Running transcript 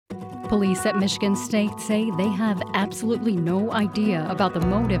Police at Michigan State say they have absolutely no idea about the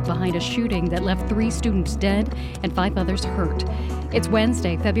motive behind a shooting that left 3 students dead and 5 others hurt. It's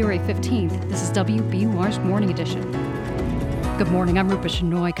Wednesday, February 15th. This is WBUR's Morning Edition. Good morning, I'm Rupa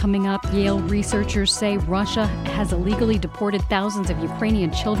Shenoy. Coming up, Yale researchers say Russia has illegally deported thousands of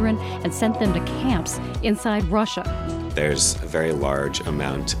Ukrainian children and sent them to camps inside Russia. There's a very large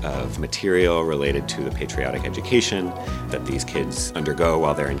amount of material related to the patriotic education that these kids undergo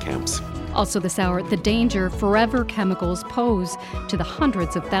while they're in camps. Also this hour, the danger forever chemicals pose to the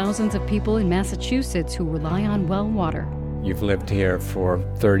hundreds of thousands of people in Massachusetts who rely on well water. You've lived here for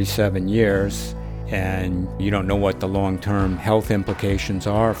 37 years, and you don't know what the long-term health implications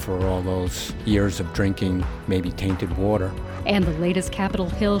are for all those years of drinking maybe tainted water. And the latest Capitol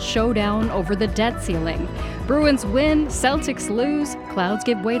Hill showdown over the debt ceiling. Bruins win, Celtics lose, clouds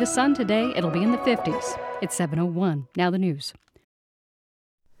give way to sun today. It'll be in the 50s. It's 7:01. Now the news.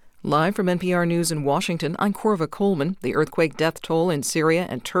 Live from NPR News in Washington, I'm Corva Coleman. The earthquake death toll in Syria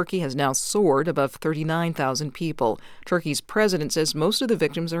and Turkey has now soared above 39,000 people. Turkey's president says most of the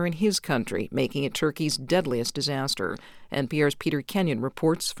victims are in his country, making it Turkey's deadliest disaster. NPR's Peter Kenyon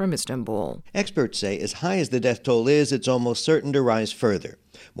reports from Istanbul. Experts say as high as the death toll is, it's almost certain to rise further.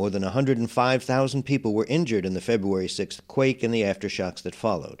 More than 105,000 people were injured in the February 6th quake and the aftershocks that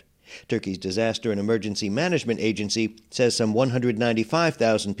followed. Turkey's Disaster and Emergency Management Agency says some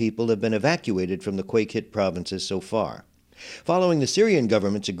 195,000 people have been evacuated from the quake-hit provinces so far. Following the Syrian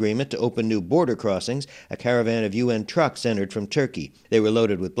government's agreement to open new border crossings, a caravan of UN trucks entered from Turkey. They were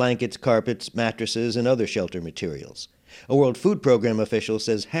loaded with blankets, carpets, mattresses, and other shelter materials. A World Food Program official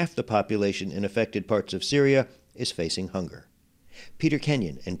says half the population in affected parts of Syria is facing hunger. Peter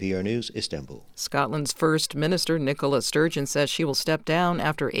Kenyon, NPR News, Istanbul. Scotland's First Minister Nicola Sturgeon says she will step down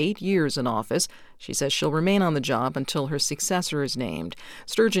after 8 years in office. She says she'll remain on the job until her successor is named.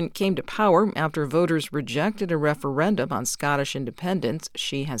 Sturgeon came to power after voters rejected a referendum on Scottish independence.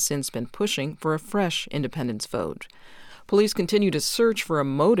 She has since been pushing for a fresh independence vote. Police continue to search for a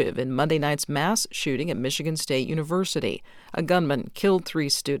motive in Monday night's mass shooting at Michigan State University. A gunman killed 3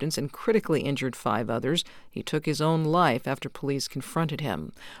 students and critically injured 5 others. He took his own life after police confronted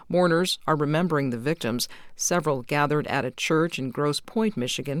him. Mourners are remembering the victims. Several gathered at a church in Grosse Pointe,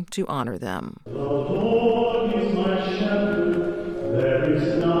 Michigan, to honor them. The Lord is my shepherd, there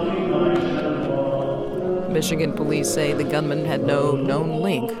is nothing I shall want. Michigan police say the gunman had no known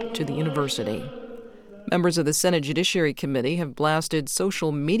link to the university. Members of the Senate Judiciary Committee have blasted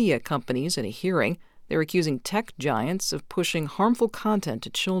social media companies in a hearing. They're accusing tech giants of pushing harmful content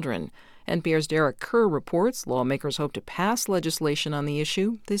to children. NPR's Derek Kerr reports lawmakers hope to pass legislation on the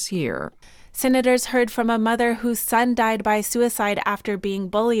issue this year. Senators heard from a mother whose son died by suicide after being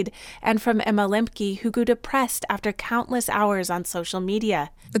bullied, and from Emma Lemke, who grew depressed after countless hours on social media.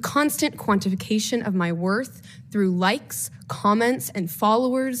 The constant quantification of my worth through likes, comments, and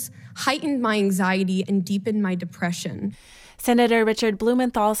followers heightened my anxiety and deepened my depression. Senator Richard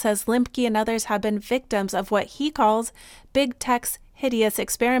Blumenthal says Lemke and others have been victims of what he calls big tech's hideous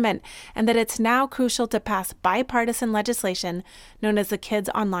experiment, and that it's now crucial to pass bipartisan legislation known as the Kids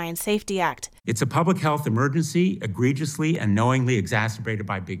Online Safety Act. It's a public health emergency, egregiously and knowingly exacerbated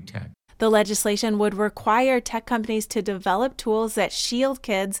by big tech. The legislation would require tech companies to develop tools that shield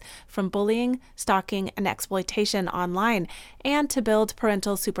kids from bullying, stalking, and exploitation online, and to build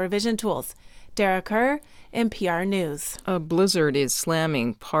parental supervision tools. Derek Kerr, NPR News. A blizzard is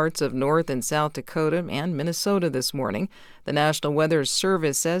slamming parts of North and South Dakota and Minnesota this morning. The National Weather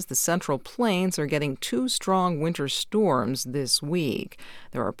Service says the Central Plains are getting 2 strong winter storms this week.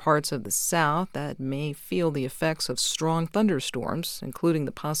 There are parts of the South that may feel the effects of strong thunderstorms, including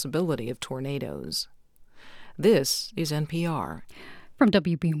the possibility of tornadoes. This is NPR. From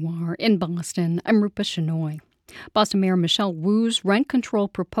WBUR in Boston, I'm Rupa Shenoy. Boston Mayor Michelle Wu's rent control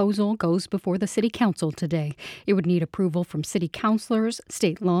proposal goes before the City Council today. It would need approval from city councilors,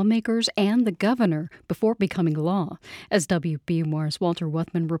 state lawmakers, and the governor before becoming law. As WBUR's Walter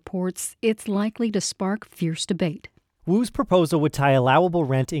Wuthman reports, it's likely to spark fierce debate. Wu's proposal would tie allowable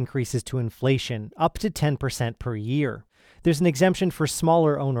rent increases to inflation, up to 10% per year. There's an exemption for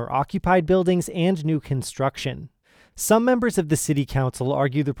smaller owner-occupied buildings and new construction. Some members of the city council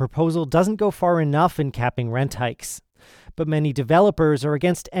argue the proposal doesn't go far enough in capping rent hikes. But many developers are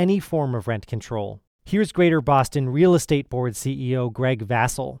against any form of rent control. Here's Greater Boston Real Estate Board CEO Greg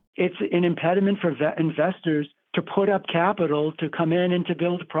Vassell. It's an impediment for investors to put up capital to come in and to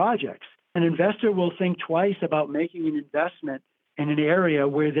build projects. An investor will think twice about making an investment in an area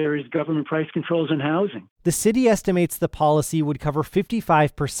where there is government price controls in housing. The city estimates the policy would cover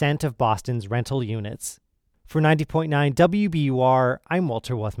 55% of Boston's rental units. For 90.9 WBUR, I'm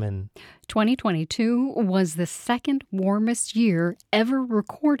Walter Wuthman. 2022 was the second warmest year ever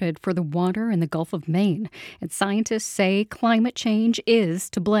recorded for the water in the Gulf of Maine, and scientists say climate change is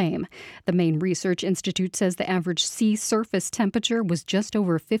to blame. The Maine Research Institute says the average sea surface temperature was just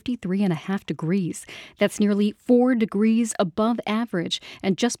over 53.5 degrees. That's nearly 4 degrees above average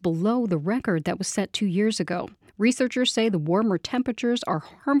and just below the record that was set 2 years ago. Researchers say the warmer temperatures are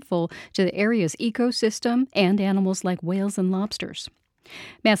harmful to the area's ecosystem and animals like whales and lobsters.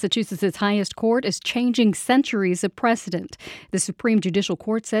 Massachusetts' highest court is changing centuries of precedent. The Supreme Judicial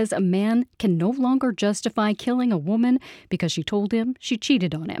Court says a man can no longer justify killing a woman because she told him she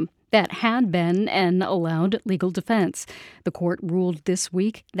cheated on him. That had been an allowed legal defense. The court ruled this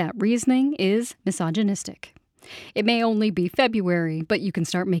week that reasoning is misogynistic. It may only be February, but you can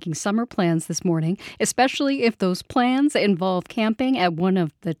start making summer plans this morning, especially if those plans involve camping at one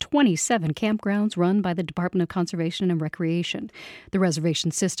of the 27 campgrounds run by the Department of Conservation and Recreation. The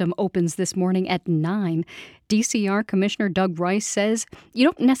reservation system opens this morning at 9. DCR Commissioner Doug Rice says you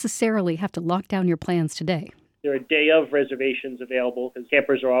don't necessarily have to lock down your plans today. There are day of reservations available because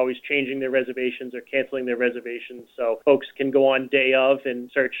campers are always changing their reservations or canceling their reservations. So folks can go on day of and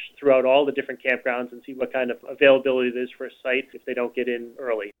search throughout all the different campgrounds and see what kind of availability there is for a site if they don't get in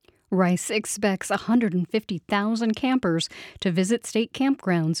early. Rice expects 150,000 campers to visit state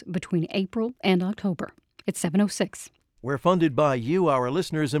campgrounds between April and October. It's 7:06. We're funded by you, our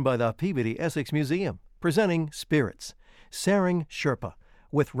listeners, and by the Peabody Essex Museum, presenting Spirits, Saring Sherpa,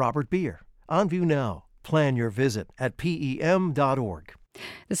 with Robert Beer. On view now. Plan your visit at PEM.org.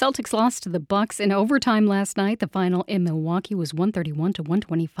 The Celtics lost to the Bucks in overtime last night. The final in Milwaukee was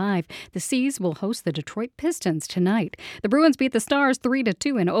 131-125. The C's will host the Detroit Pistons tonight. The Bruins beat the Stars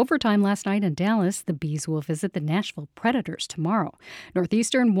 3-2 in overtime last night in Dallas. The Bees will visit the Nashville Predators tomorrow.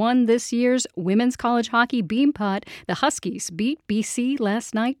 Northeastern won this year's women's college hockey beanpot. The Huskies beat BC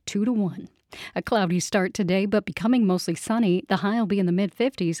last night 2-1. A cloudy start today, but becoming mostly sunny. The high will be in the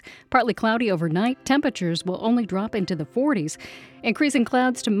mid-50s. Partly cloudy overnight. Temperatures will only drop into the 40s. Increasing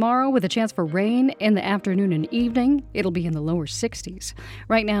clouds tomorrow with a chance for rain in the afternoon and evening. It'll be in the lower 60s.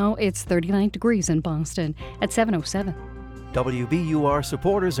 Right now, it's 39 degrees in Boston at 7:07. WBUR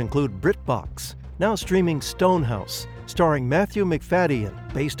supporters include BritBox, now streaming Stonehouse, starring Matthew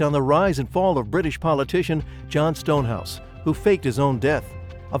Macfadyen, based on the rise and fall of British politician John Stonehouse, who faked his own death.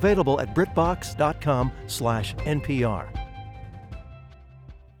 Available at BritBox.com/NPR.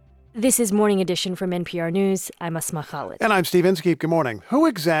 This is Morning Edition from NPR News. I'm Asma Khalid. And I'm Steve Inskeep. Good morning. Who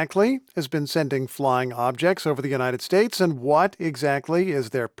exactly has been sending flying objects over the United States, and what exactly is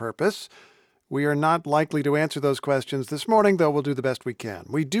their purpose? We are not likely to answer those questions this morning, though we'll do the best we can.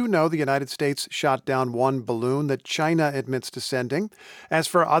 We do know the United States shot down one balloon that China admits to sending. As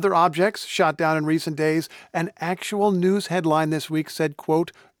for other objects shot down in recent days, an actual news headline this week said,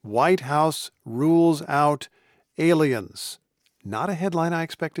 quote, White House rules out aliens. Not a headline I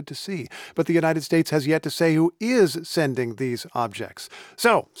expected to see, but the United States has yet to say who is sending these objects.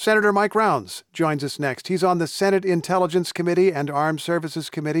 So, Senator Mike Rounds joins us next. He's on the Senate Intelligence Committee and Armed Services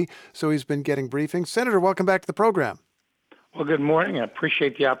Committee, so he's been getting briefings. Senator, welcome back to the program. Well, good morning. I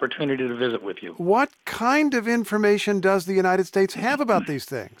appreciate the opportunity to visit with you. What kind of information does the United States have about these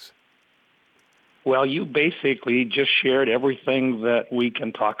things? Well, you basically just shared everything that we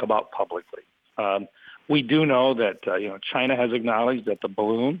can talk about publicly. We do know that China has acknowledged that the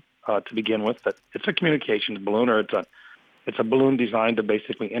balloon, to begin with, that it's a communications balloon, or it's a balloon designed to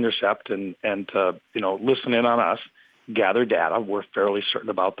basically intercept and listen in on us, gather data. We're fairly certain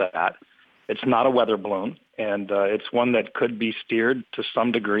about that. It's not a weather balloon, and it's one that could be steered to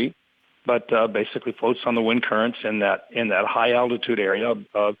some degree, but basically floats on the wind currents in that high altitude area.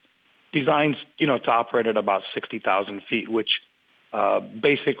 Designed, to operate at about 60,000 feet, which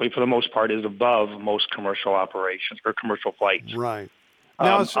basically, for the most part, is above most commercial operations or commercial flights. Right.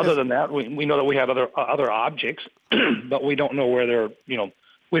 Now, other than that, we know that we have other objects, but we don't know where they're.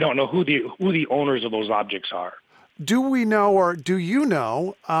 We don't know who the owners of those objects are. Do we know, or do you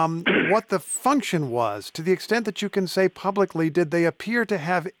know, what the function was? To the extent that you can say publicly, did they appear to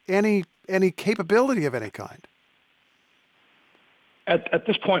have any capability of any kind? At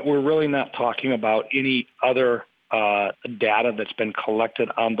this point, we're really not talking about any other data that's been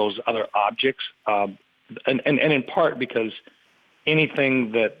collected on those other objects, and in part because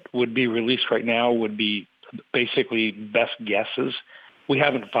anything that would be released right now would be basically best guesses. We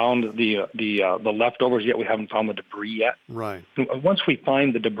haven't found the leftovers yet. We haven't found the debris yet. Right. Once we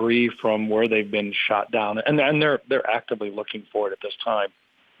find the debris from where they've been shot down, and they're actively looking for it at this time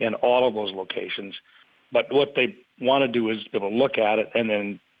in all of those locations. But what they want to do is be able to look at it and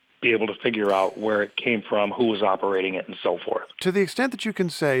then be able to figure out where it came from, who was operating it, and so forth. To the extent that you can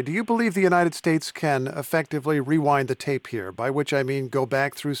say, do you believe the United States can effectively rewind the tape here? By which I mean go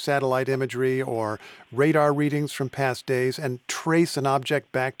back through satellite imagery or radar readings from past days and trace an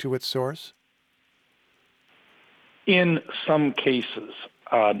object back to its source? In some cases,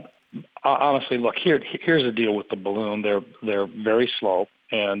 honestly, look, here's the deal with the balloon. They're very slow,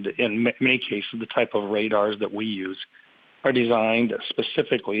 and in many cases, the type of radars that we use are designed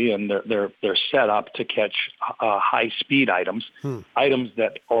specifically, and they're set up to catch high-speed items, items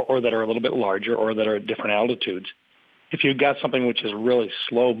that that are a little bit larger or that are at different altitudes. If you've got something which is really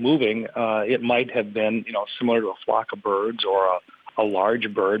slow moving, it might have been similar to a flock of birds or a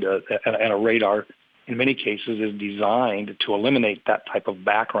large bird, and a radar in many cases is designed to eliminate that type of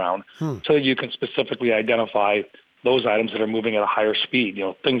background so that you can specifically identify those items that are moving at a higher speed,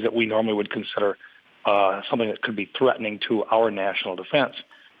 things that we normally would consider something that could be threatening to our national defense.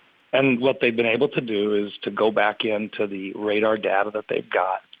 And what they've been able to do is to go back into the radar data that they've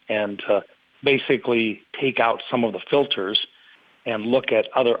got and to basically take out some of the filters and look at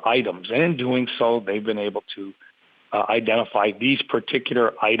other items. And in doing so, they've been able to identify these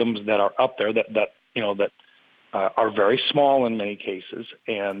particular items that are up there that are very small in many cases,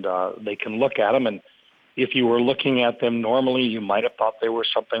 and they can look at them. And if you were looking at them normally, you might have thought they were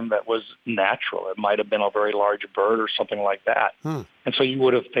something that was natural. It might have been a very large bird or something like that. And so you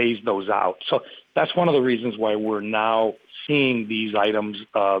would have phased those out. So that's one of the reasons why we're now seeing these items,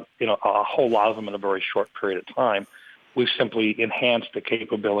 a whole lot of them in a very short period of time. We've simply enhanced the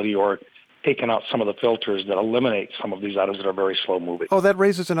capability or taken out some of the filters that eliminate some of these items that are very slow moving. Oh, that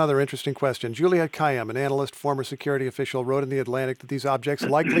raises another interesting question. Juliet Kayyem, an analyst, former security official, wrote in The Atlantic that these objects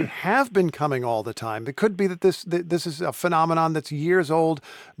likely have been coming all the time. It could be that this is a phenomenon that's years old,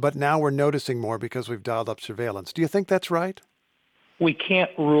 but now we're noticing more because we've dialed up surveillance. Do you think that's right? We can't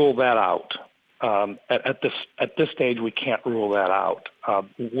rule that out. At this stage, we can't rule that out.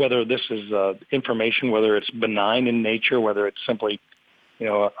 Whether this is information, whether it's benign in nature, whether it's simply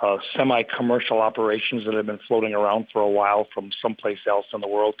semi-commercial operations that have been floating around for a while from someplace else in the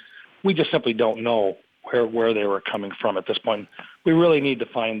world. We just simply don't know where they were coming from at this point. We really need to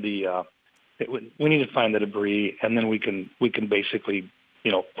find the debris, and then we can basically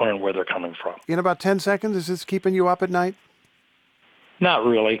learn where they're coming from. In about 10 seconds, is this keeping you up at night? Not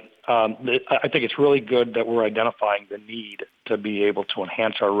really. I think it's really good that we're identifying the need to be able to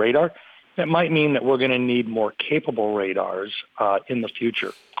enhance our radar. It might mean that we're going to need more capable radars in the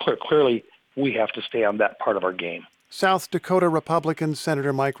future. Clearly, we have to stay on that part of our game. South Dakota Republican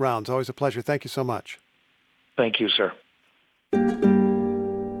Senator Mike Rounds, always a pleasure. Thank you so much. Thank you, sir.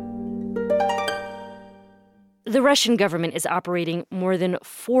 The Russian government is operating more than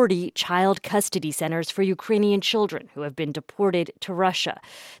 40 child custody centers for Ukrainian children who have been deported to Russia.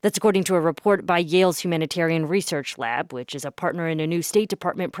 That's according to a report by Yale's Humanitarian Research Lab, which is a partner in a new State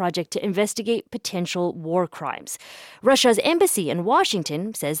Department project to investigate potential war crimes. Russia's embassy in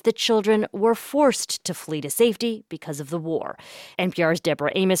Washington says the children were forced to flee to safety because of the war. NPR's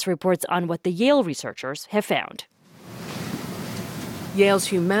Deborah Amos reports on what the Yale researchers have found. Yale's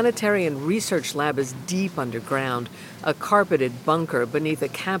Humanitarian Research Lab is deep underground, a carpeted bunker beneath a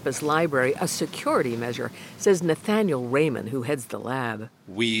campus library, a security measure, says Nathaniel Raymond, who heads the lab.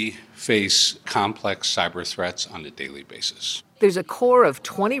 We face complex cyber threats on a daily basis. There's a core of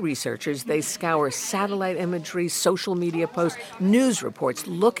 20 researchers. They scour satellite imagery, social media posts, news reports,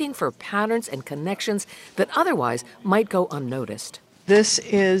 looking for patterns and connections that otherwise might go unnoticed. This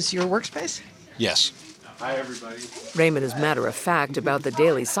is your workspace? Yes. Hi, everybody. Raymond is matter-of-fact about the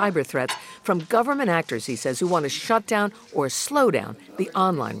daily cyber threats from government actors, he says, who want to shut down or slow down the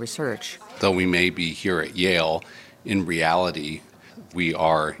online research. Though we may be here at Yale, in reality, we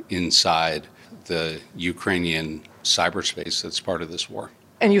are inside the Ukrainian cyberspace that's part of this war.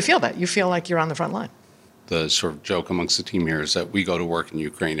 And you feel that? You feel like you're on the front line? The sort of joke amongst the team here is that we go to work in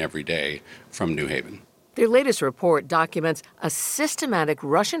Ukraine every day from New Haven. Their latest report documents a systematic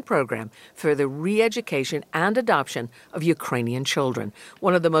Russian program for the re-education and adoption of Ukrainian children,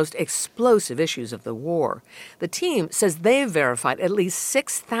 one of the most explosive issues of the war. The team says they've verified at least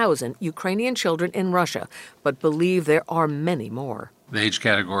 6,000 Ukrainian children in Russia, but believe there are many more. The age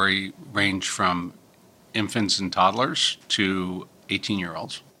category range from infants and toddlers to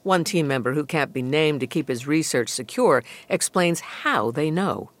 18-year-olds. One team member who can't be named to keep his research secure explains how they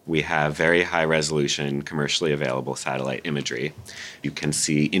know. We have very high-resolution, commercially available satellite imagery. You can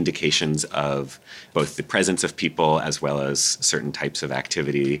see indications of both the presence of people as well as certain types of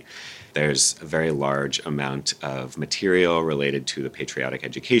activity. There's a very large amount of material related to the patriotic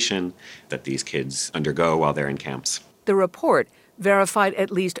education that these kids undergo while they're in camps. The report verified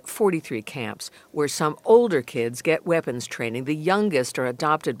at least 43 camps where some older kids get weapons training. The youngest are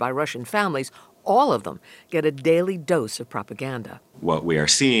adopted by Russian families. All of them get a daily dose of propaganda. What we are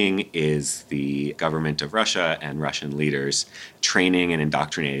seeing is the government of Russia and Russian leaders training and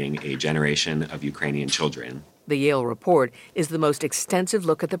indoctrinating a generation of Ukrainian children. The Yale report is the most extensive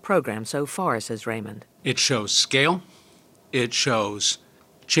look at the program so far, says Raymond. It shows scale. It shows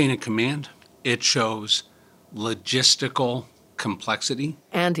chain of command. It shows logistical complexity.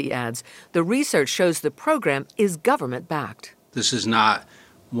 And he adds, the research shows the program is government-backed. This is not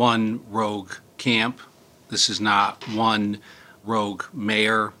one rogue camp. This is not one rogue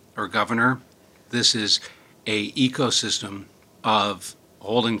mayor or governor. This is an ecosystem of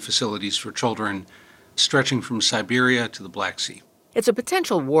holding facilities for children stretching from Siberia to the Black Sea. It's a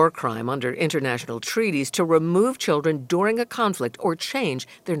potential war crime under international treaties to remove children during a conflict or change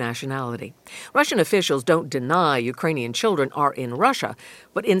their nationality. Russian officials don't deny Ukrainian children are in Russia,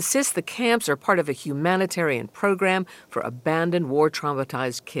 but insist the camps are part of a humanitarian program for abandoned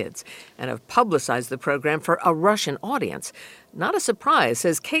war-traumatized kids and have publicized the program for a Russian audience. Not a surprise,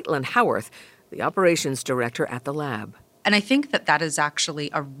 says Caitlin Howarth, the operations director at the lab. And I think that is actually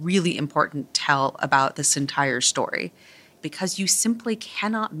a really important tell about this entire story, because you simply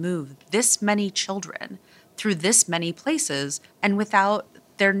cannot move this many children through this many places and without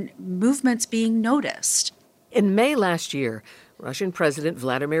their movements being noticed. In May last year, Russian President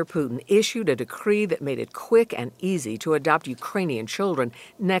Vladimir Putin issued a decree that made it quick and easy to adopt Ukrainian children,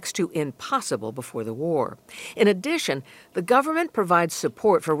 next to impossible before the war. In addition, the government provides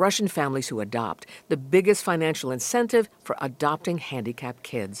support for Russian families who adopt, the biggest financial incentive for adopting handicapped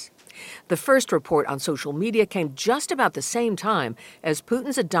kids. The first report on social media came just about the same time as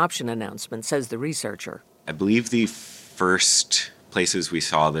Putin's adoption announcement, says the researcher. I believe the first places we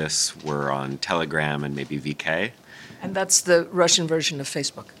saw this were on Telegram and maybe VK. And that's the Russian version of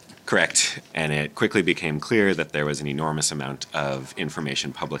Facebook. Correct. And it quickly became clear that there was an enormous amount of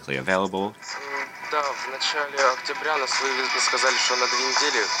information publicly available.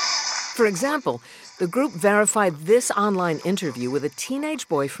 For example, the group verified this online interview with a teenage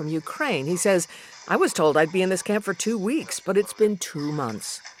boy from Ukraine. He says, I was told I'd be in this camp for 2 weeks, but it's been 2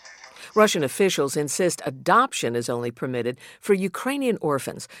 months. Russian officials insist adoption is only permitted for Ukrainian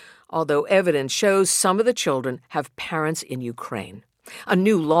orphans, although evidence shows some of the children have parents in Ukraine. A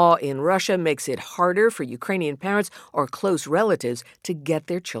new law in Russia makes it harder for Ukrainian parents or close relatives to get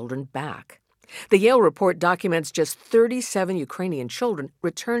their children back. The Yale report documents just 37 Ukrainian children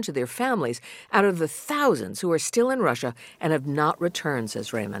returned to their families out of the thousands who are still in Russia and have not returned,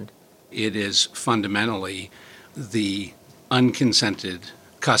 says Raymond. It is fundamentally the unconsented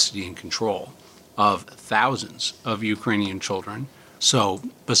custody and control of thousands of Ukrainian children. So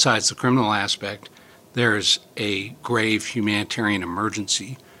besides the criminal aspect, there's a grave humanitarian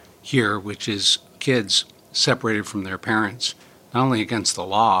emergency here, which is kids separated from their parents, not only against the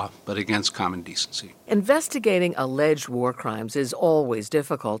law, but against common decency. Investigating alleged war crimes is always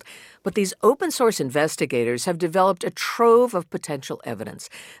difficult, but these open-source investigators have developed a trove of potential evidence.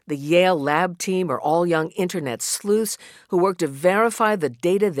 The Yale lab team are all young internet sleuths who work to verify the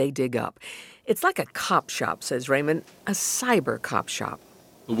data they dig up. It's like a cop shop, says Raymond, a cyber cop shop.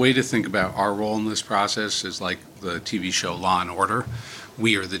 The way to think about our role in this process is like the TV show Law & Order.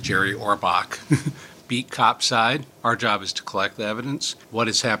 We are the Jerry Orbach beat cop side. Our job is to collect the evidence, what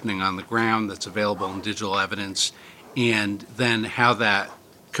is happening on the ground that's available in digital evidence, and then how that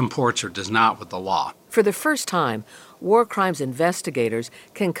comports or does not with the law. For the first time, war crimes investigators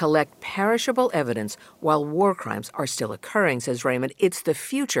can collect perishable evidence while war crimes are still occurring, says Raymond. It's the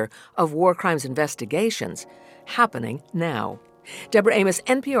future of war crimes investigations happening now. Deborah Amos,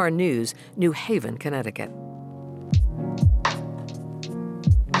 NPR News, New Haven, Connecticut.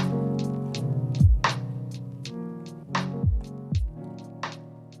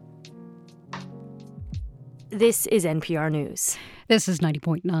 This is NPR News. This is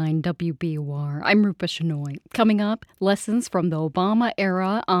 90.9 WBUR. I'm Rupa Shenoy. Coming up, lessons from the Obama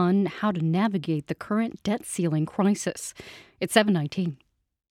era on how to navigate the current debt ceiling crisis. It's 7:19.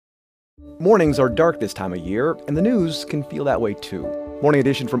 Mornings are dark this time of year, and the news can feel that way too. Morning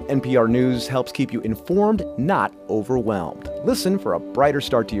Edition from NPR News helps keep you informed, not overwhelmed. Listen for a brighter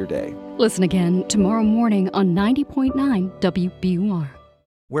start to your day. Listen again tomorrow morning on 90.9 WBUR.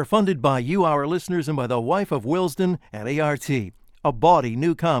 We're funded by you, our listeners, and by the wife of Willesden and ART. A bawdy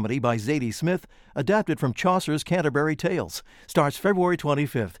new comedy by Zadie Smith, adapted from Chaucer's Canterbury Tales. Starts February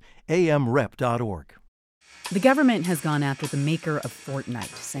 25th, amrep.org. The government has gone after the maker of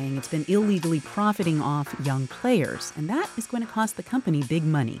Fortnite, saying it's been illegally profiting off young players, and that is going to cost the company big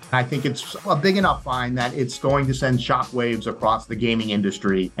money. I think it's a big enough fine that it's going to send shockwaves across the gaming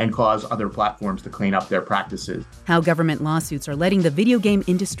industry and cause other platforms to clean up their practices. How government lawsuits are letting the video game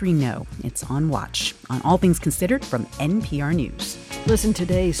industry know. It's on Watch, on All Things Considered from NPR News. Listen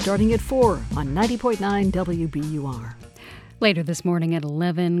today starting at 4 on 90.9 WBUR. Later this morning at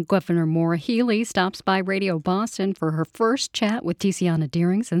 11, Governor Maura Healey stops by Radio Boston for her first chat with Tiziana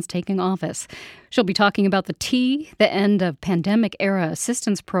Deering since taking office. She'll be talking about the T, the end of pandemic-era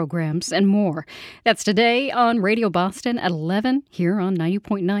assistance programs, and more. That's today on Radio Boston at 11 here on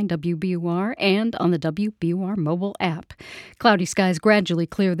 90.9 WBUR and on the WBUR mobile app. Cloudy skies gradually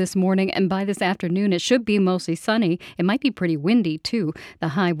clear this morning, and by this afternoon it should be mostly sunny. It might be pretty windy, too. The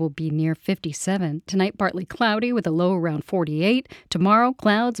high will be near 57. Tonight, partly cloudy with a low around 48. Tomorrow,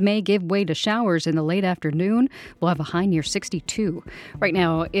 clouds may give way to showers in the late afternoon. We'll have a high near 62. Right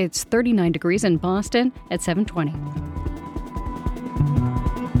now, it's 39 degrees in Boston at 7:20.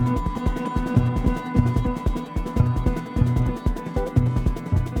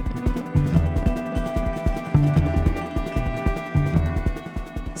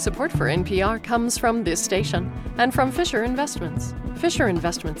 Support for NPR comes from this station and from Fisher Investments. Fisher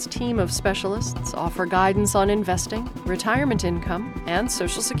Investments' team of specialists offer guidance on investing, retirement income, and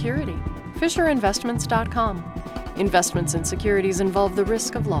Social Security. FisherInvestments.com. Investments in securities involve the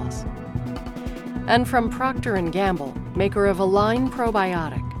risk of loss. And from Procter & Gamble, maker of Align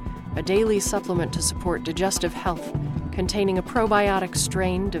Probiotic, a daily supplement to support digestive health, containing a probiotic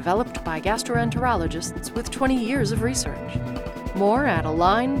strain developed by gastroenterologists with 20 years of research. More at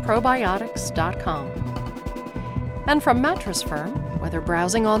AlignProbiotics.com. And from Mattress Firm, whether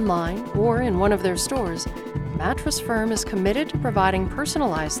browsing online or in one of their stores, Mattress Firm is committed to providing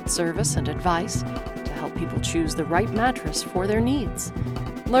personalized service and advice to help people choose the right mattress for their needs.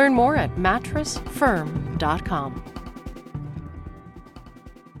 Learn more at mattressfirm.com.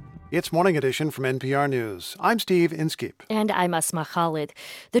 It's Morning Edition from NPR News. I'm Steve Inskeep. And I'm Asma Khalid.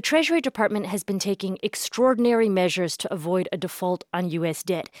 The Treasury Department has been taking extraordinary measures to avoid a default on U.S.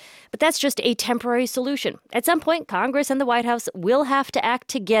 debt. But that's just a temporary solution. At some point, Congress and the White House will have to act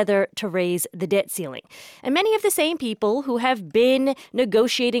together to raise the debt ceiling. And many of the same people who have been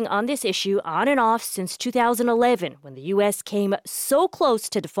negotiating on this issue on and off since 2011, when the U.S. came so close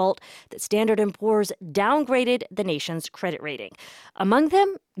to default that Standard & Poor's downgraded the nation's credit rating. Among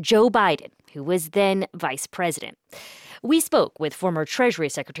them, Joe Biden, who was then vice president. We spoke with former Treasury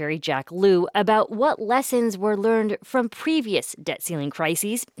Secretary Jack Lew about what lessons were learned from previous debt ceiling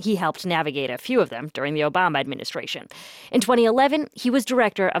crises. He helped navigate a few of them during the Obama administration. In 2011, he was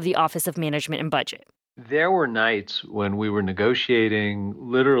director of the Office of Management and Budget. There were nights when we were negotiating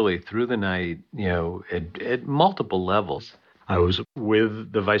literally through the night, at multiple levels. I was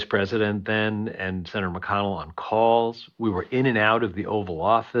with the vice president then and Senator McConnell on calls. We were in and out of the Oval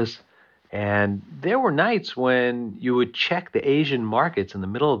Office. And there were nights when you would check the Asian markets in the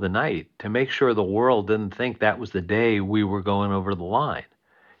middle of the night to make sure the world didn't think that was the day we were going over the line.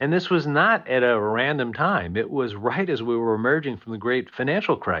 And this was not at a random time. It was right as we were emerging from the great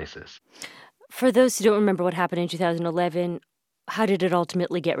financial crisis. For those who don't remember what happened in 2011, how did it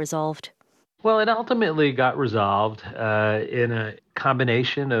ultimately get resolved? Well, it ultimately got resolved in a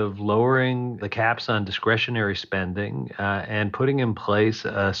combination of lowering the caps on discretionary spending and putting in place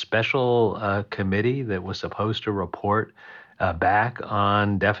a special committee that was supposed to report back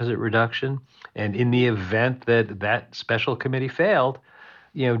on deficit reduction. And in the event that that special committee failed,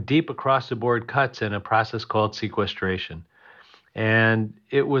 deep across the board cuts in a process called sequestration. And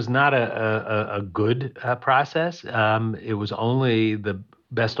it was not a good process. It was only the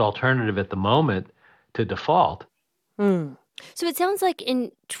best alternative at the moment to default. So it sounds like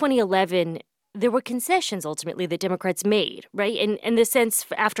in 2011, there were concessions ultimately that Democrats made, right? And the sense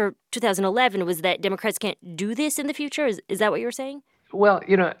after 2011 was that Democrats can't do this in the future. Is that what you're saying? Well,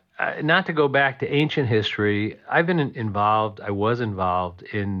 not to go back to ancient history, I was involved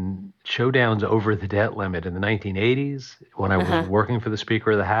in showdowns over the debt limit in the 1980s when I was working for the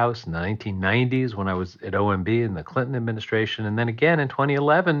Speaker of the House, in the 1990s when I was at OMB in the Clinton administration, and then again in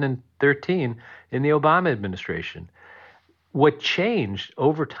 2011 and 13 in the Obama administration. What changed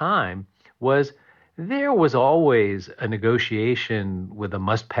over time was there was always a negotiation with a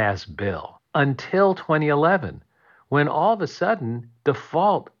must-pass bill until 2011, when all of a sudden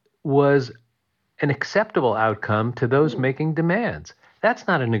default was an acceptable outcome to those making demands. That's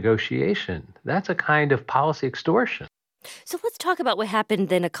not a negotiation. That's a kind of policy extortion. So let's talk about what happened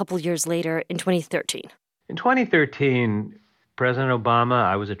then a couple years later in 2013. In 2013, President Obama,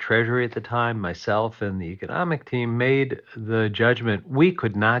 I was at Treasury at the time, myself and the economic team made the judgment we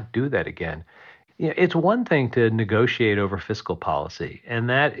could not do that again. It's one thing to negotiate over fiscal policy, and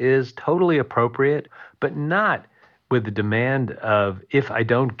that is totally appropriate, but not with the demand of, if I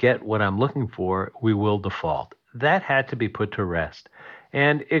don't get what I'm looking for, we will default. That had to be put to rest.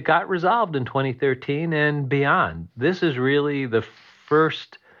 And it got resolved in 2013 and beyond. This is really the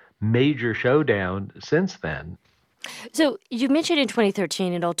first major showdown since then. So you mentioned in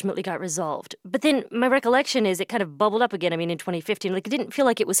 2013 it ultimately got resolved. But then my recollection is it kind of bubbled up again, in 2015. It didn't feel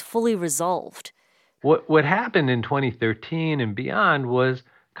like it was fully resolved. What happened in 2013 and beyond was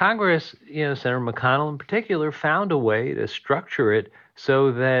Congress, Senator McConnell in particular, found a way to structure it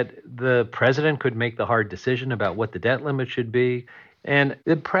so that the president could make the hard decision about what the debt limit should be. And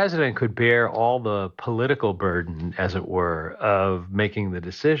the president could bear all the political burden, as it were, of making the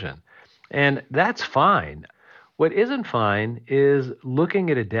decision. And that's fine. What isn't fine is looking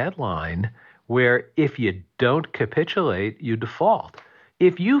at a deadline where if you don't capitulate, you default.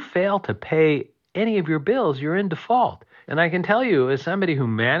 If you fail to pay any of your bills, you're in default. And I can tell you, as somebody who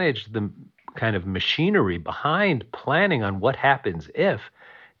managed the kind of machinery behind planning on what happens if,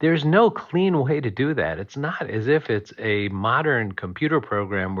 there's no clean way to do that. It's not as if it's a modern computer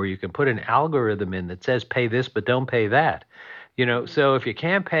program where you can put an algorithm in that says pay this but don't pay that. So if you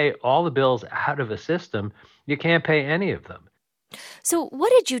can't pay all the bills out of a system, you can't pay any of them. So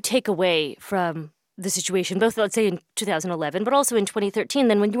what did you take away from the situation, both, let's say, in 2011, but also in 2013,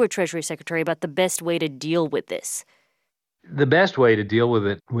 then when you were Treasury Secretary, about the best way to deal with this? The best way to deal with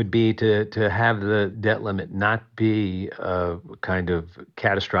it would be to have the debt limit not be a kind of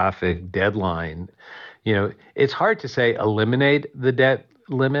catastrophic deadline. It's hard to say eliminate the debt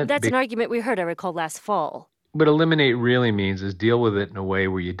limit. That's an argument we heard, I recall, last fall. What eliminate really means is deal with it in a way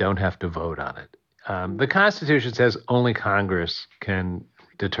where you don't have to vote on it. The Constitution says only Congress can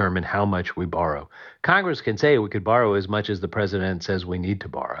determine how much we borrow. Congress can say we could borrow as much as the president says we need to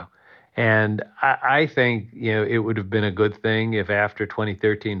borrow. And I think, it would have been a good thing if after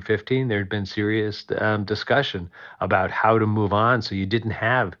 2013-15, there had been serious discussion about how to move on so you didn't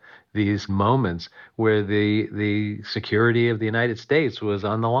have these moments where the security of the United States was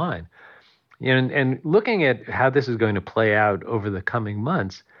on the line. And looking at how this is going to play out over the coming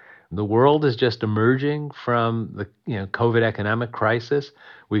months, the world is just emerging from the COVID economic crisis.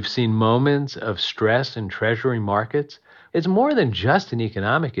 We've seen moments of stress in treasury markets. It's more than just an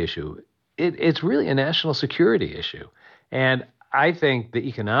economic issue. It's really a national security issue. And I think the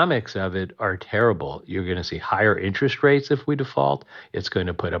economics of it are terrible. You're going to see higher interest rates if we default. It's going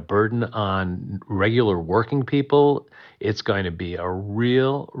to put a burden on regular working people. It's going to be a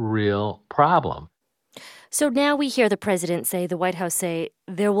real problem. So now we hear the president say, the White House say,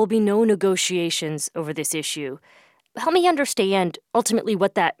 there will be no negotiations over this issue. Help me understand ultimately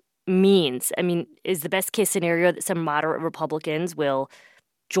what that means. Is the best case scenario that some moderate Republicans will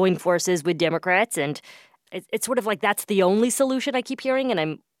join forces with Democrats? And it's sort of like that's the only solution I keep hearing, and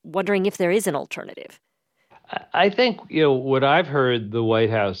I'm wondering if there is an alternative. I think, what I've heard the White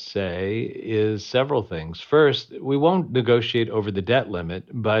House say is several things. First, we won't negotiate over the debt limit,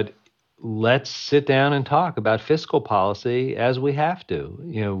 but let's sit down and talk about fiscal policy as we have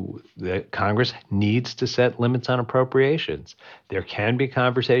to. The Congress needs to set limits on appropriations. There can be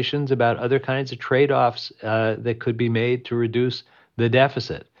conversations about other kinds of trade-offs that could be made to reduce the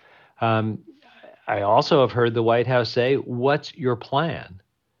deficit. I also have heard the White House say, what's your plan?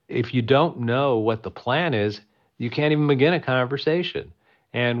 If you don't know what the plan is, you can't even begin a conversation.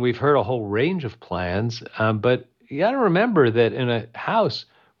 And we've heard a whole range of plans, but you got to remember that in a House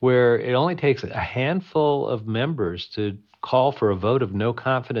where it only takes a handful of members to call for a vote of no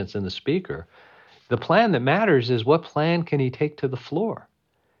confidence in the Speaker, the plan that matters is what plan can he take to the floor?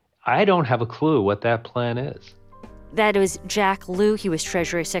 I don't have a clue what that plan is. That was Jack Lew. He was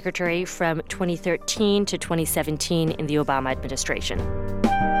Treasury Secretary from 2013 to 2017 in the Obama administration.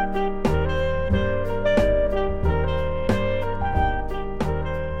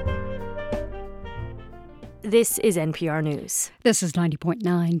 This is NPR News. This is 90.9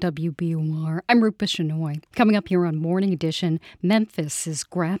 WBUR. I'm Rupa Shenoy. Coming up here on Morning Edition, Memphis is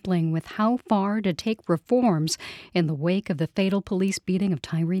grappling with how far to take reforms in the wake of the fatal police beating of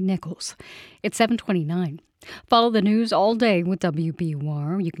Tyree Nichols. It's 7:29. Follow the news all day with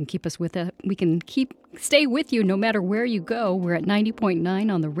WBUR. You can keep us with it. We can stay with you no matter where you go. We're at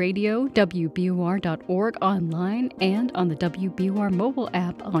 90.9 on the radio, WBUR.org online, and on the WBUR mobile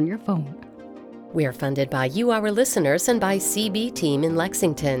app on your phone. We're funded by you, our listeners, and by CB Team in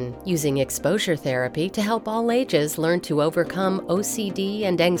Lexington, using exposure therapy to help all ages learn to overcome OCD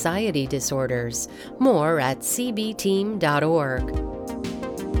and anxiety disorders. More at cbteam.org.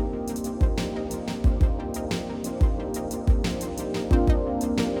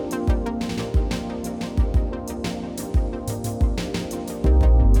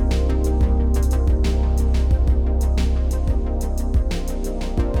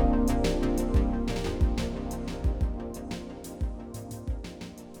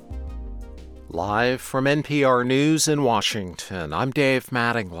 Live from NPR News in Washington, I'm Dave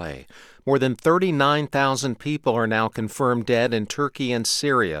Mattingly. More than 39,000 people are now confirmed dead in Turkey and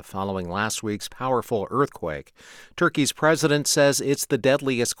Syria following last week's powerful earthquake. Turkey's president says it's the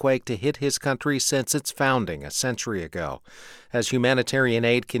deadliest quake to hit his country since its founding a century ago. As humanitarian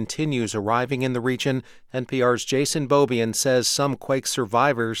aid continues arriving in the region, NPR's Jason Beaubien says some quake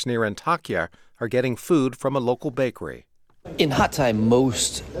survivors near Antakya are getting food from a local bakery. In Hatay,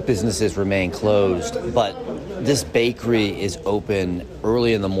 most businesses remain closed, but this bakery is open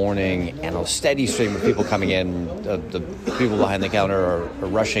early in the morning, and a steady stream of people coming in. The people behind the counter are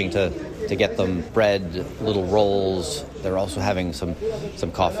rushing to get them bread, little rolls. They're also having some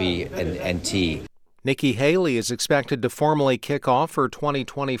coffee and tea. Nikki Haley is expected to formally kick off her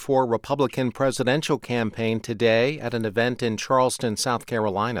 2024 Republican presidential campaign today at an event in Charleston, South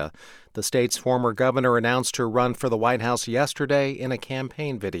Carolina. The state's former governor announced her run for the White House yesterday in a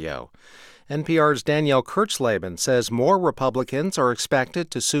campaign video. NPR's Danielle Kirchleben says more Republicans are expected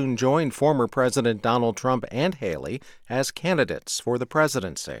to soon join former President Donald Trump and Haley as candidates for the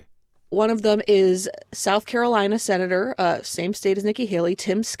presidency. One of them is South Carolina Senator, same state as Nikki Haley,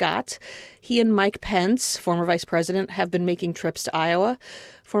 Tim Scott. He and Mike Pence, former vice president, have been making trips to Iowa.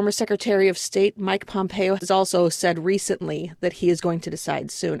 Former Secretary of State Mike Pompeo has also said recently that he is going to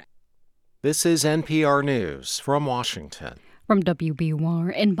decide soon. This is NPR News from Washington. From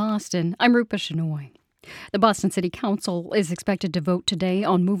WBUR in Boston, I'm Rupa Shenoy. The Boston City Council is expected to vote today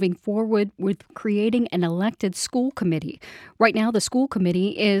on moving forward with creating an elected school committee. Right now, the school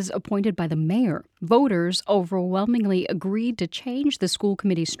committee is appointed by the mayor. Voters overwhelmingly agreed to change the school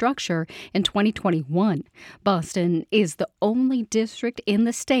committee structure in 2021. Boston is the only district in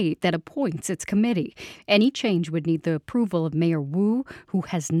the state that appoints its committee. Any change would need the approval of Mayor Wu, who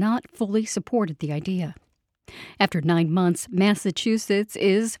has not fully supported the idea. After 9 months, Massachusetts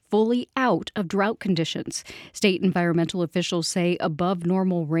is fully out of drought conditions. State environmental officials say above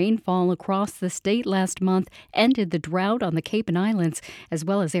normal rainfall across the state last month ended the drought on the Cape and Islands, as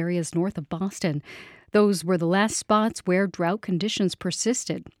well as areas north of Boston. Those were the last spots where drought conditions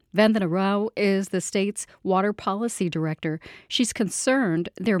persisted. Vandana Rao is the state's water policy director. She's concerned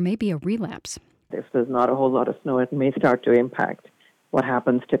there may be a relapse. If there's not a whole lot of snow, it may start to impact what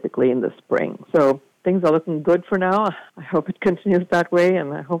happens typically in the spring. So things are looking good for now. I hope it continues that way,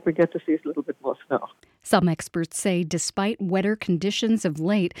 and I hope we get to see a little bit more snow. Some experts say despite wetter conditions of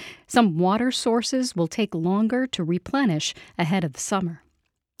late, some water sources will take longer to replenish ahead of the summer.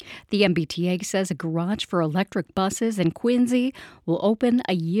 The MBTA says a garage for electric buses in Quincy will open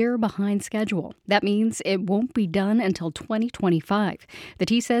a year behind schedule. That means it won't be done until 2025. The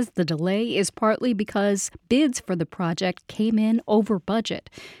T says the delay is partly because bids for the project came in over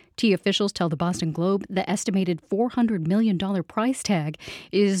budget. T officials tell the Boston Globe the estimated $400 million price tag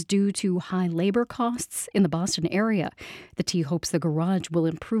is due to high labor costs in the Boston area. The T hopes the garage will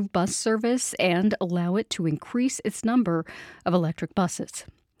improve bus service and allow it to increase its number of electric buses.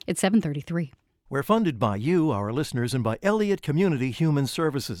 It's 7:33. We're funded by you, our listeners, and by Elliott Community Human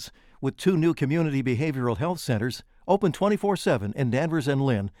Services. With 2 new community behavioral health centers, open 24/7 in Danvers and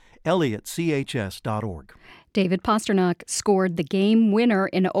Lynn, ElliottCHS.org. David Pasternak scored the game winner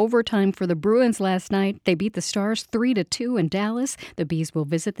in overtime for the Bruins last night. They beat the Stars 3-2 in Dallas. The Bees will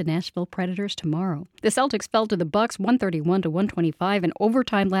visit the Nashville Predators tomorrow. The Celtics fell to the Bucks 131-125 in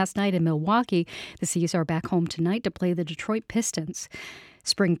overtime last night in Milwaukee. The Seas are back home tonight to play the Detroit Pistons.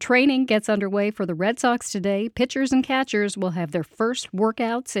 Spring training gets underway for the Red Sox today. Pitchers and catchers will have their first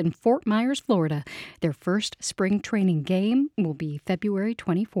workouts in Fort Myers, Florida. Their first spring training game will be February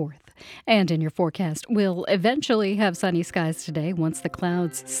 24th. And in your forecast, we'll eventually have sunny skies today once the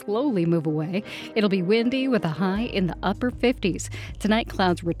clouds slowly move away. It'll be windy with a high in the upper 50s. Tonight,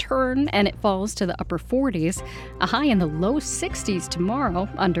 clouds return and it falls to the upper 40s. A high in the low 60s tomorrow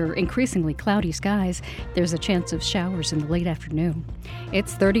under increasingly cloudy skies. There's a chance of showers in the late afternoon.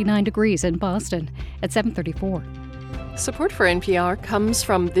 It's 39 degrees in Boston at 7:34. Support for NPR comes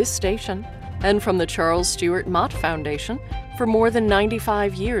from this station and from the Charles Stewart Mott Foundation for more than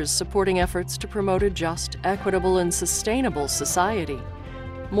 95 years supporting efforts to promote a just, equitable, and sustainable society.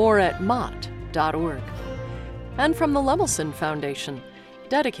 More at mott.org. MacFound.org. And from the Lemelson Foundation,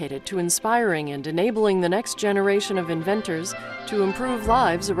 dedicated to inspiring and enabling the next generation of inventors to improve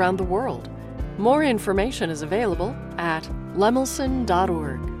lives around the world. More information is available at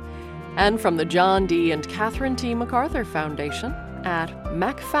lemelson.org. And from the John D. and Catherine T. MacArthur Foundation at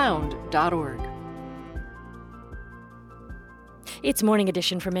macfound.org. It's Morning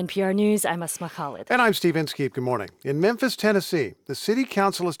Edition from NPR News. I'm Asma Khalid. And I'm Steve Inskeep. Good morning. In Memphis, Tennessee, the city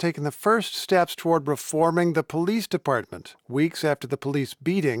council has taken the first steps toward reforming the police department, weeks after the police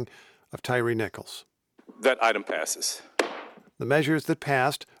beating of Tyree Nichols. That item passes. The measures that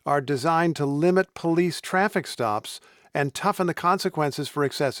passed are designed to limit police traffic stops and toughen the consequences for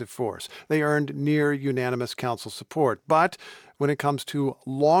excessive force. They earned near unanimous council support. But when it comes to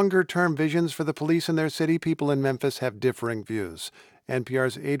longer-term visions for the police in their city, people in Memphis have differing views.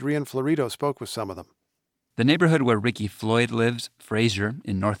 NPR's Adrian Florido spoke with some of them. The neighborhood where Ricky Floyd lives, Frazier,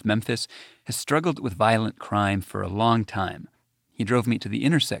 in North Memphis, has struggled with violent crime for a long time. He drove me to the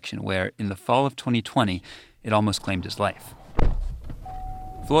intersection where, in the fall of 2020, it almost claimed his life.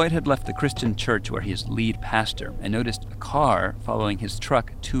 Floyd had left the Christian church where he is lead pastor and noticed a car following his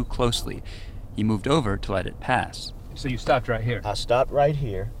truck too closely. He moved over to let it pass. So you stopped right here? I stopped right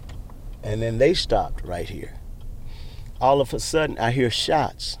here, and then they stopped right here. All of a sudden, I hear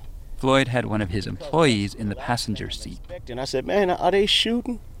shots. Floyd had one of his employees in the passenger seat. And I said, man, are they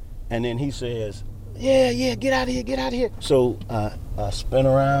shooting? And then he says, yeah, get out of here, get out of here. So I spin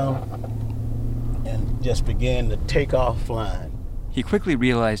around and just began to take off flying. He quickly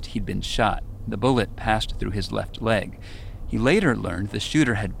realized he'd been shot. The bullet passed through his left leg. He later learned the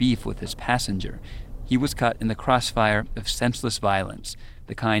shooter had beef with his passenger. He was caught in the crossfire of senseless violence,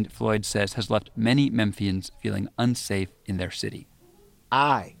 the kind Floyd says has left many Memphians feeling unsafe in their city.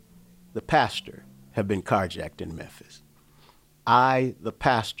 I, the pastor, have been carjacked in Memphis. I, the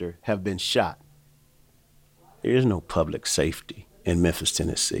pastor, have been shot. There is no public safety in Memphis,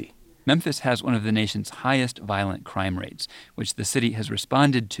 Tennessee. Memphis has one of the nation's highest violent crime rates, which the city has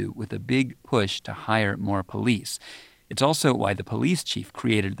responded to with a big push to hire more police. It's also why the police chief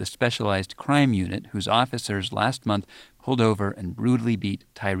created the specialized crime unit whose officers last month pulled over and brutally beat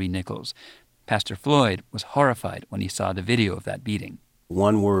Tyree Nichols. Pastor Floyd was horrified when he saw the video of that beating.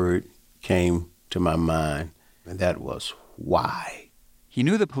 One word came to my mind, and that was, why? He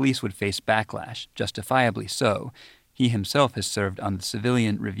knew the police would face backlash, justifiably so. He himself has served on the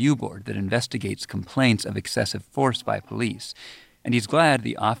Civilian Review Board that investigates complaints of excessive force by police, and he's glad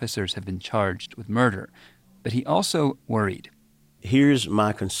the officers have been charged with murder. But he also worried. Here's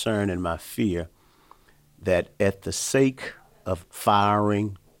my concern and my fear, that at the sake of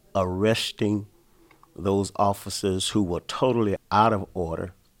firing, arresting those officers who were totally out of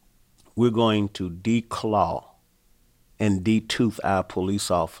order, we're going to declaw and detooth our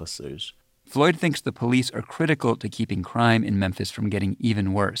police officers. Floyd thinks the police are critical to keeping crime in Memphis from getting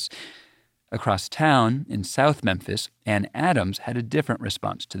even worse. Across town, in South Memphis, Ann Adams had a different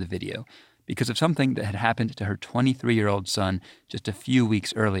response to the video because of something that had happened to her 23-year-old son just a few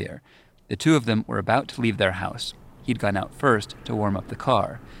weeks earlier. The two of them were about to leave their house. He'd gone out first to warm up the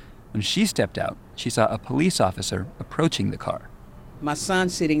car. When she stepped out, she saw a police officer approaching the car. My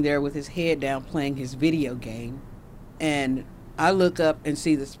son's sitting there with his head down playing his video game, and I look up and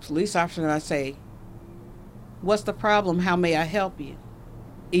see this police officer and I say, "What's the problem? How may I help you?"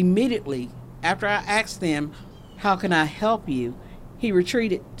 Immediately, after I asked them, "How can I help you?" he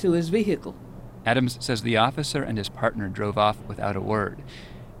retreated to his vehicle. Adams says the officer and his partner drove off without a word.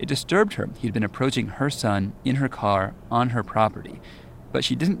 It disturbed her. He'd been approaching her son in her car on her property. But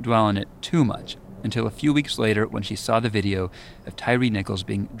she didn't dwell on it too much until a few weeks later when she saw the video of Tyree Nichols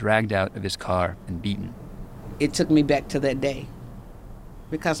being dragged out of his car and beaten. It took me back to that day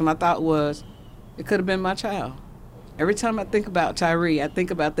because my thought was, it could have been my child. Every time I think about Tyree, I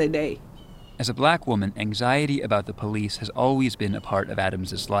think about that day. As a black woman, anxiety about the police has always been a part of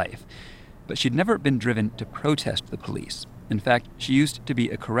Adams's life. But she'd never been driven to protest the police. In fact, she used to be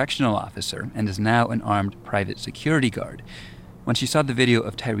a correctional officer and is now an armed private security guard. When she saw the video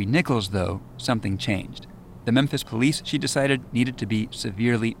of Tyree Nichols, though, something changed. The Memphis police, she decided, needed to be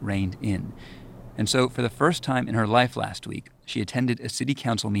severely reined in. And so, for the first time in her life last week, she attended a city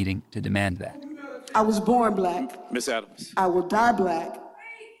council meeting to demand that. I was born black. Miss Adams. I will die black.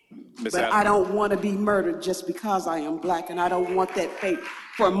 Miss But Adams. I don't want to be murdered just because I am black, and I don't want that fate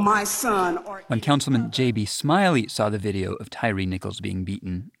for my son. When Councilman J.B. Smiley saw the video of Tyree Nichols being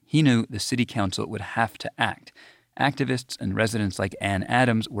beaten, he knew the city council would have to act. Activists and residents like Ann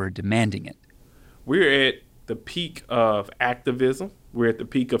Adams were demanding it. We're at the peak of activism. We're at the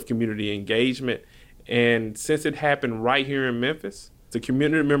peak of community engagement. And since it happened right here in Memphis, The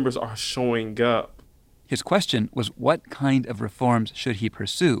community members are showing up. His question was what kind of reforms should he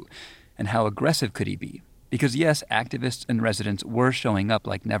pursue, and how aggressive could he be? Because yes, activists and residents were showing up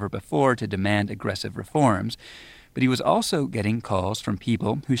like never before to demand aggressive reforms, but he was also getting calls from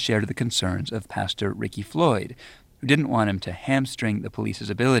people who shared the concerns of Pastor Ricky Floyd, who didn't want him to hamstring the police's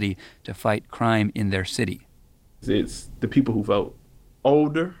ability to fight crime in their city. It's the people who vote.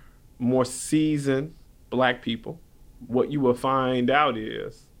 Older, more seasoned black people. What you will find out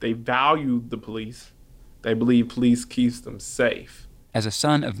is they value the police. They believe police keeps them safe. As a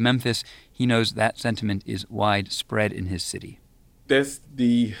son of Memphis, he knows that sentiment is widespread in his city. That's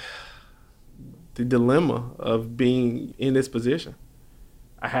the dilemma of being in this position.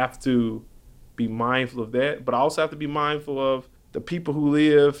 I have to be mindful of that, but I also have to be mindful of the people who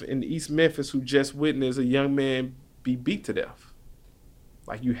live in East Memphis who just witnessed a young man be beat to death.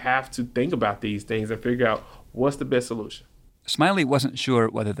 Like, you have to think about these things and figure out what's the best solution. Smiley wasn't sure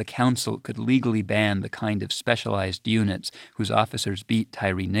whether the council could legally ban the kind of specialized units whose officers beat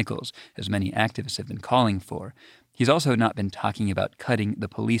Tyree Nichols, as many activists have been calling for. He's also not been talking about cutting the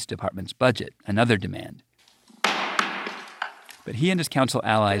police department's budget, another demand. But he and his council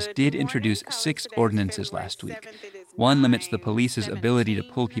allies did introduce 6 ordinances last week. One limits the police's ability to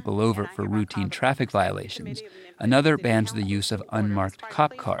pull people over for routine traffic violations. Another bans the use of unmarked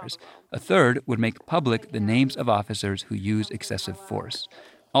cop cars. A third would make public the names of officers who use excessive force.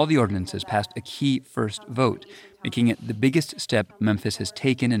 All the ordinances passed a key first vote, making it the biggest step Memphis has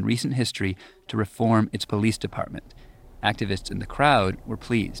taken in recent history to reform its police department. Activists in the crowd were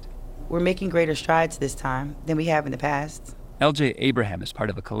pleased. We're making greater strides this time than we have in the past. L.J. Abraham is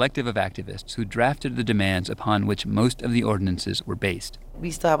part of a collective of activists who drafted the demands upon which most of the ordinances were based. We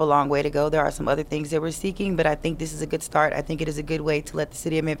still have a long way to go. There are some other things that we're seeking, but I think this is a good start. I think it is a good way to let the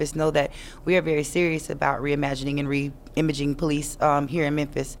city of Memphis know that we are very serious about reimagining and re-imaging police here in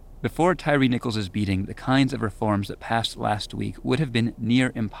Memphis. Before Tyree Nichols' beating, the kinds of reforms that passed last week would have been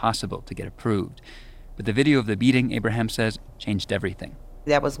near impossible to get approved. But the video of the beating, Abraham says, changed everything.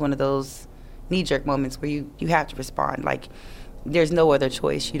 That was one of those knee-jerk moments where you have to respond. Like, there's no other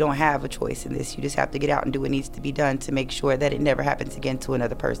choice. You don't have a choice in this. You just have to get out and do what needs to be done to make sure that it never happens again to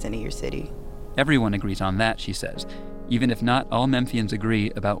another person in your city. Everyone agrees on that, she says, even if not all Memphians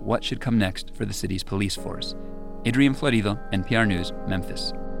agree about what should come next for the city's police force. Adrian Florido, NPR News,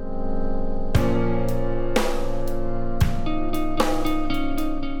 Memphis.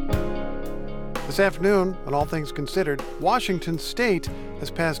 This afternoon, on All Things Considered, Washington State has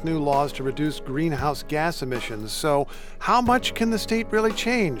passed new laws to reduce greenhouse gas emissions. So how much can the state really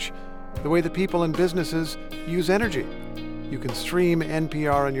change the way that people and businesses use energy? You can stream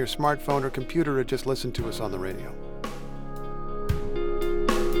NPR on your smartphone or computer or just listen to us on the radio.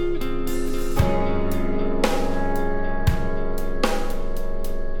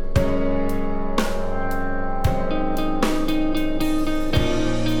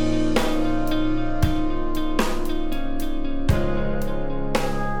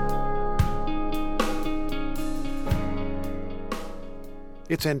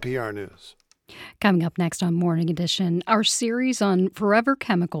 It's NPR News. Coming up next on Morning Edition, our series on forever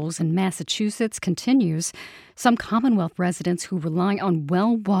chemicals in Massachusetts continues. Some Commonwealth residents who rely on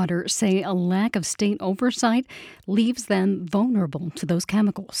well water say a lack of state oversight leaves them vulnerable to those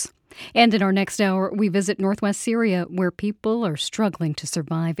chemicals. And in our next hour, we visit northwest Syria, where people are struggling to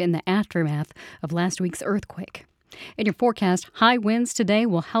survive in the aftermath of last week's earthquake. In your forecast, high winds today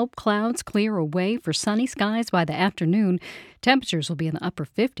will help clouds clear away for sunny skies by the afternoon. Temperatures will be in the upper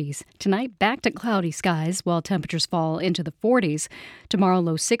 50s. Tonight, back to cloudy skies while temperatures fall into the 40s. Tomorrow,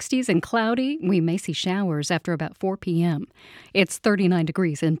 low 60s and cloudy. We may see showers after about 4 p.m. It's 39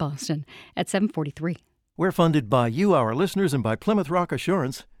 degrees in Boston at 7:43. We're funded by you, our listeners, and by Plymouth Rock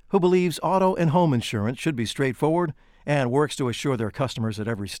Assurance, who believes auto and home insurance should be straightforward and works to assure their customers at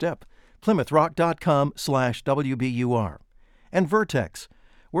every step. PlymouthRock.com/WBUR. And Vertex,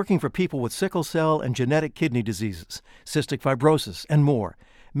 working for people with sickle cell and genetic kidney diseases, cystic fibrosis, and more.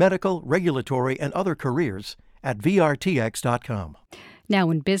 Medical, regulatory, and other careers at VRTX.com. Now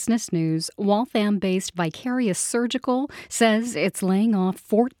in business news, Waltham-based Vicarious Surgical says it's laying off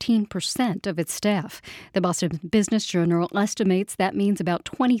 14% of its staff. The Boston Business Journal estimates that means about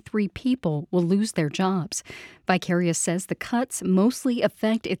 23 people will lose their jobs. Vicarious says the cuts mostly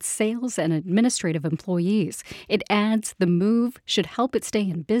affect its sales and administrative employees. It adds the move should help it stay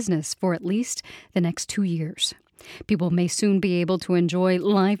in business for at least the next 2 years. People may soon be able to enjoy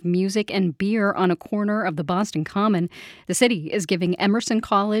live music and beer on a corner of the Boston Common. The city is giving Emerson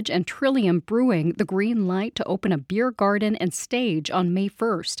College and Trillium Brewing the green light to open a beer garden and stage on May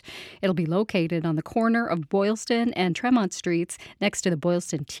 1st. It'll be located on the corner of Boylston and Tremont Streets next to the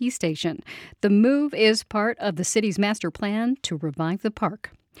Boylston Tea Station. The move is part of the city's master plan to revive the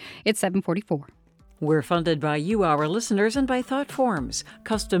park. It's 7:44. We're funded by you, our listeners, and by ThoughtForms,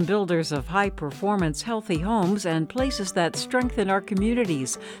 custom builders of high-performance, healthy homes and places that strengthen our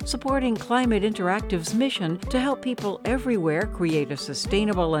communities, supporting Climate Interactive's mission to help people everywhere create a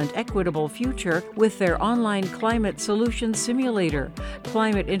sustainable and equitable future with their online climate solution simulator,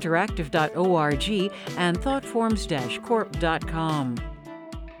 climateinteractive.org and thoughtforms-corp.com.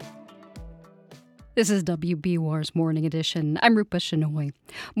 This is WBUR's Morning Edition. I'm Rupa Shenoy.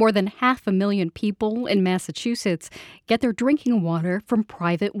 More than 500,000 people in Massachusetts get their drinking water from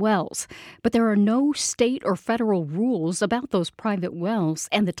private wells. But there are no state or federal rules about those private wells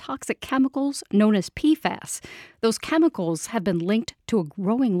and the toxic chemicals known as PFAS. Those chemicals have been linked to a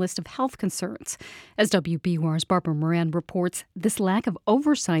growing list of health concerns. As WBUR's Barbara Moran reports, this lack of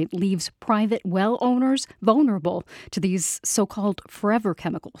oversight leaves private well owners vulnerable to these so-called forever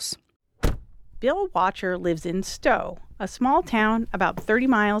chemicals. Bill Watcher lives in Stowe, a small town about 30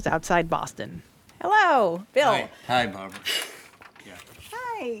 miles outside Boston. Hello, Bill. Hi, Barbara.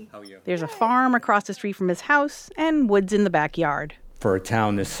 Hi. How are you? There's a farm across the street from his house and woods in the backyard. For a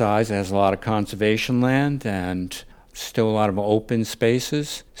town this size, it has a lot of conservation land and still a lot of open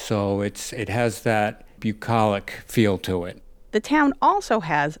spaces, so it has that bucolic feel to it. The town also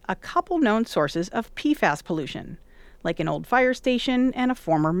has a couple known sources of PFAS pollution, like an old fire station and a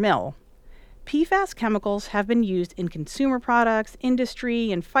former mill. PFAS chemicals have been used in consumer products,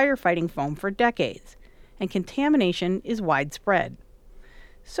 industry, and firefighting foam for decades, and contamination is widespread.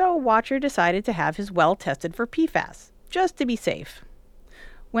 So Watcher decided to have his well tested for PFAS, just to be safe.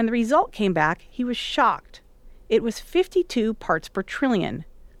 When the result came back, he was shocked. It was 52 parts per trillion,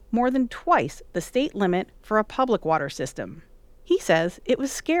 more than twice the state limit for a public water system. He says it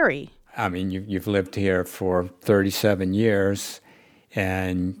was scary. I mean, you've lived here for 37 years,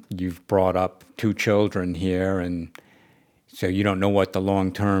 and you've brought up 2 children here, and so you don't know what the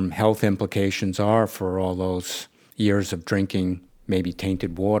long-term health implications are for all those years of drinking maybe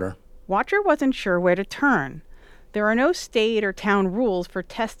tainted water. Watcher wasn't sure where to turn. There are no state or town rules for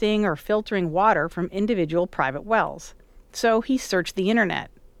testing or filtering water from individual private wells. So he searched the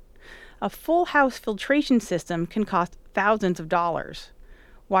internet. A full house filtration system can cost thousands of dollars.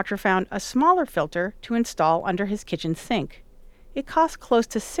 Watcher found a smaller filter to install under his kitchen sink. It cost close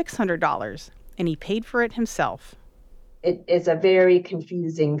to $600, and he paid for it himself. It is a very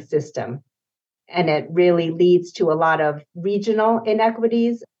confusing system, and it really leads to a lot of regional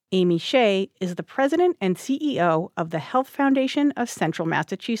inequities. Amy Shea is the president and CEO of the Health Foundation of Central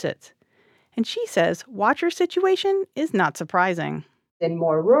Massachusetts. And she says Watcher's situation is not surprising. In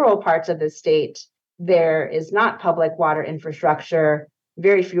more rural parts of the state, there is not public water infrastructure,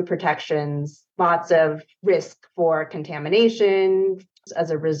 very few protections, lots of risk for contamination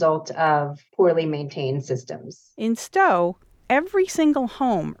as a result of poorly maintained systems. In Stowe, every single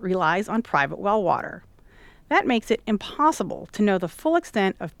home relies on private well water. That makes it impossible to know the full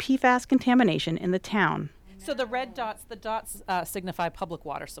extent of PFAS contamination in the town. So the red dots, signify public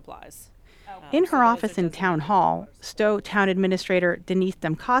water supplies. In her office in Town Hall, Stowe Town Administrator Denise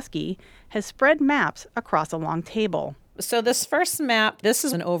Demkowski has spread maps across a long table. So this first map, this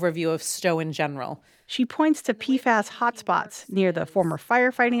is an overview of Stowe in general. She points to PFAS hotspots near the former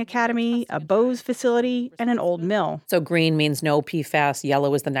firefighting academy, a Bose facility, and an old mill. So green means no PFAS,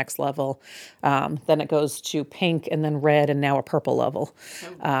 yellow is the next level. Then it goes to pink and then red and now a purple level,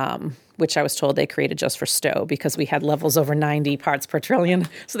 which I was told they created just for Stowe because we had levels over 90 parts per trillion.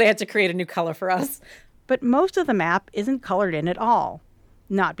 So they had to create a new color for us. But most of the map isn't colored in at all.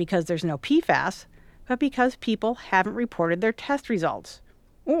 Not because there's no PFAS, but because people haven't reported their test results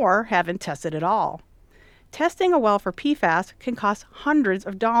or haven't tested at all. Testing a well for PFAS can cost hundreds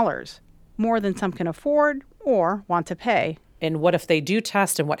of dollars, more than some can afford or want to pay. And what if they do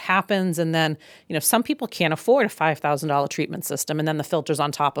test and what happens? And then, some people can't afford a $5,000 treatment system and then the filters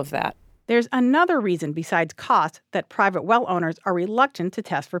on top of that. There's another reason besides cost that private well owners are reluctant to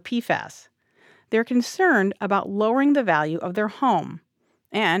test for PFAS. They're concerned about lowering the value of their home.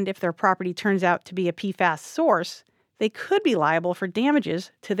 And if their property turns out to be a PFAS source, they could be liable for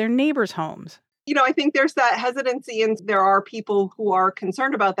damages to their neighbors' homes. I think there's that hesitancy, and there are people who are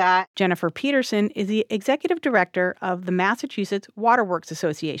concerned about that. Jennifer Peterson is the executive director of the Massachusetts Waterworks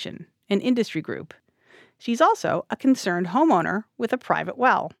Association, an industry group. She's also a concerned homeowner with a private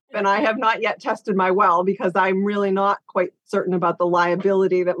well. And I have not yet tested my well because I'm really not quite certain about the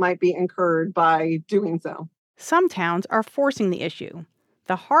liability that might be incurred by doing so. Some towns are forcing the issue.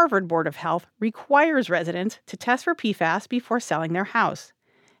 The Harvard Board of Health requires residents to test for PFAS before selling their house,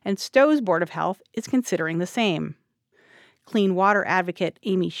 and Stowe's Board of Health is considering the same. Clean water advocate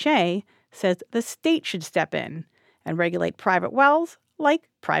Amy Shea says the state should step in and regulate private wells like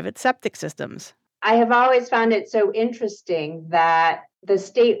private septic systems. I have always found it so interesting that the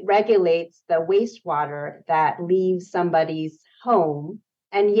state regulates the wastewater that leaves somebody's home,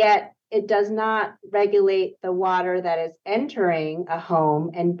 and yet it does not regulate the water that is entering a home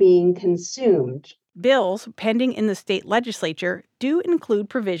and being consumed. Bills pending in the state legislature do include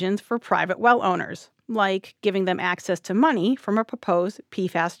provisions for private well owners, like giving them access to money from a proposed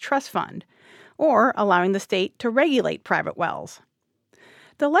PFAS trust fund, or allowing the state to regulate private wells.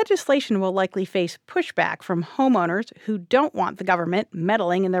 The legislation will likely face pushback from homeowners who don't want the government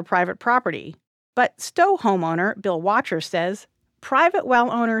meddling in their private property. But Stowe homeowner Bill Watcher says private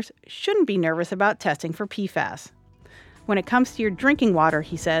well owners shouldn't be nervous about testing for PFAS. When it comes to your drinking water,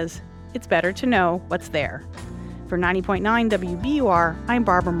 he says, it's better to know what's there. For 90.9 WBUR, I'm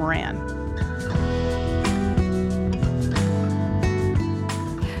Barbara Moran.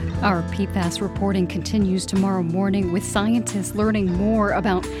 Our PFAS reporting continues tomorrow morning with scientists learning more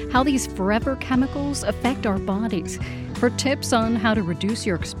about how these forever chemicals affect our bodies. For tips on how to reduce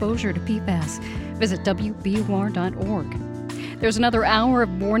your exposure to PFAS, visit WBUR.org. There's another hour of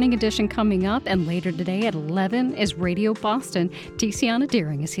Morning Edition coming up, and later today at 11 is Radio Boston. Tiziana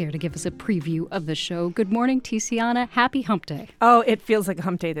Deering is here to give us a preview of the show. Good morning, Tiziana. Happy Hump Day. Oh, it feels like a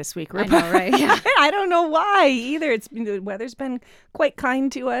hump day this week, Rupa. I know, right? Yeah. I don't know why either. The weather's been quite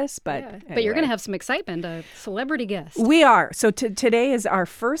kind to us, but anyway. But you're going to have some excitement, a celebrity guest. We are. So today is our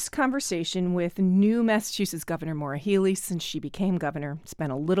first conversation with new Massachusetts Governor Maura Healey since she became governor. It's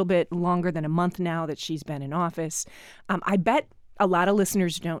been a little bit longer than a month now that she's been in office. I bet a lot of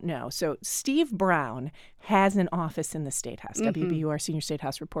listeners don't know. So Steve Brown has an office in the State House, WBUR Senior State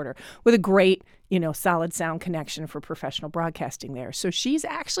House reporter, with a great, solid sound connection for professional broadcasting there. So she's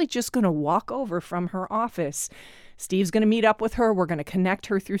actually just going to walk over from her office. Steve's going to meet up with her. We're going to connect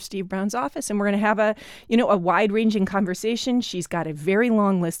her through Steve Brown's office, and we're going to have a wide-ranging conversation. She's got a very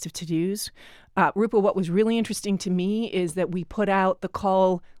long list of to-dos. Rupa, what was really interesting to me is that we put out the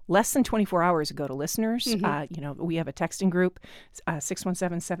call less than 24 hours ago to listeners. We have a texting group,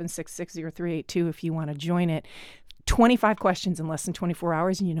 617-766-0382 if you want to join it. 25 questions in less than 24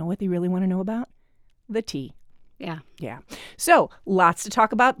 hours, and you know what they really want to know about? The tea. Yeah. Yeah. So lots to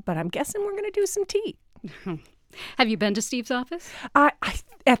talk about, but I'm guessing we're going to do some tea. Have you been to Steve's office?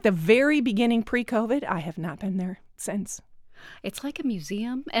 At the very beginning, pre-COVID, I have not been there since. It's like a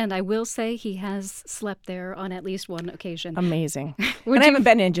museum, and I will say he has slept there on at least one occasion. Amazing. I haven't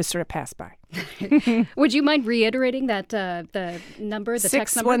been in, just sort of passed by. Would you mind reiterating that the number, the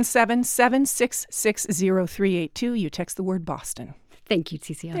text number? 617-766-0382. You text the word Boston. Thank you,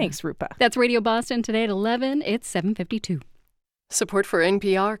 Tiziana. Thanks, Rupa. That's Radio Boston today at 11. It's 7:52. Support for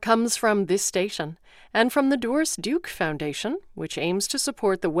NPR comes from this station and from the Doris Duke Foundation, which aims to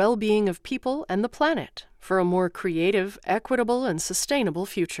support the well-being of people and the planet for a more creative, equitable, and sustainable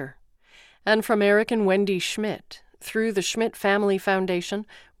future. And from Eric and Wendy Schmidt, through the Schmidt Family Foundation,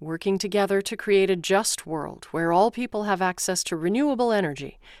 working together to create a just world where all people have access to renewable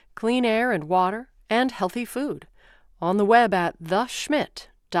energy, clean air and water, and healthy food. On the web at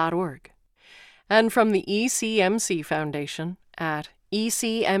theschmidt.org. And from the ECMC Foundation at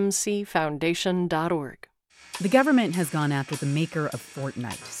ecmcfoundation.org. The government has gone after the maker of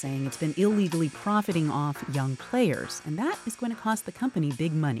Fortnite, saying it's been illegally profiting off young players, and that is going to cost the company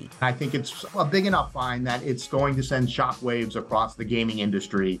big money. I think it's a big enough fine that it's going to send shockwaves across the gaming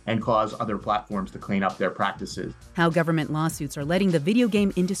industry and cause other platforms to clean up their practices. How government lawsuits are letting the video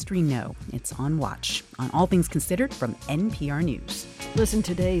game industry know. It's on Watch, on All Things Considered from NPR News. Listen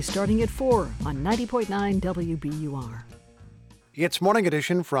today starting at 4 on 90.9 WBUR. It's Morning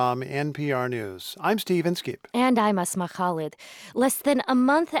Edition from NPR News. I'm Steve Inskeep. And I'm Asma Khalid. Less than a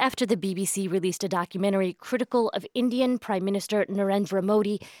month after the BBC released a documentary critical of Indian Prime Minister Narendra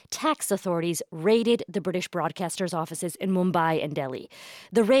Modi, tax authorities raided the British broadcaster's offices in Mumbai and Delhi.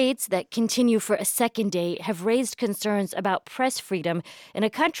 The raids that continue for a second day have raised concerns about press freedom in a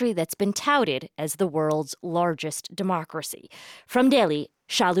country that's been touted as the world's largest democracy. From Delhi,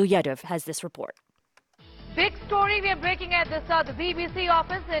 Shalu Yadav has this report. Big story we are breaking at the BBC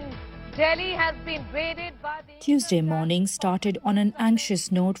office in Delhi has been raided by the... Tuesday morning started on an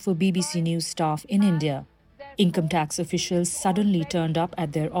anxious note for BBC News staff in India. Income tax officials suddenly turned up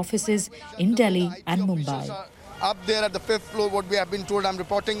at their offices in Delhi and Mumbai. Up there at the 5th floor, what we have been told, I'm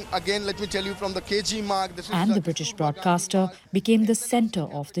reporting again, let me tell you from the KG mark. And the British broadcaster became the centre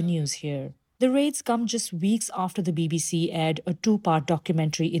of the news here. The raids come just weeks after the BBC aired a two-part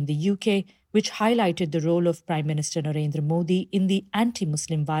documentary in the UK, which highlighted the role of Prime Minister Narendra Modi in the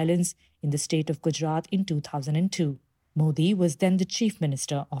anti-Muslim violence in the state of Gujarat in 2002. Modi was then the Chief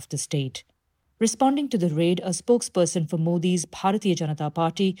Minister of the state. Responding to the raid, a spokesperson for Modi's Bharatiya Janata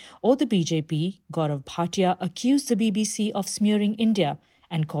Party, or the BJP, Gaurav Bhatia, accused the BBC of smearing India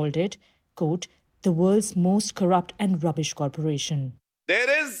and called it, quote, the world's most corrupt and rubbish corporation.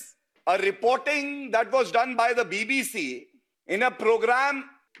 There is a reporting that was done by the BBC. In a program,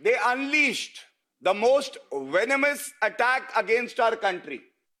 they unleashed the most venomous attack against our country.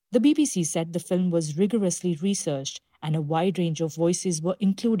 The BBC said the film was rigorously researched and a wide range of voices were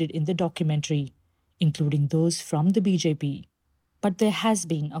included in the documentary, including those from the BJP. But there has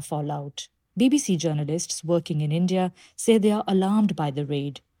been a fallout. BBC journalists working in India say they are alarmed by the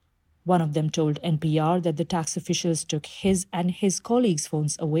raid. One of them told NPR that the tax officials took his and his colleagues'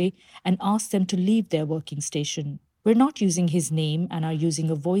 phones away and asked them to leave their working station. We're not using his name and are using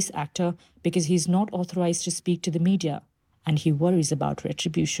a voice actor because he's not authorized to speak to the media, and he worries about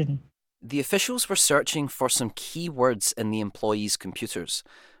retribution. The officials were searching for some key words in the employees' computers.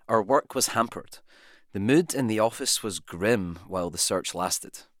 Our work was hampered. The mood in the office was grim while the search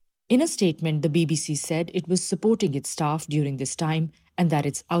lasted. In a statement, the BBC said it was supporting its staff during this time and that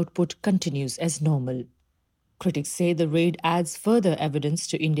its output continues as normal. Critics say the raid adds further evidence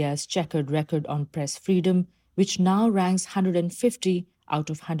to India's checkered record on press freedom, which now ranks 150 out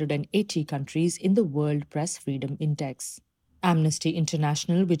of 180 countries in the World Press Freedom Index. Amnesty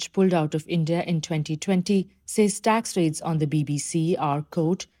International, which pulled out of India in 2020, says tax raids on the BBC are,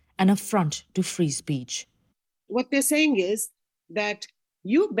 quote, an affront to free speech. What they're saying is that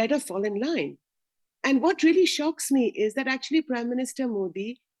you better fall in line. And what really shocks me is that actually Prime Minister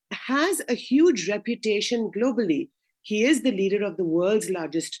Modi has a huge reputation globally. He is the leader of the world's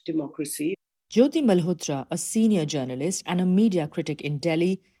largest democracy. Jyoti Malhotra, a senior journalist and a media critic in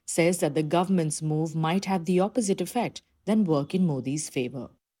Delhi, says that the government's move might have the opposite effect than work in Modi's favour.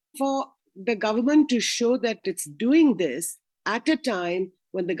 For the government to show that it's doing this at a time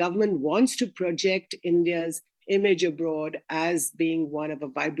when the government wants to project India's image abroad as being one of a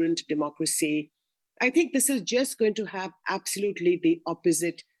vibrant democracy, I think this is just going to have absolutely the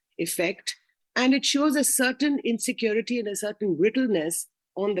opposite effect. And it shows a certain insecurity and a certain brittleness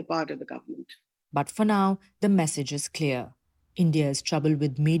on the part of the government. But for now, the message is clear. India's trouble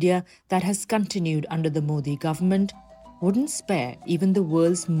with media that has continued under the Modi government wouldn't spare even the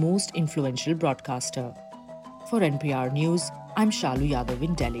world's most influential broadcaster. For NPR News, I'm Shalu Yadav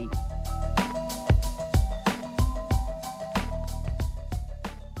in Delhi.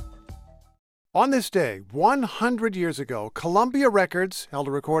 On this day, 100 years ago, Columbia Records held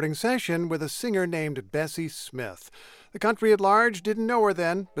a recording session with a singer named Bessie Smith. The country at large didn't know her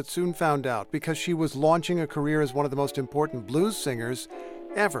then, but soon found out because she was launching a career as one of the most important blues singers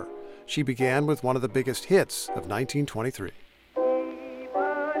ever. She began with one of the biggest hits of 1923.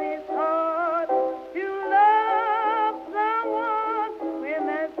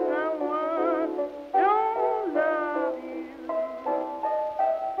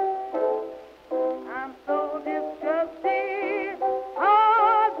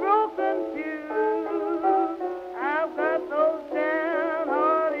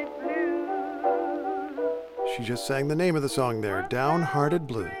 She just sang the name of the song there, Downhearted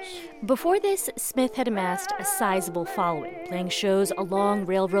Blues. Before this, Smith had amassed a sizable following, playing shows along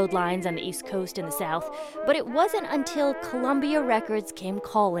railroad lines on the East Coast and the South. But it wasn't until Columbia Records came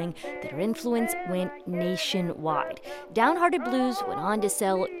calling that her influence went nationwide. Downhearted Blues went on to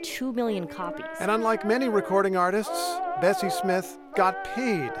sell 2 million copies. And unlike many recording artists, Bessie Smith got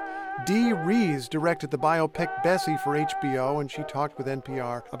paid. Dee Rees directed the biopic Bessie for HBO, and she talked with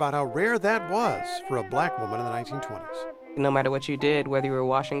NPR about how rare that was for a black woman in the 1920s. No matter what you did, whether you were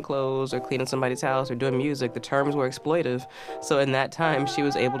washing clothes or cleaning somebody's house or doing music, the terms were exploitive. So in that time, she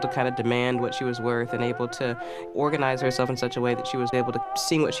was able to kind of demand what she was worth and able to organize herself in such a way that she was able to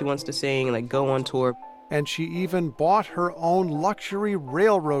sing what she wants to sing, like go on tour. And she even bought her own luxury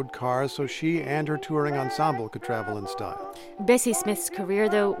railroad car so she and her touring ensemble could travel in style. Bessie Smith's career,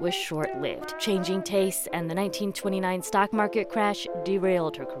 though, was short-lived. Changing tastes and the 1929 stock market crash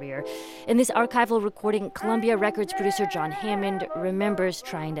derailed her career. In this archival recording, Columbia Records producer John Hammond remembers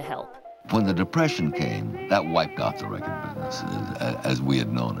trying to help. When the Depression came, that wiped out the record business as we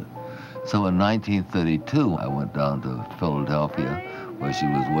had known it. So in 1932, I went down to Philadelphia, where she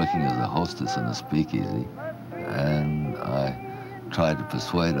was working as a hostess in a speakeasy. And I tried to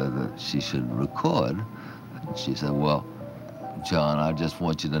persuade her that she should record. And she said, well, John, I just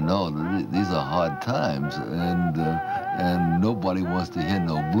want you to know that these are hard times, and nobody wants to hear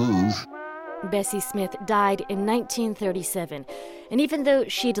no blues. Bessie Smith died in 1937, and even though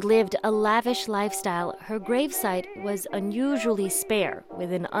she'd lived a lavish lifestyle, her gravesite was unusually spare,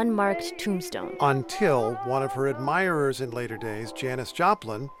 with an unmarked tombstone. Until one of her admirers in later days, Janis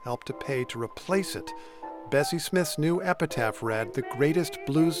Joplin, helped to pay to replace it. Bessie Smith's new epitaph read, "The greatest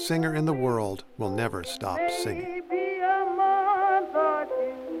blues singer in the world will never stop singing."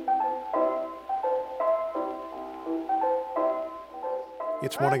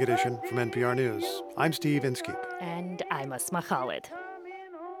 It's Morning Edition from NPR News. I'm Steve Inskeep. And I'm Asma Khalid.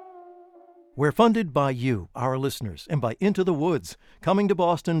 We're funded by you, our listeners, and by Into the Woods, coming to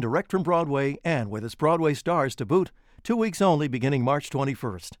Boston direct from Broadway and with its Broadway stars to boot. 2 weeks only beginning March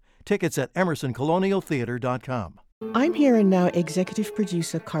 21st. Tickets at emersoncolonialtheater.com. I'm here and now executive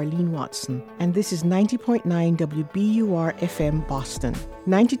producer Carlene Watson, and this is 90.9 WBUR FM Boston,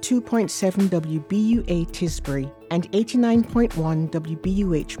 92.7 WBUA Tisbury, and 89.1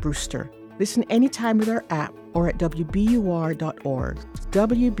 WBUH Brewster. Listen anytime with our app or at WBUR.org.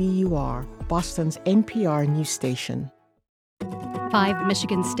 WBUR, Boston's NPR news station. 5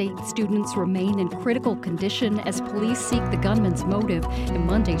 Michigan State students remain in critical condition as police seek the gunman's motive in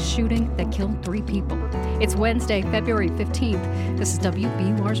Monday's shooting that killed 3 people. It's Wednesday, February 15th. This is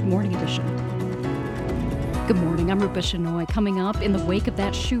WBUR's Morning Edition. Good morning, I'm Rupa Shenoy. Coming up, in the wake of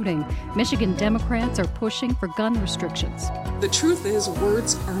that shooting, Michigan Democrats are pushing for gun restrictions. The truth is,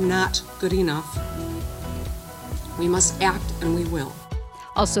 words are not good enough. We must act, and we will.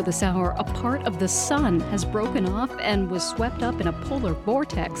 Also this hour, a part of the sun has broken off and was swept up in a polar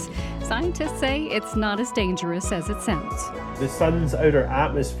vortex. Scientists say it's not as dangerous as it sounds. The sun's outer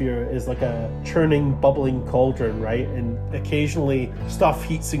atmosphere is like a churning, bubbling cauldron, right? And occasionally stuff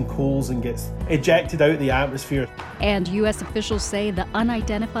heats and cools and gets ejected out the atmosphere. And U.S. officials say the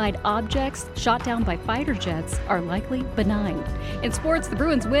unidentified objects shot down by fighter jets are likely benign. In sports, the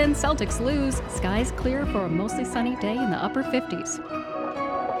Bruins win, Celtics lose. Skies clear for a mostly sunny day in the upper 50s.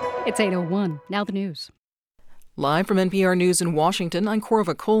 It's 8:01. Now the news. Live from NPR News in Washington, I'm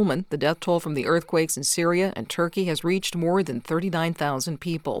Corva Coleman. The death toll from the earthquakes in Syria and Turkey has reached more than 39,000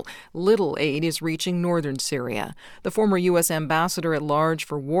 people. Little aid is reaching northern Syria. The former U.S. ambassador at large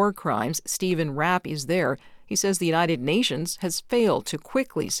for war crimes, Stephen Rapp, is there. He says the United Nations has failed to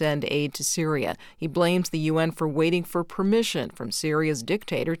quickly send aid to Syria. He blames the UN for waiting for permission from Syria's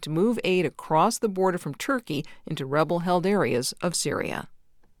dictator to move aid across the border from Turkey into rebel-held areas of Syria.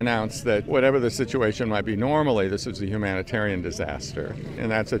 Announced that whatever the situation might be normally, this is a humanitarian disaster. In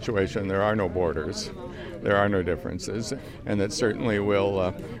that situation, there are no borders, there are no differences, and that certainly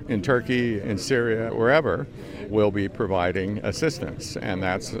will, in Turkey, in Syria, wherever, will be providing assistance, and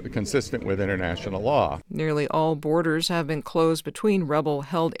that's consistent with international law. Nearly all borders have been closed between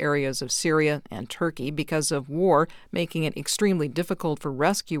rebel-held areas of Syria and Turkey because of war, making it extremely difficult for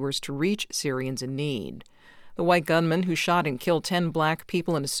rescuers to reach Syrians in need. The white gunman who shot and killed 10 black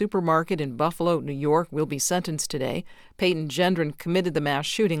people in a supermarket in Buffalo, New York, will be sentenced today. Peyton Gendron committed the mass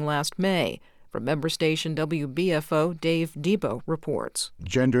shooting last May. From member station WBFO, Dave Debo reports.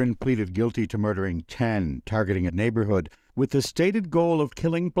 Gendron pleaded guilty to murdering 10, targeting a neighborhood, with the stated goal of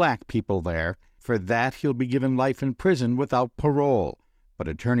killing black people there. For that, he'll be given life in prison without parole. But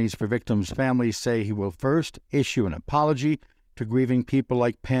attorneys for victims' families say he will first issue an apology to grieving people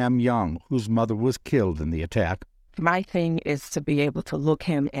like Pam Young, whose mother was killed in the attack. My thing is to be able to look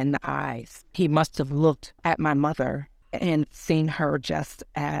him in the eyes. He must have looked at my mother and seen her just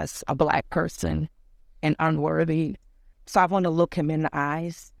as a black person and unworthy. So I want to look him in the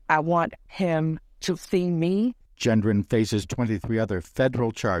eyes. I want him to see me. Gendron faces 23 other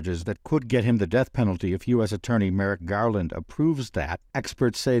federal charges that could get him the death penalty if U.S. Attorney Merrick Garland approves that.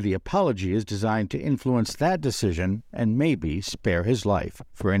 Experts say the apology is designed to influence that decision and maybe spare his life.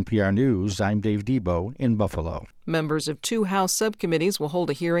 For NPR News, I'm Dave Debo in Buffalo. Members of 2 House subcommittees will hold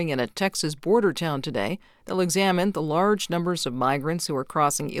a hearing in a Texas border town today. They'll examine the large numbers of migrants who are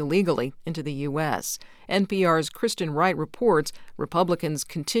crossing illegally into the U.S. NPR's Kristen Wright reports Republicans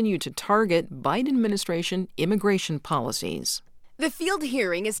continue to target Biden administration immigration policies. The field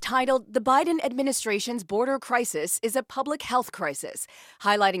hearing is titled, "The Biden Administration's Border Crisis is a Public Health Crisis,"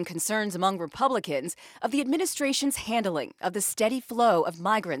 highlighting concerns among Republicans of the administration's handling of the steady flow of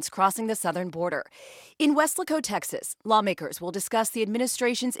migrants crossing the southern border. In Weslaco, Texas, lawmakers will discuss the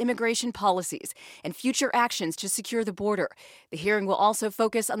administration's immigration policies and future actions to secure the border. The hearing will also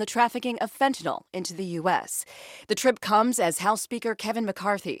focus on the trafficking of fentanyl into the U.S. The trip comes as House Speaker Kevin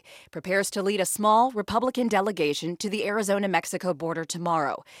McCarthy prepares to lead a small Republican delegation to the Arizona-Mexico border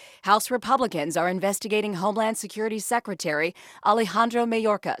tomorrow. House Republicans are investigating Homeland Security Secretary Alejandro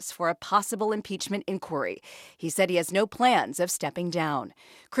Mayorkas for a possible impeachment inquiry. He said he has no plans of stepping down.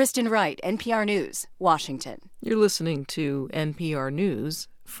 Kristen Wright, NPR News, Washington. You're listening to NPR News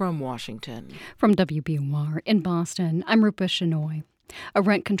from Washington. From WBUR in Boston, I'm Rupa Shenoy. A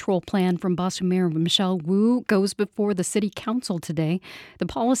rent control plan from Boston Mayor Michelle Wu goes before the City Council today. The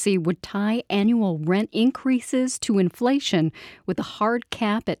policy would tie annual rent increases to inflation with a hard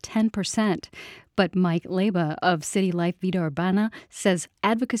cap at 10%. But Mike Leba of City Life Vida Urbana says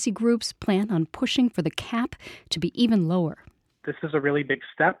advocacy groups plan on pushing for the cap to be even lower. This is a really big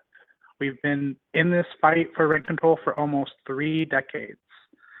step. We've been in this fight for rent control for almost 3 decades.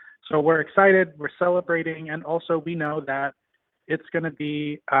 So we're excited, we're celebrating, and also we know that it's going to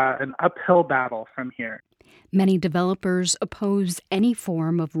be an uphill battle from here. Many developers oppose any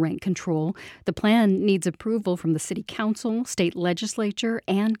form of rent control. The plan needs approval from the City Council, state legislature,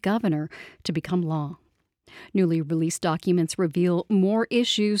 and governor to become law. Newly released documents reveal more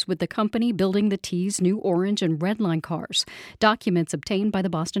issues with the company building the T's new orange and red line cars. Documents obtained by the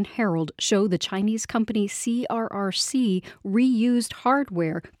Boston Herald show the Chinese company CRRC reused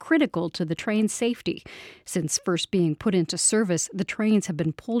hardware critical to the train's safety. Since first being put into service, the trains have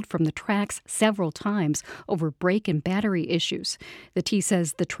been pulled from the tracks several times over brake and battery issues. The T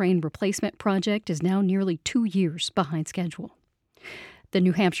says the train replacement project is now nearly 2 years behind schedule. The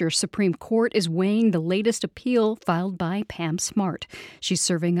New Hampshire Supreme Court is weighing the latest appeal filed by Pam Smart. She's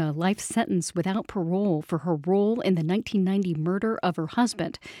serving a life sentence without parole for her role in the 1990 murder of her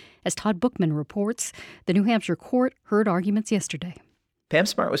husband. As Todd Bookman reports, the New Hampshire court heard arguments yesterday. Pam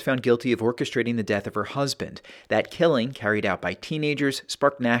Smart was found guilty of orchestrating the death of her husband. That killing, carried out by teenagers,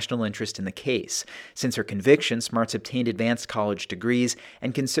 sparked national interest in the case. Since her conviction, Smart's obtained advanced college degrees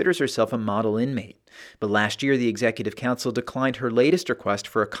and considers herself a model inmate. But last year, the Executive Council declined her latest request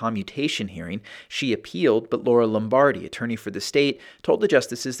for a commutation hearing. She appealed, but Laura Lombardi, attorney for the state, told the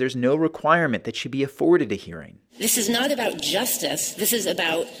justices there's no requirement that she be afforded a hearing. This is not about justice. This is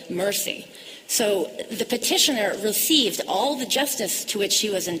about mercy. So the petitioner received all the justice to which she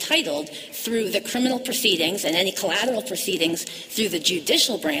was entitled through the criminal proceedings and any collateral proceedings through the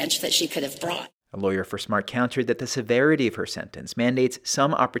judicial branch that she could have brought. A lawyer for Smart countered that the severity of her sentence mandates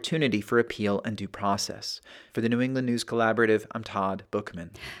some opportunity for appeal and due process. For the New England News Collaborative, I'm Todd Bookman.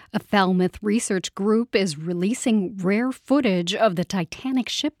 A Falmouth research group is releasing rare footage of the Titanic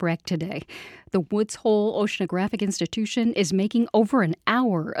shipwreck today. The Woods Hole Oceanographic Institution is making over an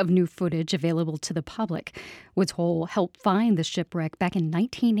hour of new footage available to the public. Woods Hole helped find the shipwreck back in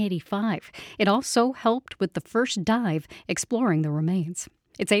 1985. It also helped with the first dive exploring the remains.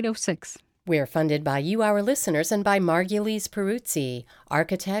 It's 8:06. We're funded by you, our listeners, and by Margulies Peruzzi,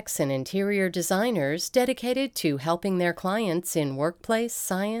 architects and interior designers dedicated to helping their clients in workplace,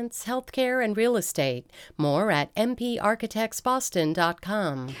 science, healthcare, and real estate. More at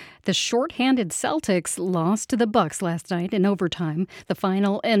mparchitectsboston.com. The shorthanded Celtics lost to the Bucks last night in overtime. The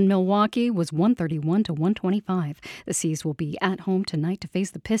final in Milwaukee was 131-125. The C's will be at home tonight to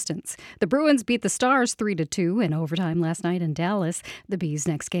face the Pistons. The Bruins beat the Stars 3-2 in overtime last night in Dallas. The Bees'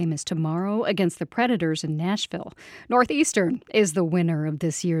 next game is tomorrow against the Predators in Nashville. Northeastern is the winner of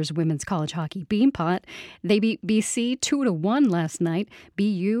this year's women's college hockey Beanpot. They beat BC 2-1 last night.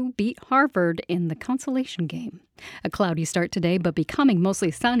 BU beat Harvard in the consolation game. A cloudy start today, but becoming mostly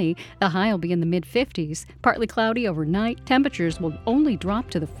sunny. The high will be in the mid-50s. Partly cloudy overnight. Temperatures will only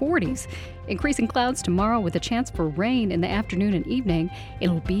drop to the 40s. Increasing clouds tomorrow with a chance for rain in the afternoon and evening.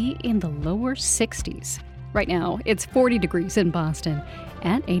 It'll be in the lower 60s. Right now, it's 40 degrees in Boston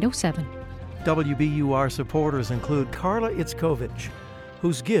at 8:07. WBUR supporters include Carla Itzkovich,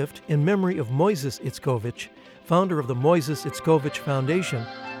 whose gift in memory of Moises Itzkovich, founder of the Moises Itzkovich Foundation,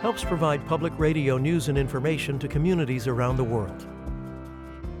 helps provide public radio news and information to communities around the world.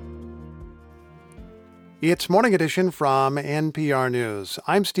 It's Morning Edition from NPR News.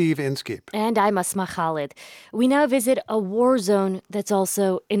 I'm Steve Inskeep. And I'm Asma Khalid. We now visit a war zone that's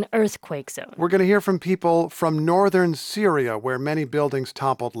also an earthquake zone. We're going to hear from people from northern Syria, where many buildings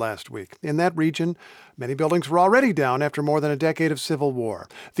toppled last week. In that region, Many buildings were already down after more than a decade of civil war.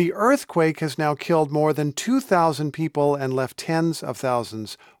 The earthquake has now killed more than 2,000 people and left tens of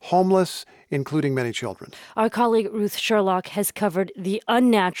thousands homeless, including many children. Our colleague Ruth Sherlock has covered the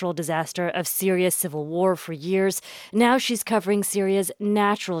unnatural disaster of Syria's civil war for years. Now she's covering Syria's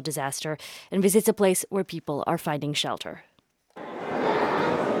natural disaster and visits a place where people are finding shelter.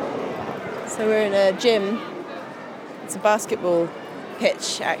 So we're in a gym. It's a basketball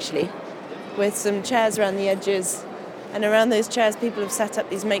pitch, actually, with some chairs around the edges. And around those chairs, people have set up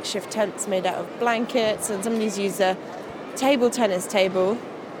these makeshift tents made out of blankets, and somebody's used a table tennis table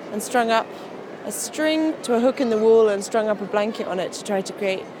and strung up a string to a hook in the wall and strung up a blanket on it to try to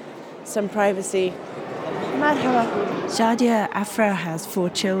create some privacy. Marhaba. Shadia Afra has 4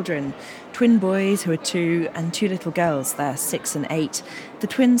 children, twin boys who are 2 and 2 little girls, they're 6 and 8. The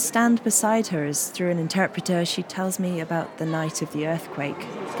twins stand beside her as, through an interpreter, she tells me about the night of the earthquake.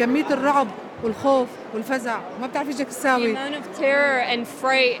 The amount of terror and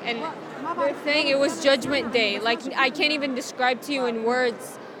fright, and they're saying it was Judgment Day. Like, I can't even describe to you in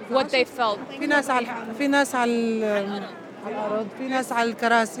words what they felt. There's some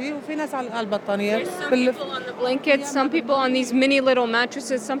people on the blankets, some people on these mini little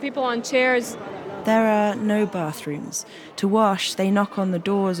mattresses, some people on chairs. There are no bathrooms. To wash, they knock on the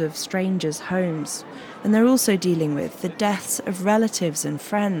doors of strangers' homes. And they're also dealing with the deaths of relatives and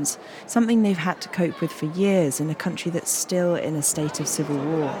friends, something they've had to cope with for years in a country that's still in a state of civil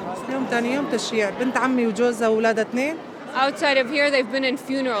war. Outside of here, they've been in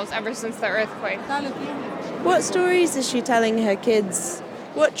funerals ever since the earthquake. What stories is she telling her kids?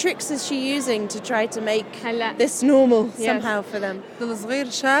 What tricks is she using to try to make this normal somehow for them? In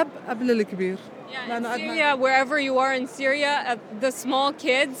Syria, wherever you are in Syria, the small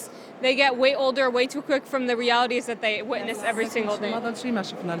kids, they get way older way too quick from the realities that they witness every single day.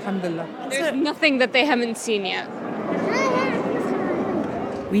 There's nothing that they haven't seen yet.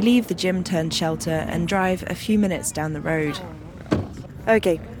 We leave the gym-turned-shelter and drive a few minutes down the road.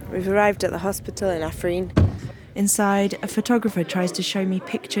 Okay, we've arrived at the hospital in Afrin. Inside, a photographer tries to show me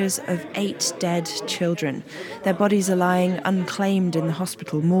pictures of 8 dead children. Their bodies are lying unclaimed in the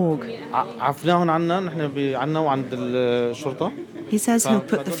hospital morgue. He says he'll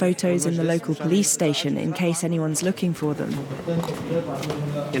put the photos in the local police station in case anyone's looking for them.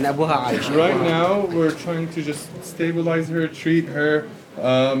 Right now, we're trying to just stabilize her, treat her.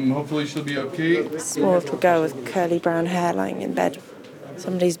 Hopefully she'll be okay. Small little girl with curly brown hair lying in bed.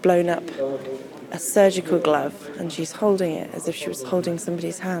 Somebody's blown up a surgical glove and she's holding it as if she was holding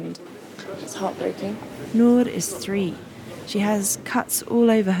somebody's hand. It's heartbreaking. Noor is 3. She has cuts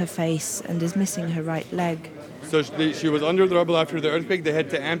all over her face and is missing her right leg. So she was under the rubble after the earthquake. They had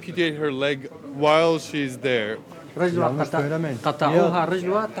to amputate her leg while she's there.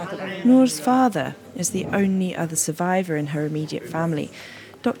 Noor's father is the only other survivor in her immediate family.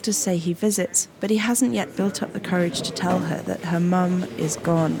 Doctors say he visits, but he hasn't yet built up the courage to tell her that her mum is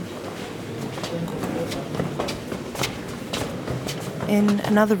gone. In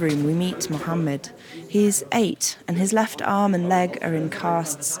another room, we meet Mohammed. He's 8, and his left arm and leg are in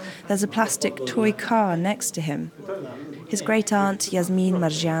casts. There's a plastic toy car next to him. His great-aunt, Yasmin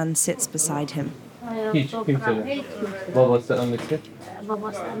Marjan, sits beside him. They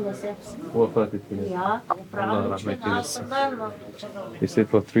said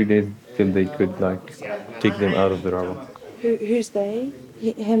for 3 days till they could take them out of the rubble. Who's they?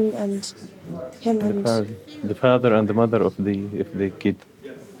 Him and The father and the mother of the kid.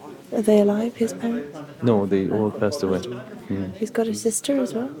 Are they alive, his parents? No, they all passed away. He's got a sister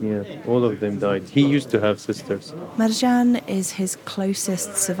as well? Yeah, all of them died. He used to have sisters. Marjan is his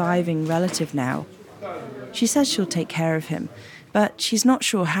closest surviving relative now. She says she'll take care of him, but she's not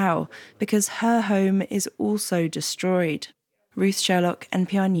sure how, because her home is also destroyed. Ruth Sherlock,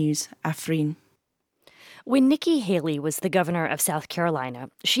 NPR News, Afrin. When Nikki Haley was the governor of South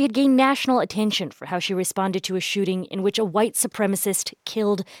Carolina, she had gained national attention for how she responded to a shooting in which a white supremacist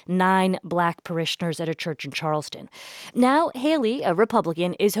killed 9 black parishioners at a church in Charleston. Now, Haley, a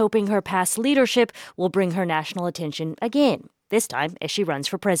Republican, is hoping her past leadership will bring her national attention again, this time as she runs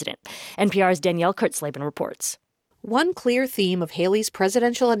for president. NPR's Danielle Kurtzleben reports. One clear theme of Haley's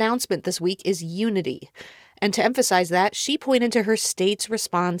presidential announcement this week is unity. And to emphasize that, she pointed to her state's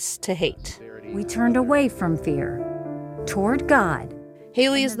response to hate. We turned away from fear, toward God.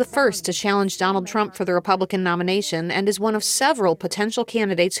 Haley is the first to challenge Donald Trump for the Republican nomination and is one of several potential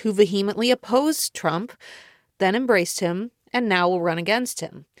candidates who vehemently opposed Trump, then embraced him, and now will run against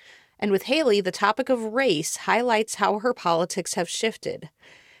him. And with Haley, the topic of race highlights how her politics have shifted.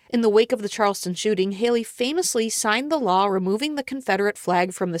 In the wake of the Charleston shooting, Haley famously signed the law removing the Confederate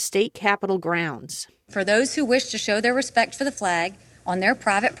flag from the state capitol grounds. For those who wish to show their respect for the flag on their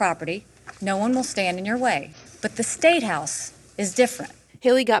private property, no one will stand in your way. But the State House is different.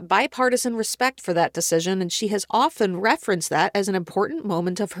 Haley got bipartisan respect for that decision, and she has often referenced that as an important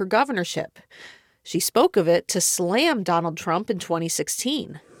moment of her governorship. She spoke of it to slam Donald Trump in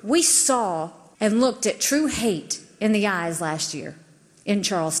 2016. We saw and looked at true hate in the eyes last year in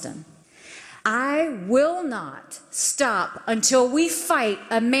Charleston. I will not stop until we fight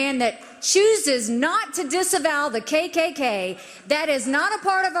a man that chooses not to disavow the KKK. That is not a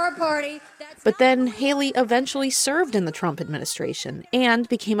part of our party. But then Haley eventually served in the Trump administration and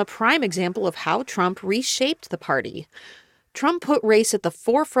became a prime example of how Trump reshaped the party. Trump put race at the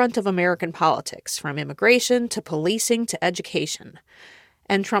forefront of American politics, from immigration to policing to education.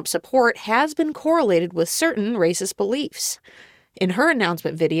 And Trump's support has been correlated with certain racist beliefs. In her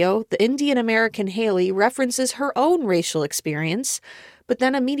announcement video, the Indian-American Haley references her own racial experience, but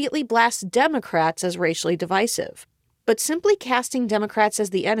then immediately blasts Democrats as racially divisive. But simply casting Democrats as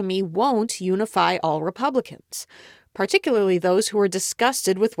the enemy won't unify all Republicans, particularly those who are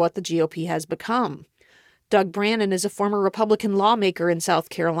disgusted with what the GOP has become. Doug Brannon is a former Republican lawmaker in South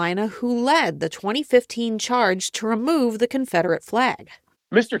Carolina who led the 2015 charge to remove the Confederate flag.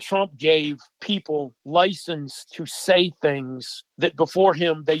 Mr. Trump gave people license to say things that before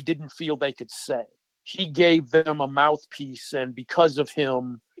him they didn't feel they could say. He gave them a mouthpiece, and because of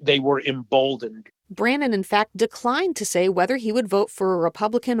him, they were emboldened. Brannon, in fact, declined to say whether he would vote for a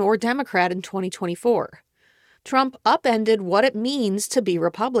Republican or Democrat in 2024. Trump upended what it means to be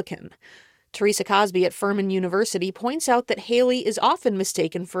Republican. Teresa Cosby at Furman University points out that Haley is often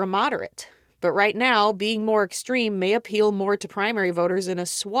mistaken for a moderate. But right now, being more extreme may appeal more to primary voters in a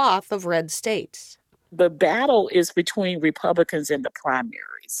swath of red states. The battle is between Republicans in the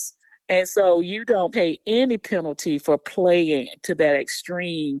primaries. And so you don't pay any penalty for playing to that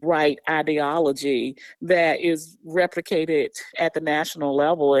extreme right ideology that is replicated at the national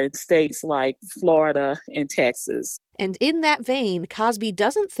level in states like Florida and Texas. And in that vein, Cosby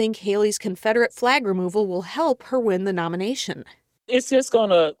doesn't think Haley's Confederate flag removal will help her win the nomination. It's just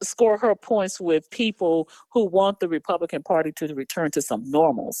going to score her points with people who want the Republican Party to return to some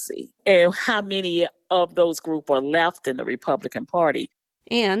normalcy. And how many of those groups are left in the Republican Party?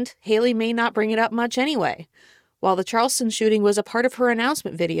 And Haley may not bring it up much anyway. While the Charleston shooting was a part of her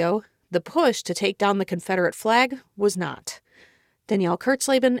announcement video, the push to take down the Confederate flag was not. Danielle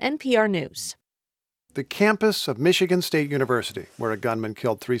Kurtzleben, NPR News. The campus of Michigan State University, where a gunman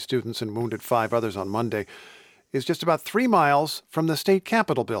killed 3 students and wounded 5 others on Monday, is just about 3 miles from the state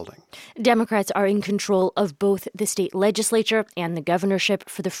capitol building. Democrats are in control of both the state legislature and the governorship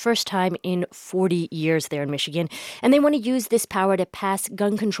for the first time in 40 years there in Michigan, and they want to use this power to pass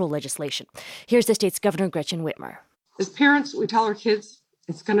gun control legislation. Here's the state's Governor Gretchen Whitmer. As parents, we tell our kids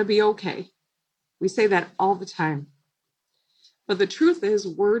it's going to be okay. We say that all the time. But the truth is,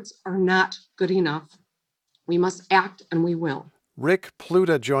 words are not good enough. We must act, and we will. Rick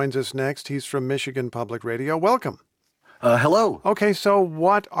Pluta joins us next. He's from Michigan Public Radio. Welcome. Hello. Okay, so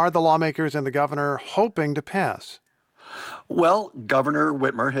what are the lawmakers and the governor hoping to pass? Well, Governor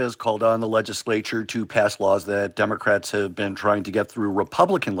Whitmer has called on the legislature to pass laws that Democrats have been trying to get through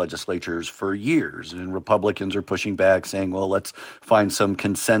Republican legislatures for years. And Republicans are pushing back, saying, well, let's find some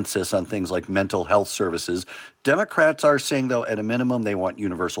consensus on things like mental health services. Democrats are saying, though, at a minimum, they want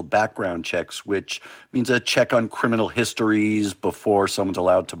universal background checks, which means a check on criminal histories before someone's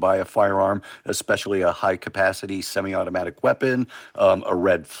allowed to buy a firearm, especially a high-capacity semi-automatic weapon, a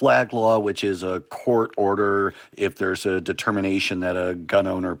red flag law, which is a court order if there's a determination that a gun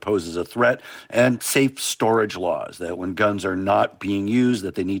owner poses a threat, and safe storage laws, that when guns are not being used,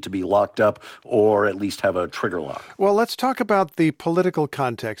 that they need to be locked up or at least have a trigger lock. Well, let's talk about the political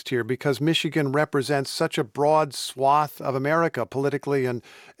context here, because Michigan represents such a broad swath of America politically and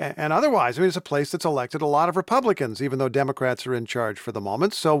otherwise. I mean, it's a place that's elected a lot of Republicans, even though Democrats are in charge for the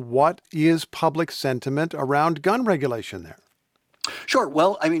moment. So what is public sentiment around gun regulation there? Sure.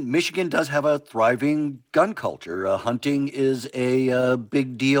 Well, I mean, Michigan does have a thriving gun culture. Hunting is a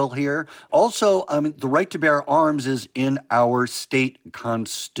big deal here. Also, the right to bear arms is in our state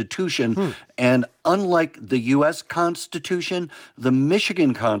constitution. And unlike the U.S. Constitution, the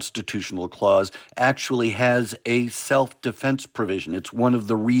Michigan constitutional clause actually has a self-defense provision. It's one of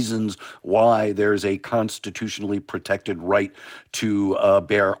the reasons why there's a constitutionally protected right to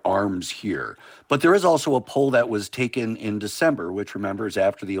bear arms here. But there is also a poll that was taken in December, which, remember, is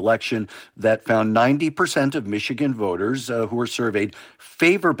after the election, that found 90% of Michigan voters who were surveyed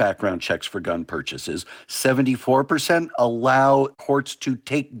favor background checks for gun purchases. 74% allow courts to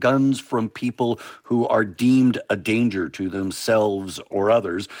take guns from people who are deemed a danger to themselves or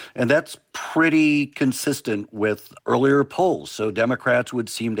others. And that's pretty consistent with earlier polls. So Democrats would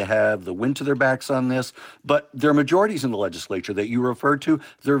seem to have the wind to their backs on this. But their majorities in the legislature that you referred to,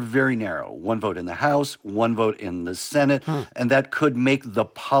 they're very narrow. One vote in the House, one vote in the Senate. And that could make the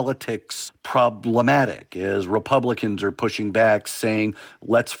politics problematic as Republicans are pushing back, saying,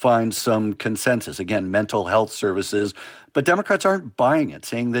 let's find some consensus. Again, mental health services. But Democrats aren't buying it,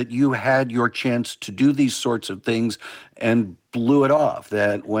 saying that you had your chance to do these sorts of things and blew it off,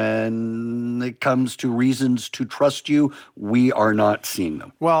 that when it comes to reasons to trust you, we are not seeing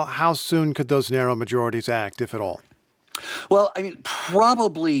them. Well, how soon could those narrow majorities act, if at all? Well, I mean,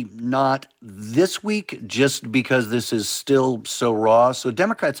 probably not this week, just because this is still so raw. So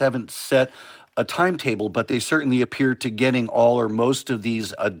Democrats haven't set a timetable, but they certainly appear to getting all or most of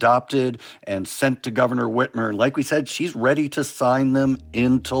these adopted and sent to Governor Whitmer. And like we said, she's ready to sign them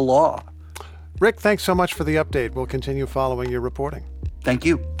into law. Rick, thanks so much for the update. We'll continue following your reporting. Thank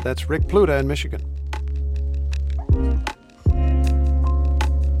you. That's Rick Pluta in Michigan.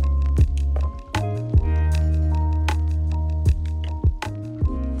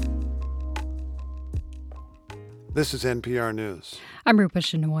 This is NPR News. I'm Rupa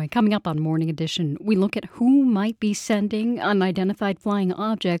Shenoy. Coming up on Morning Edition, we look at who might be sending unidentified flying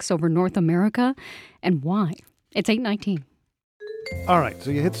objects over North America and why. It's 8:19. All right,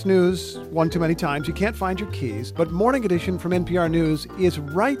 so you hit snooze one too many times. You can't find your keys, but Morning Edition from NPR News is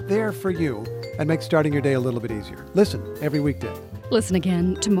right there for you and makes starting your day a little bit easier. Listen every weekday. Listen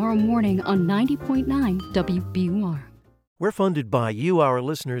again tomorrow morning on 90.9 WBUR. We're funded by you, our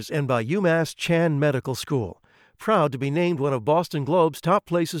listeners, and by UMass Chan Medical School. Proud to be named one of Boston Globe's top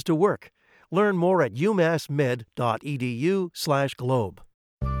places to work. Learn more at umassmed.edu/globe.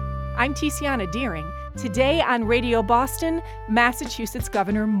 I'm Tiziana Deering. Today on Radio Boston, Massachusetts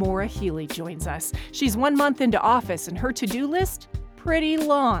Governor Maura Healey joins us. She's 1 month into office, and her to-do list? Pretty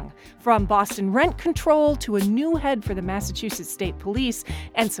long. From Boston rent control to a new head for the Massachusetts State Police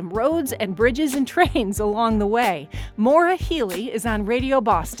and some roads and bridges and trains along the way. Maura Healey is on Radio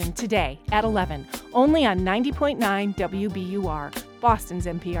Boston today at 11, only on 90.9 WBUR, Boston's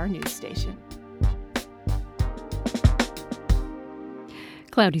NPR news station.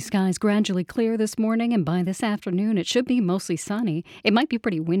 Cloudy skies gradually clear this morning, and by this afternoon it should be mostly sunny. It might be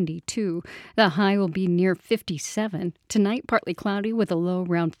pretty windy, too. The high will be near 57. Tonight, partly cloudy with a low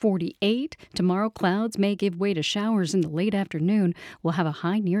around 48. Tomorrow, clouds may give way to showers in the late afternoon. We'll have a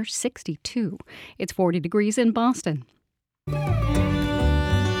high near 62. It's 40 degrees in Boston.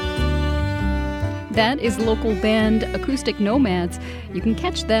 That is local band Acoustic Nomads. You can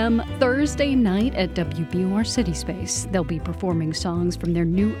catch them Thursday night at WBUR City Space. They'll be performing songs from their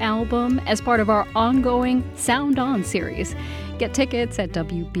new album as part of our ongoing Sound On series. Get tickets at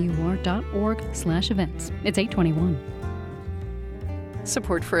wbur.org/events. It's 8:21.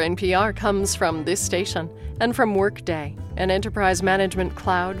 Support for NPR comes from this station and from Workday, an enterprise management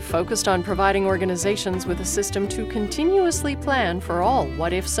cloud focused on providing organizations with a system to continuously plan for all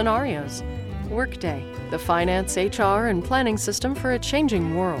what-if scenarios. Workday, the finance, HR, and planning system for a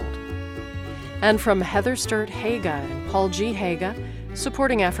changing world. And from Heather Sturt Haga and Paul G. Haga,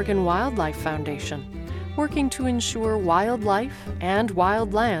 supporting African Wildlife Foundation, working to ensure wildlife and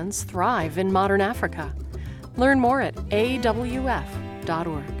wildlands thrive in modern Africa. Learn more at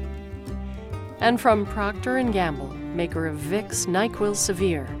awf.org. And from Procter & Gamble, maker of Vicks NyQuil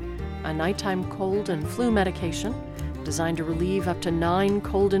Severe, a nighttime cold and flu medication designed to relieve up to 9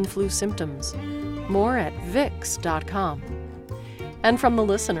 cold and flu symptoms. More at Vicks.com. And from the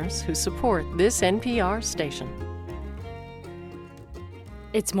listeners who support this NPR station.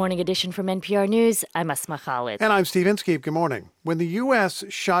 It's Morning Edition from NPR News. I'm Asma Khalid. And I'm Steve Inskeep. Good morning. When the U.S.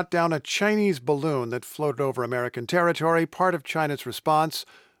 shot down a Chinese balloon that floated over American territory, part of China's response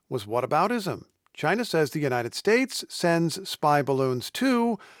was whataboutism. China says the United States sends spy balloons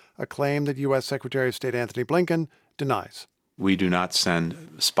too, a claim that U.S. Secretary of State Anthony Blinken denies. We do not send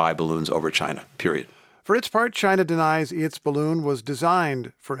spy balloons over China, period. For its part, China denies its balloon was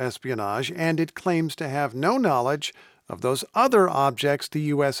designed for espionage, and it claims to have no knowledge of those other objects the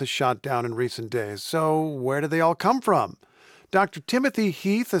U.S. has shot down in recent days. So where do they all come from? Dr. Timothy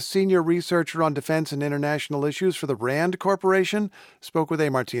Heath, a senior researcher on defense and international issues for the RAND Corporation, spoke with A.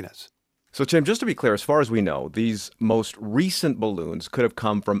 Martinez. So, Tim, just to be clear, as far as we know, these most recent balloons could have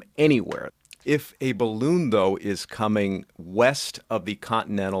come from anywhere. If a balloon, though, is coming west of the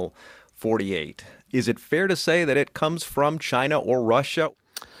continental 48, is it fair to say that it comes from China or Russia?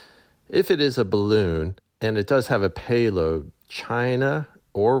 If it is a balloon and it does have a payload, China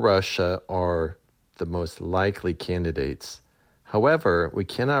or Russia are the most likely candidates. However, we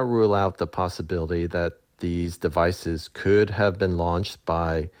cannot rule out the possibility that these devices could have been launched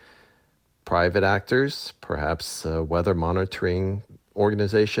by private actors, perhaps weather monitoring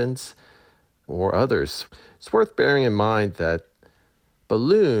organizations, or others. It's worth bearing in mind that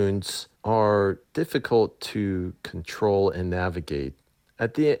balloons are difficult to control and navigate.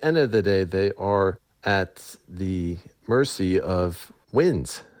 At the end of the day, they are at the mercy of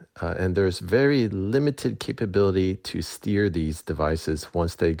winds. And there's very limited capability to steer these devices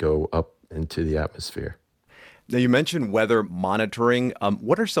once they go up into the atmosphere. Now, you mentioned weather monitoring.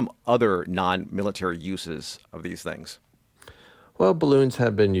 What are some other non-military uses of these things? Well, balloons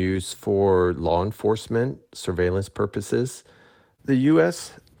have been used for law enforcement, surveillance purposes. The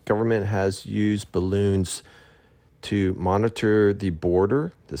U.S. government has used balloons to monitor the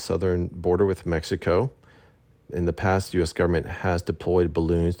border, the southern border with Mexico. In the past, the U.S. government has deployed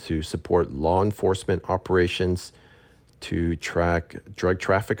balloons to support law enforcement operations to track drug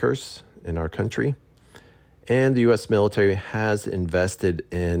traffickers in our country. And the U.S. military has invested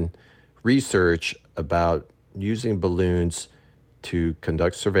in research about using balloons to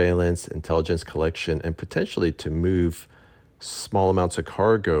conduct surveillance, intelligence collection, and potentially to move small amounts of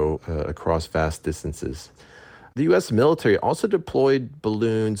cargo across vast distances. The U.S. military also deployed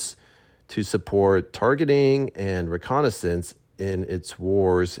balloons to support targeting and reconnaissance in its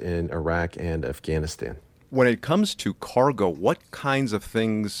wars in Iraq and Afghanistan. When it comes to cargo, what kinds of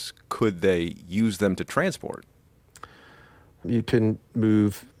things could they use them to transport? You can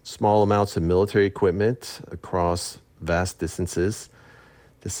move small amounts of military equipment across vast distances.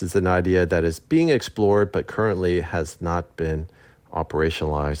 This is an idea that is being explored, but currently has not been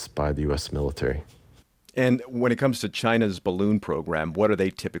operationalized by the U.S. military. And when it comes to China's balloon program, what are they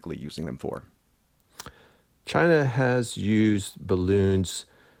typically using them for? China has used balloons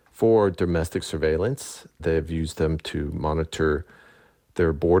for domestic surveillance. They've used them to monitor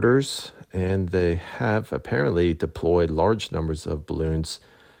their borders, and they have apparently deployed large numbers of balloons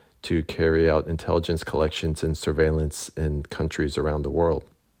to carry out intelligence collections and surveillance in countries around the world.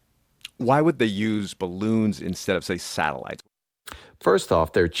 Why would they use balloons instead of, say, satellites? First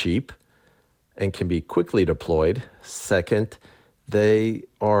off, they're cheap and can be quickly deployed. Second, they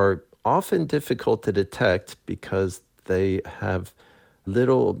are often difficult to detect because they have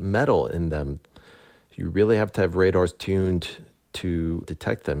little metal in them. You really have to have radars tuned to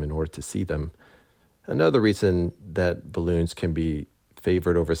detect them in order to see them. Another reason that balloons can be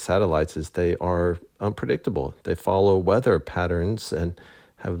favored over satellites is they are unpredictable. They follow weather patterns and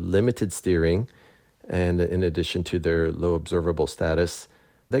have limited steering. And in addition to their low observable status,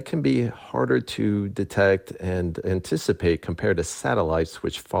 they can be harder to detect and anticipate compared to satellites,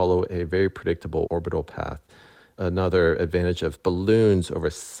 which follow a very predictable orbital path. Another advantage of balloons over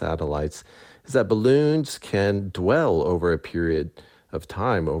satellites is that balloons can dwell over a period of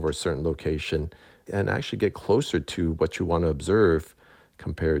time over a certain location and actually get closer to what you want to observe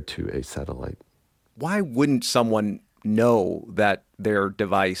compared to a satellite. Why wouldn't someone know that their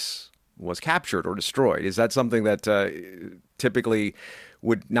device was captured or destroyed? Is that something that typically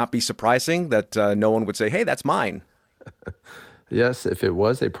would not be surprising, that no one would say, hey, that's mine? Yes, if it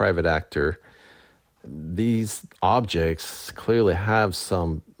was a private actor, these objects clearly have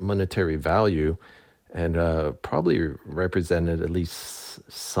some monetary value and probably represented at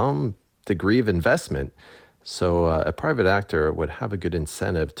least some degree of investment. So a private actor would have a good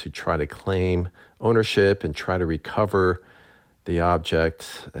incentive to try to claim ownership and try to recover the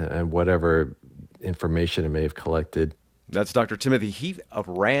object and whatever information it may have collected. That's Dr. Timothy Heath of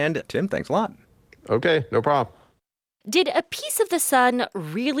RAND. Tim, thanks a lot. Okay, no problem. Did a piece of the sun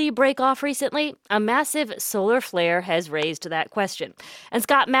really break off recently? A massive solar flare has raised that question. And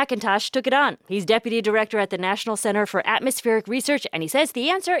Scott McIntosh took it on. He's deputy director at the National Center for Atmospheric Research, and he says the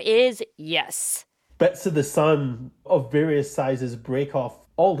answer is yes. Bits of the sun of various sizes break off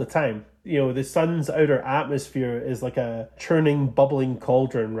all the time. You know, the sun's outer atmosphere is like a churning, bubbling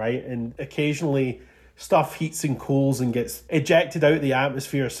cauldron, right? And occasionally stuff heats and cools and gets ejected out of the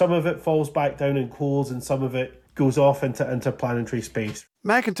atmosphere. Some of it falls back down and cools, and some of it goes off into interplanetary space.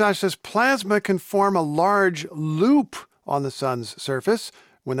 McIntosh says plasma can form a large loop on the sun's surface.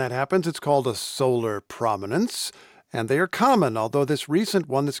 When that happens, it's called a solar prominence. And they are common, although this recent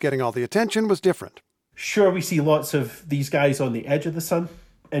one that's getting all the attention was different. Sure, we see lots of these guys on the edge of the sun,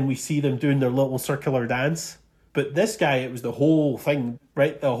 and we see them doing their little circular dance. But this guy, it was the whole thing,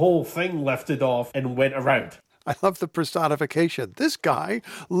 right? The whole thing lifted off and went around. I love the personification. This guy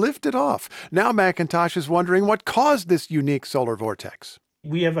lifted off. Now McIntosh is wondering what caused this unique solar vortex.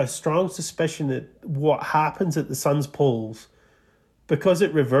 We have a strong suspicion that what happens at the sun's poles, because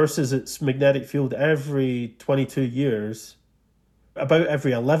it reverses its magnetic field every 22 years, about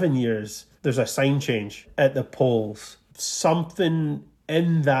every 11 years, there's a sign change at the poles. Something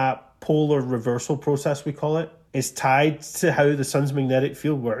in that polar reversal process, we call it, is tied to how the sun's magnetic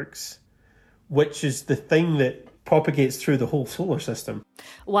field works, which is the thing that propagates through the whole solar system.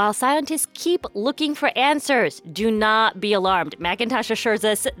 While scientists keep looking for answers, do not be alarmed. McIntosh assures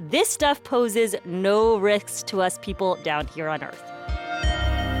us this stuff poses no risks to us people down here on Earth.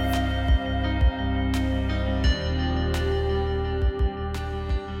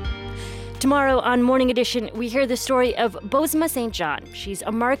 Tomorrow on Morning Edition, we hear the story of Bozoma St. John. She's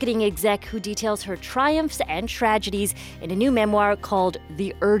a marketing exec who details her triumphs and tragedies in a new memoir called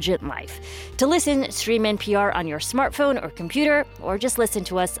The Urgent Life. To listen, stream NPR on your smartphone or computer, or just listen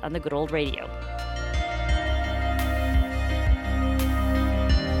to us on the good old radio.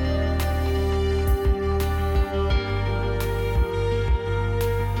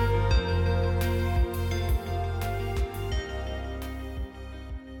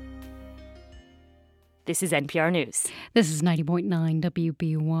 This is NPR News. This is 90.9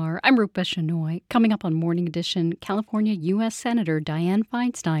 WBUR. I'm Rupa Shenoy. Coming up on Morning Edition, California U.S. Senator Dianne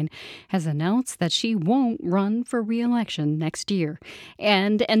Feinstein has announced that she won't run for re-election next year.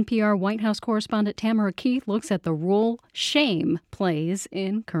 And NPR White House correspondent Tamara Keith looks at the role shame plays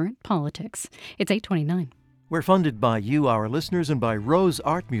in current politics. It's 8:29. We're funded by you, our listeners, and by Rose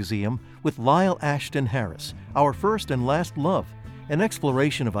Art Museum with Lyle Ashton Harris, Our First and Last Love, an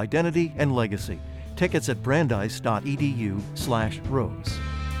exploration of identity and legacy. Tickets at brandeis.edu/rose.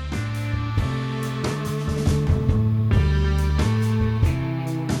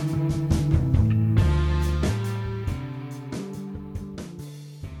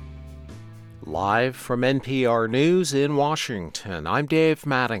 Live from NPR News in Washington, I'm Dave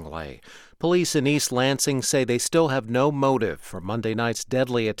Mattingly. Police in East Lansing say they still have no motive for Monday night's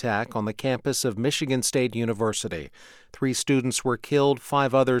deadly attack on the campus of Michigan State University. 3 students were killed,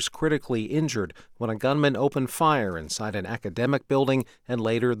 5 others critically injured when a gunman opened fire inside an academic building and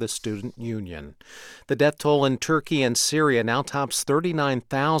later the student union. The death toll in Turkey and Syria now tops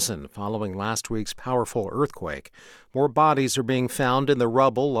 39,000 following last week's powerful earthquake. More bodies are being found in the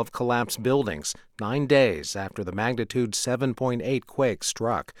rubble of collapsed buildings 9 days after the magnitude 7.8 quake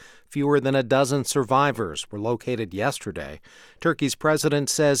struck. Fewer than a dozen survivors were located yesterday. Turkey's president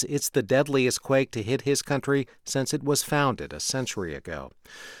says it's the deadliest quake to hit his country since it was founded a century ago.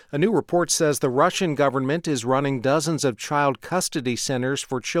 A new report says the Russian government is running dozens of child custody centers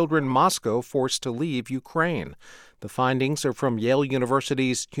for children Moscow forced to leave Ukraine. The findings are from Yale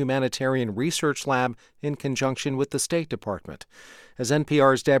University's Humanitarian Research Lab in conjunction with the State Department. As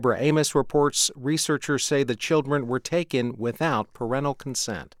NPR's Deborah Amos reports, researchers say the children were taken without parental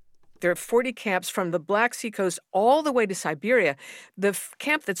consent. There are 40 camps from the Black Sea coast all the way to Siberia. The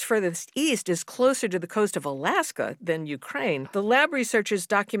camp that's furthest east is closer to the coast of Alaska than Ukraine. The lab researchers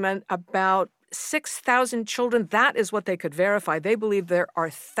document about 6,000 children. That is what they could verify. They believe there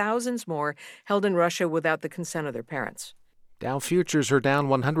are thousands more held in Russia without the consent of their parents. Dow futures are down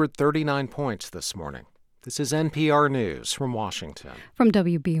 139 points this morning. This is NPR News from Washington. From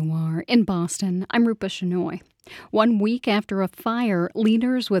WBUR in Boston, I'm Rupa Shenoy. 1 week after a fire,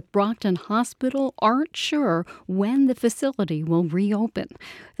 leaders with Brockton Hospital aren't sure when the facility will reopen.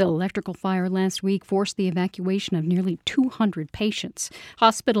 The electrical fire last week forced the evacuation of nearly 200 patients.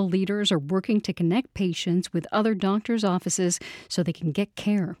 Hospital leaders are working to connect patients with other doctors' offices so they can get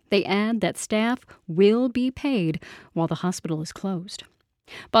care. They add that staff will be paid while the hospital is closed.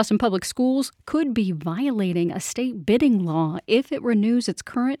 Boston Public Schools could be violating a state bidding law if it renews its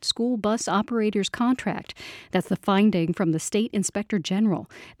current school bus operator's contract. That's the finding from the state inspector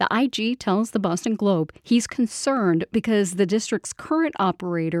general. The IG tells the Boston Globe he's concerned because the district's current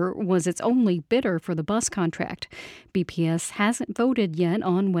operator was its only bidder for the bus contract. BPS hasn't voted yet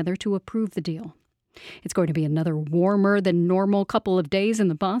on whether to approve the deal. It's going to be another warmer than normal couple of days in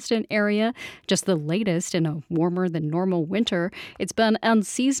the Boston area, just the latest in a warmer than normal winter. It's been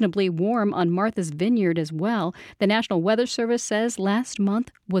unseasonably warm on Martha's Vineyard as well. The National Weather Service says last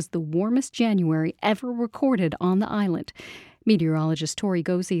month was the warmest January ever recorded on the island. Meteorologist Tori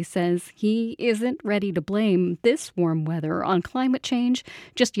Gozzi says he isn't ready to blame this warm weather on climate change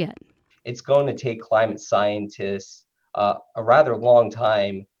just yet. it's going to take climate scientists a rather long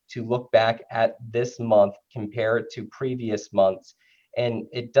time to look back at this month, compare it to previous months. And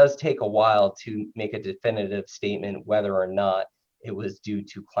it does take a while to make a definitive statement whether or not it was due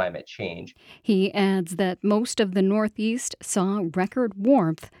to climate change. He adds that most of the Northeast saw record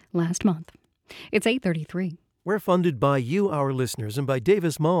warmth last month. It's 8:33. We're funded by you, our listeners, and by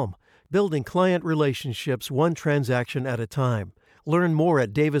Davis Malm, building client relationships one transaction at a time. Learn more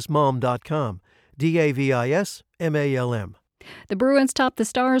at davismalm.com. DAVISMALM. The Bruins topped the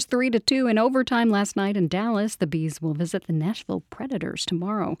Stars 3-2 in overtime last night in Dallas. The Bees will visit the Nashville Predators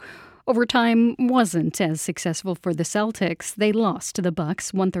tomorrow. Overtime wasn't as successful for the Celtics. They lost to the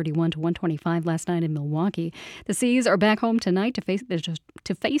Bucks 131-125 last night in Milwaukee. The Seas are back home tonight to face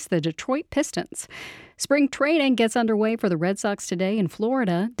the Detroit Pistons. Spring training gets underway for the Red Sox today in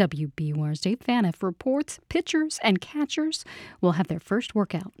Florida. WBUR's Dave Phaneuf reports pitchers and catchers will have their first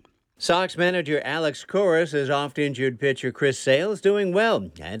workout. Sox manager Alex Cora says oft-injured pitcher Chris Sale is doing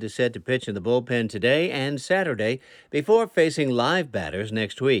well and is set to pitch in the bullpen today and Saturday before facing live batters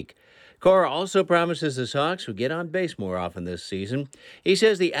next week. Cora also promises the Sox will get on base more often this season. He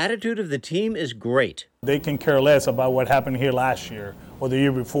says the attitude of the team is great. They can care less about what happened here last year or the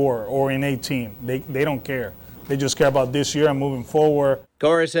year before or in 18. They don't care. They just care about this year and moving forward.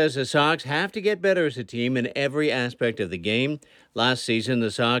 Cora says the Sox have to get better as a team in every aspect of the game. Last season,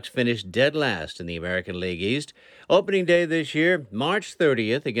 the Sox finished dead last in the American League East. Opening day this year, March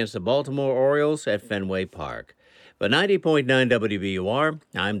 30th, against the Baltimore Orioles at Fenway Park. For 90.9 WBUR,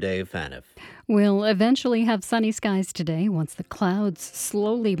 I'm Dave Phaneuf. We'll eventually have sunny skies today once the clouds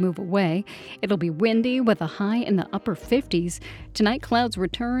slowly move away. It'll be windy with a high in the upper 50s. Tonight, clouds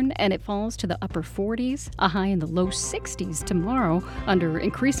return and it falls to the upper 40s, a high in the low 60s tomorrow under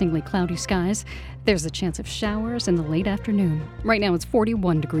increasingly cloudy skies. There's a chance of showers in the late afternoon. Right now, it's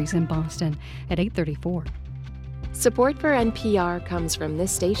 41 degrees in Boston at 8:34. Support for NPR comes from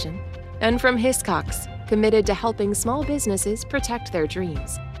this station and from Hiscox, committed to helping small businesses protect their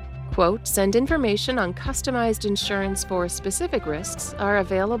dreams. Quotes and information on customized insurance for specific risks are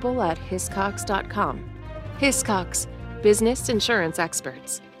available at hiscox.com. Hiscox, business insurance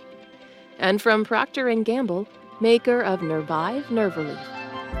experts. And from Procter & Gamble, maker of Nervive Nerve Relief.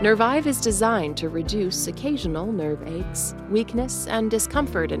 Nervive is designed to reduce occasional nerve aches, weakness, and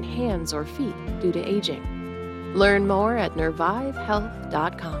discomfort in hands or feet due to aging. Learn more at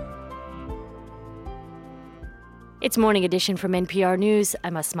nervivehealth.com. It's Morning Edition from NPR News.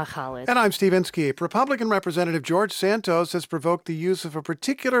 I'm Asma Khalid. And I'm Steve Inskeep. Republican Representative George Santos has provoked the use of a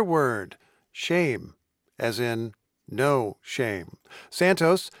particular word, shame, as in no shame.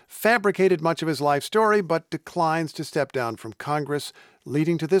 Santos fabricated much of his life story, but declines to step down from Congress,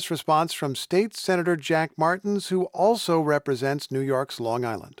 leading to this response from State Senator Jack Martins, who also represents New York's Long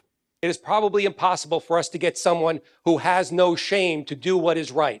Island. It is probably impossible for us to get someone who has no shame to do what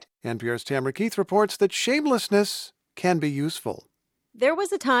is right. NPR's Tamara Keith reports that shamelessness can be useful. There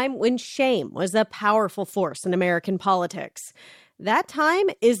was a time when shame was a powerful force in American politics. That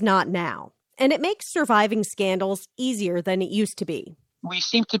time is not now, and it makes surviving scandals easier than it used to be. We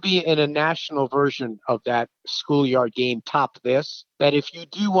seem to be in a national version of that schoolyard game, Top This, that if you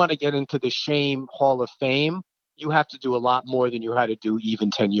do want to get into the Shame Hall of Fame, you have to do a lot more than you had to do even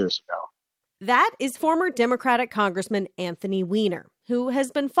 10 years ago. That is former Democratic Congressman Anthony Weiner, who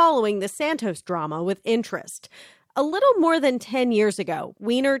has been following the Santos drama with interest. A little more than 10 years ago,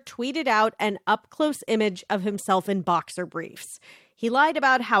 Weiner tweeted out an up-close image of himself in boxer briefs. He lied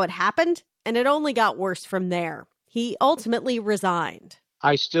about how it happened, and it only got worse from there. He ultimately resigned.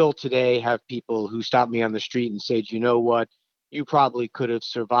 I still today have people who stop me on the street and say, you know what, you probably could have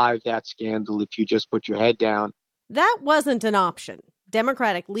survived that scandal if you just put your head down. That wasn't an option.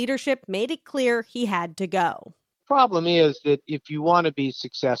 Democratic leadership made it clear he had to go. Problem is that if you want to be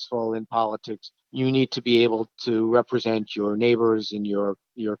successful in politics, you need to be able to represent your neighbors and your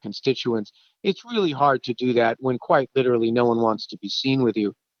constituents. It's really hard to do that when quite literally no one wants to be seen with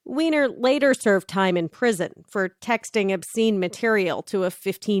you. Weiner later served time in prison for texting obscene material to a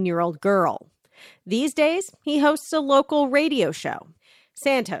 15-year-old girl. These days, he hosts a local radio show.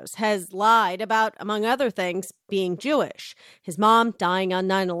 Santos has lied about, among other things, being Jewish, his mom dying on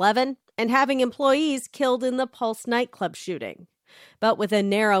 9/11, and having employees killed in the Pulse nightclub shooting. But with a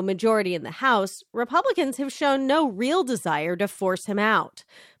narrow majority in the House, Republicans have shown no real desire to force him out.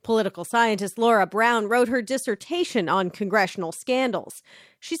 Political scientist Laura Brown wrote her dissertation on congressional scandals.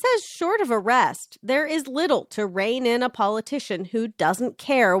 She says short of arrest, there is little to rein in a politician who doesn't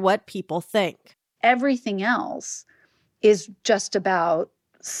care what people think. Everything else is just about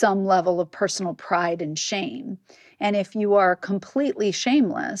some level of personal pride and shame. And if you are completely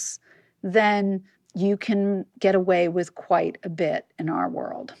shameless, then you can get away with quite a bit in our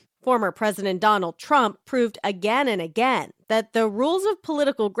world. Former President Donald Trump proved again and again that the rules of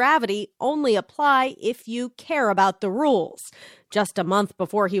political gravity only apply if you care about the rules. Just a month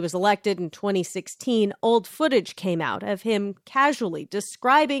before he was elected in 2016, old footage came out of him casually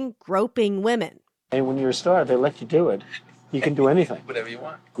describing groping women. And when you're a star, they let you do it. You can do anything. Whatever you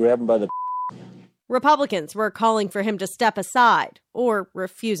want. Grab them by the Republicans were calling for him to step aside or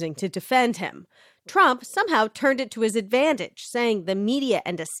refusing to defend him. Trump somehow turned it to his advantage, saying the media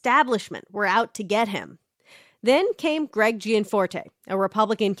and establishment were out to get him. Then came Greg Gianforte, a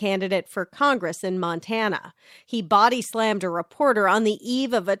Republican candidate for Congress in Montana. He body-slammed a reporter on the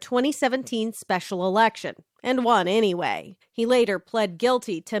eve of a 2017 special election and won anyway. He later pled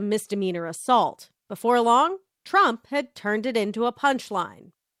guilty to misdemeanor assault. Before long, Trump had turned it into a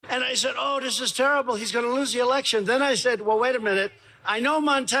punchline. And I said, oh, this is terrible. He's going to lose the election. Then I said, well, wait a minute. I know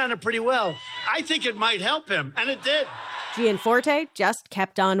Montana pretty well. I think it might help him. And it did. Gianforte just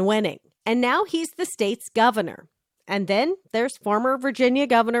kept on winning. And now he's the state's governor. And then there's former Virginia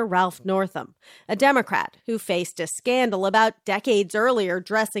Governor Ralph Northam, a Democrat who faced a scandal about decades earlier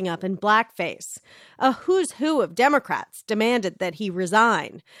dressing up in blackface. A who's who of Democrats demanded that he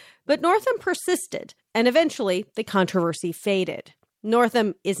resign. But Northam persisted, and eventually the controversy faded.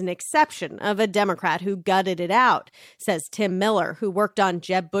 Northam is an exception of a Democrat who gutted it out, says Tim Miller, who worked on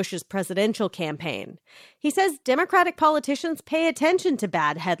Jeb Bush's presidential campaign. He says Democratic politicians pay attention to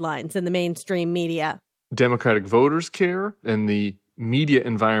bad headlines in the mainstream media. Democratic voters care, and the media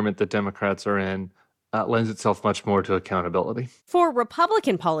environment that Democrats are in lends itself much more to accountability. For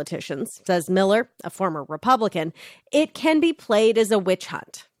Republican politicians, says Miller, a former Republican, it can be played as a witch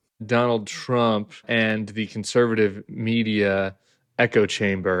hunt. Donald Trump and the conservative media echo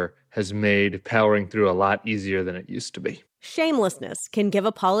chamber has made powering through a lot easier than it used to be. Shamelessness can give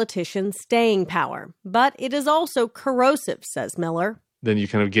a politician staying power, but it is also corrosive, says Miller. Then you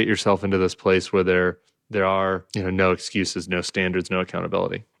kind of get yourself into this place where there are, no excuses, no standards, no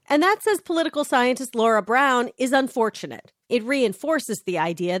accountability. And that, says political scientist Laura Brown, is unfortunate. It reinforces the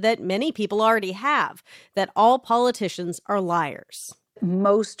idea that many people already have, that all politicians are liars.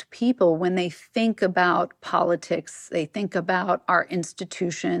 Most people, when they think about politics, they think about our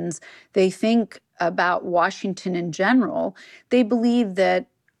institutions, they think about Washington in general, they believe that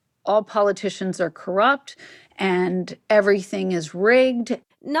all politicians are corrupt and everything is rigged.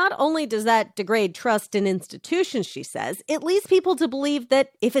 Not only does that degrade trust in institutions, she says, it leads people to believe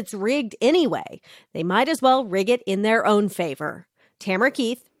that if it's rigged anyway, they might as well rig it in their own favor. Tamara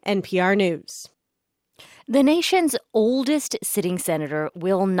Keith, NPR News. The nation's oldest sitting senator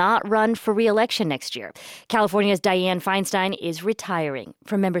will not run for re-election next year. California's Dianne Feinstein is retiring.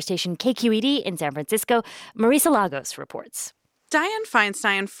 From member station KQED in San Francisco, Marisa Lagos reports. Dianne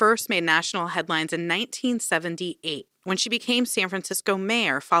Feinstein first made national headlines in 1978 when she became San Francisco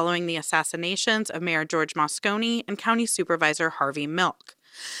mayor following the assassinations of Mayor George Moscone and County Supervisor Harvey Milk.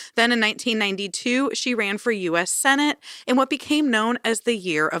 Then in 1992, she ran for U.S. Senate in what became known as the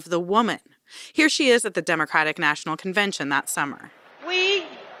Year of the Woman. Here she is at the Democratic National Convention that summer. We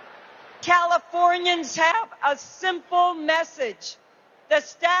Californians have a simple message. The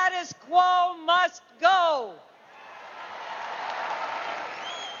status quo must go.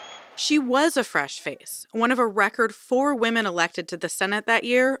 She was a fresh face, one of a record 4 women elected to the Senate that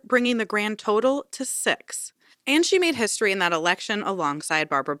year, bringing the grand total to 6. And she made history in that election alongside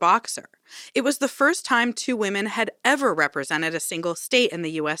Barbara Boxer. It was the first time 2 women had ever represented a single state in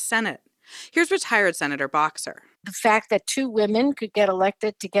the U.S. Senate. Here's retired Senator Boxer. The fact that 2 women could get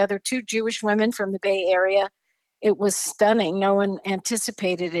elected together, 2 Jewish women from the Bay Area, it was stunning. No one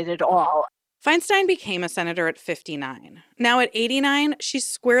anticipated it at all. Feinstein became a senator at 59. Now at 89, she's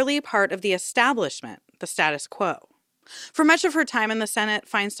squarely part of the establishment, the status quo. For much of her time in the Senate,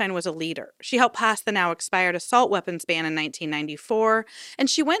 Feinstein was a leader. She helped pass the now expired assault weapons ban in 1994, and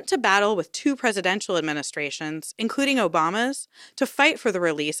she went to battle with 2 presidential administrations, including Obama's, to fight for the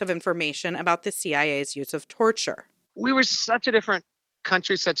release of information about the CIA's use of torture. We were such a different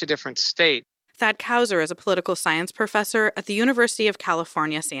country, such a different state. Thad Kauser is a political science professor at the University of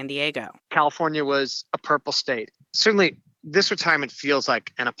California, San Diego. California was a purple state. Certainly, this retirement feels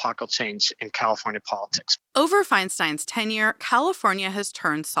like an epochal change in California politics. Over Feinstein's tenure, California has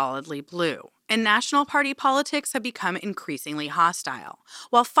turned solidly blue, and national party politics have become increasingly hostile,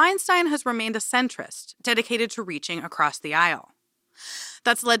 while Feinstein has remained a centrist, dedicated to reaching across the aisle.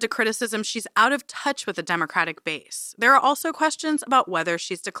 That's led to criticism she's out of touch with the Democratic base. There are also questions about whether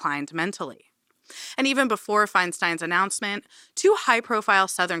she's declined mentally. And even before Feinstein's announcement, 2 high-profile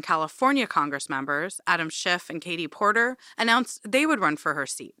Southern California Congress members, Adam Schiff and Katie Porter, announced they would run for her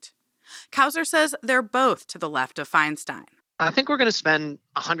seat. Kauser says they're both to the left of Feinstein. I think we're going to spend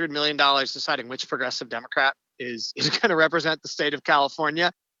 $100 million deciding which progressive Democrat is going to represent the state of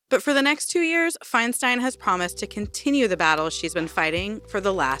California. But for the next 2 years, Feinstein has promised to continue the battle she's been fighting for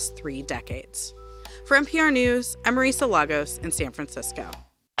the last 3 decades. For NPR News, I'm Marisa Lagos in San Francisco.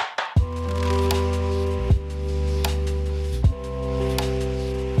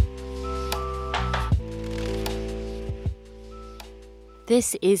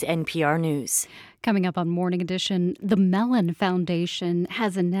 This is NPR News. Coming up on Morning Edition, the Mellon Foundation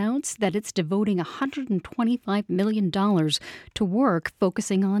has announced that it's devoting $125 million to work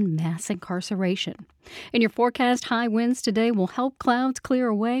focusing on mass incarceration. In your forecast, high winds today will help clouds clear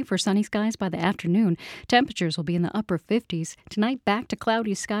away for sunny skies by the afternoon. Temperatures will be in the upper 50s. Tonight, back to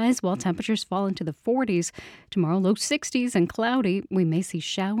cloudy skies while temperatures fall into the 40s. Tomorrow, low 60s and cloudy. We may see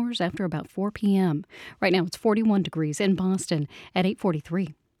showers after about 4 p.m. Right now, it's 41 degrees in Boston at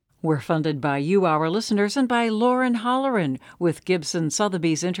 8:43. We're funded by you, our listeners, and by Lauren Holleran with Gibson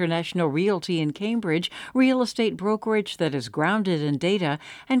Sotheby's International Realty in Cambridge, real estate brokerage that is grounded in data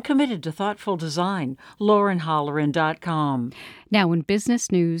and committed to thoughtful design. LaurenHolleran.com. Now in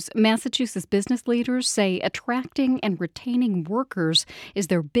business news, Massachusetts business leaders say attracting and retaining workers is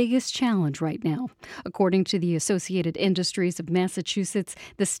their biggest challenge right now. According to the Associated Industries of Massachusetts,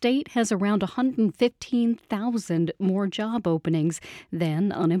 the state has around 115,000 more job openings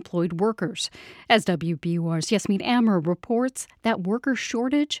than unemployed workers. As WBUR's Yasmin Ammer reports, that worker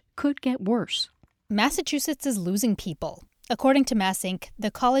shortage could get worse. Massachusetts is losing people. According to Mass Inc.,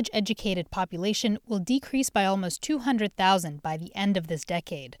 the college-educated population will decrease by almost 200,000 by the end of this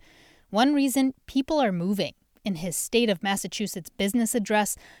decade. One reason, people are moving. In his State of Massachusetts business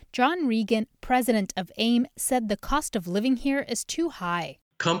address, John Regan, president of AIM, said the cost of living here is too high.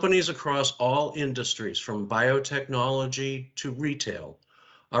 Companies across all industries, from biotechnology to retail,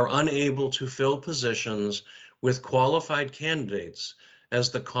 are unable to fill positions with qualified candidates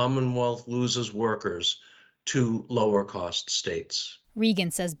as the Commonwealth loses workers to lower-cost states. Regan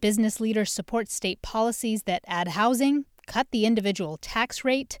says business leaders support state policies that add housing, cut the individual tax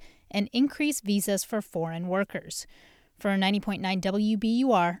rate, and increase visas for foreign workers. For 90.9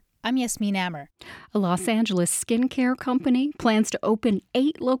 WBUR, I'm Yasmin Ammer. A Los Angeles skincare company plans to open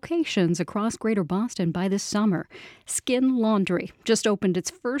 8 locations across Greater Boston by this summer. Skin Laundry just opened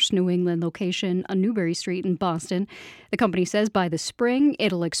its first New England location on Newbury Street in Boston. The company says by the spring,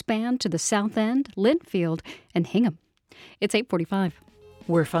 it'll expand to the South End, Linfield, and Hingham. It's 8:45.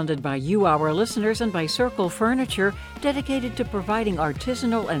 We're funded by you, our listeners, and by Circle Furniture, dedicated to providing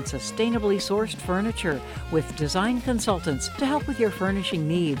artisanal and sustainably sourced furniture with design consultants to help with your furnishing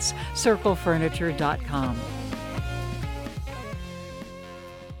needs. CircleFurniture.com.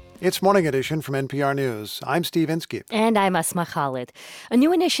 It's Morning Edition from NPR News. I'm Steve Inskeep. And I'm Asma Khalid. A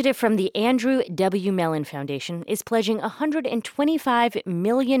new initiative from the Andrew W. Mellon Foundation is pledging $125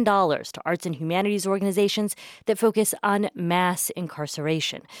 million to arts and humanities organizations that focus on mass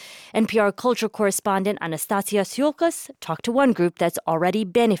incarceration. NPR culture correspondent Anastasia Tsiolkas talked to one group that's already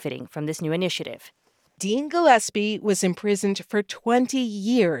benefiting from this new initiative. Dean Gillespie was imprisoned for 20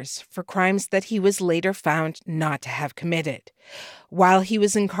 years for crimes that he was later found not to have committed. While he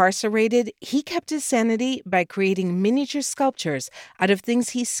was incarcerated, he kept his sanity by creating miniature sculptures out of things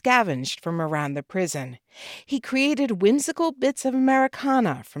he scavenged from around the prison. He created whimsical bits of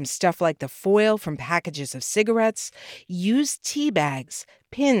Americana from stuff like the foil from packages of cigarettes, used tea bags,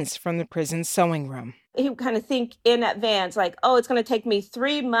 pins from the prison sewing room. He would kind of think in advance, like, oh, it's going to take me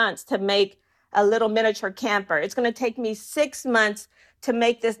 3 months to make a little miniature camper. It's going to take me 6 months to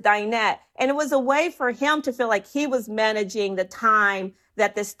make this dinette. And it was a way for him to feel like he was managing the time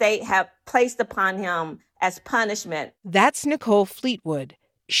that the state had placed upon him as punishment. That's Nicole Fleetwood.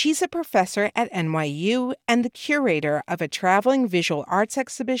 She's a professor at NYU and the curator of a traveling visual arts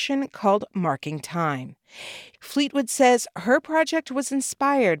exhibition called Marking Time. Fleetwood says her project was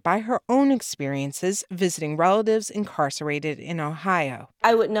inspired by her own experiences visiting relatives incarcerated in Ohio.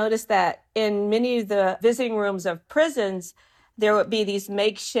 I would notice that in many of the visiting rooms of prisons, there would be these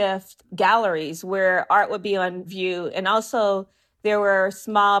makeshift galleries where art would be on view. And also there were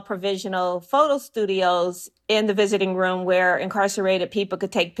small provisional photo studios in the visiting room where incarcerated people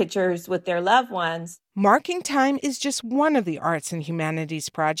could take pictures with their loved ones. Marking Time is just one of the arts and humanities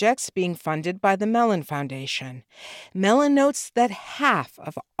projects being funded by the Mellon Foundation. Mellon notes that half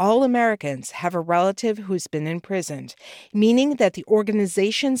of all Americans have a relative who's been imprisoned, meaning that the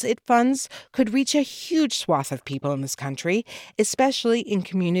organizations it funds could reach a huge swath of people in this country, especially in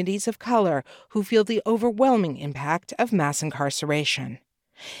communities of color who feel the overwhelming impact of mass incarceration.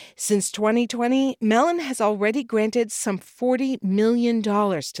 Since 2020, Mellon has already granted some $40 million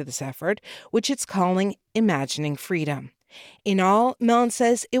to this effort, which it's calling Imagining Freedom. In all, Mellon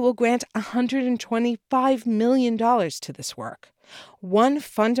says it will grant $125 million to this work. One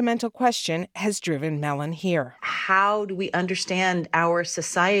fundamental question has driven Mellon here. How do we understand our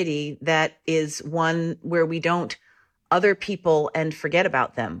society that is one where we don't other people and forget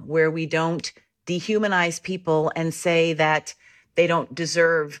about them, where we don't dehumanize people and say that they don't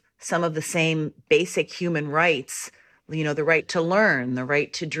deserve some of the same basic human rights, the right to learn, the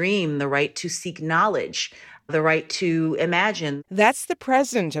right to dream, the right to seek knowledge, the right to imagine. That's the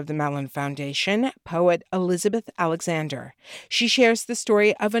president of the Mellon Foundation, poet Elizabeth Alexander. She shares the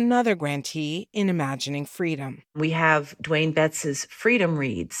story of another grantee in Imagining Freedom. We have Dwayne Betts's Freedom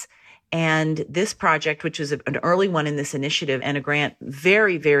Reads. And this project, which was an early one in this initiative and a grant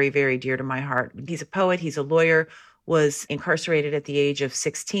very, very, very dear to my heart. He's a poet, he's a lawyer, was incarcerated at the age of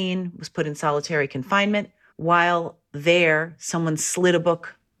 16, was put in solitary confinement. While there, someone slid a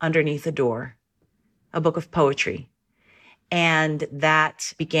book underneath a door, a book of poetry. And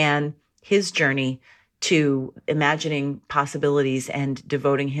that began his journey to imagining possibilities and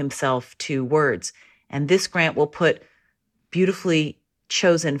devoting himself to words. And this grant will put beautifully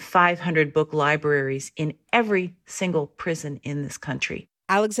chosen 500 book libraries in every single prison in this country.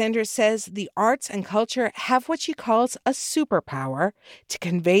 Alexander says the arts and culture have what she calls a superpower to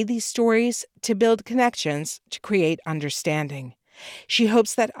convey these stories, to build connections, to create understanding. She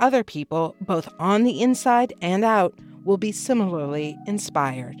hopes that other people, both on the inside and out, will be similarly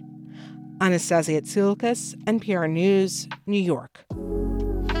inspired. Anastasia Tsilkas, NPR News, New York.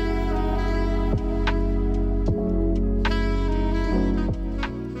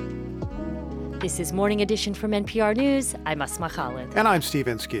 This is Morning Edition from NPR News. I'm Asma Khalid. And I'm Steve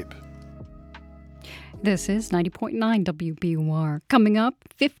Inskeep. This is 90.9 WBUR. Coming up,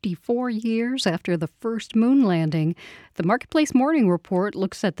 54 years after the first moon landing, the Marketplace Morning Report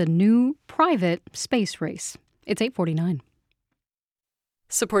looks at the new private space race. It's 8:49.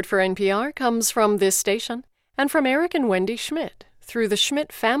 Support for NPR comes from this station and from Eric and Wendy Schmidt through the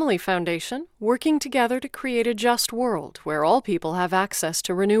Schmidt Family Foundation, working together to create a just world where all people have access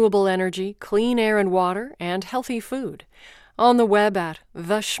to renewable energy, clean air and water, and healthy food. On the web at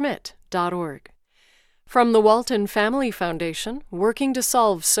theschmidt.org. From the Walton Family Foundation, working to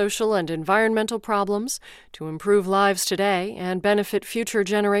solve social and environmental problems, to improve lives today and benefit future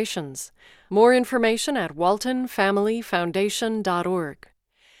generations. More information at waltonfamilyfoundation.org.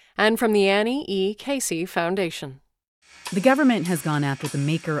 And from the Annie E. Casey Foundation. The government has gone after the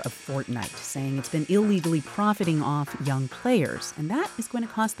maker of Fortnite, saying it's been illegally profiting off young players, and that is going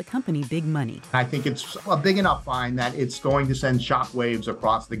to cost the company big money. I think it's a big enough fine that it's going to send shockwaves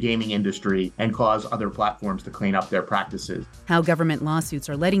across the gaming industry and cause other platforms to clean up their practices. How government lawsuits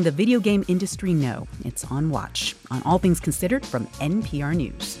are letting the video game industry know. It's on Watch, on All Things Considered from NPR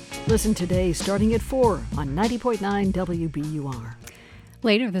News. Listen today starting at 4 on 90.9 WBUR.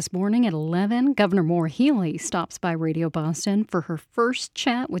 Later this morning at 11, Governor Maura Healey stops by Radio Boston for her first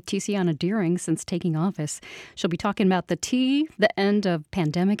chat with Tiziana Deering since taking office. She'll be talking about the T, the end of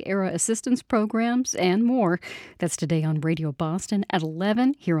pandemic-era assistance programs, and more. That's today on Radio Boston at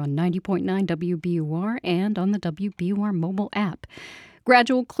 11 here on 90.9 WBUR and on the WBUR mobile app.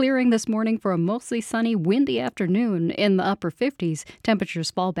 Gradual clearing this morning for a mostly sunny, windy afternoon in the upper 50s. Temperatures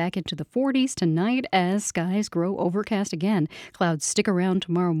fall back into the 40s tonight as skies grow overcast again. Clouds stick around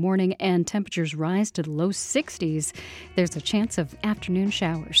tomorrow morning and temperatures rise to the low 60s. There's a chance of afternoon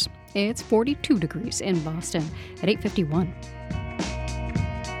showers. It's 42 degrees in Boston at 8:51.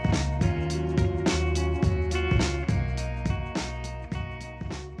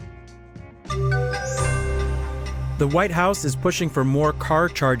 The White House is pushing for more car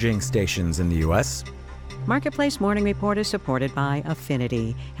charging stations in the U.S. Marketplace Morning Report is supported by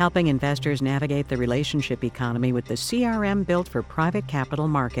Affinity, helping investors navigate the relationship economy with the CRM built for private capital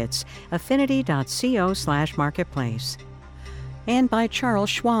markets. Affinity.co/marketplace. And by Charles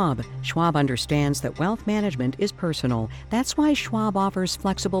Schwab. Schwab understands that wealth management is personal. That's why Schwab offers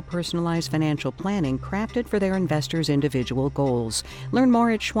flexible, personalized financial planning crafted for their investors' individual goals. Learn more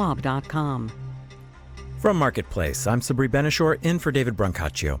at schwab.com. From Marketplace, I'm Sabri Benishore in for David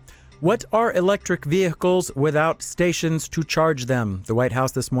Brancaccio. What are electric vehicles without stations to charge them? The White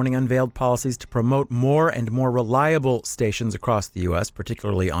House this morning unveiled policies to promote more and more reliable stations across the U.S.,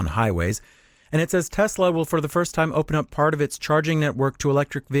 particularly on highways. And it says Tesla will for the first time open up part of its charging network to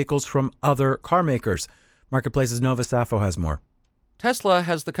electric vehicles from other car makers. Marketplace's Nova Safo has more. Tesla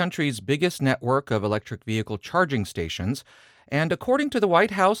has the country's biggest network of electric vehicle charging stations, And according to the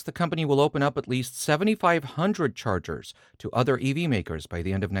White House, the company will open up at least 7,500 chargers to other EV makers by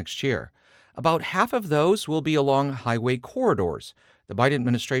the end of next year. About half of those will be along highway corridors. The Biden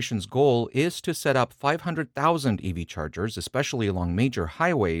administration's goal is to set up 500,000 EV chargers, especially along major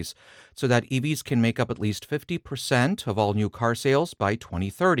highways, so that EVs can make up at least 50% of all new car sales by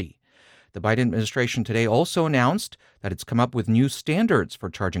 2030. The Biden administration today also announced that it's come up with new standards for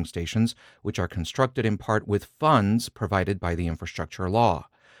charging stations, which are constructed in part with funds provided by the infrastructure law.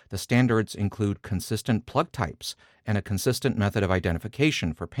 The standards include consistent plug types and a consistent method of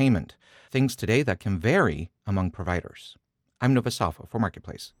identification for payment, things today that can vary among providers. I'm Nova Safo for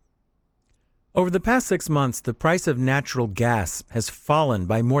Marketplace. Over the past 6 months, the price of natural gas has fallen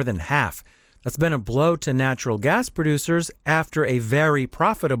by more than half. That's been a blow to natural gas producers after a very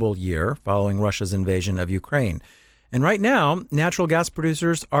profitable year following Russia's invasion of Ukraine. And right now, natural gas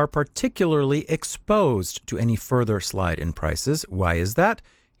producers are particularly exposed to any further slide in prices. Why is that?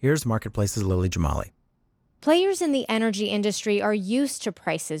 Here's Marketplace's Lily Jamali. Players in the energy industry are used to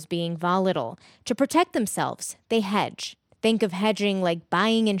prices being volatile. To protect themselves, they hedge. Think of hedging like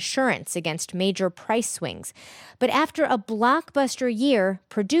buying insurance against major price swings. But after a blockbuster year,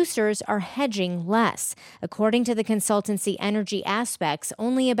 producers are hedging less. According to the consultancy Energy Aspects,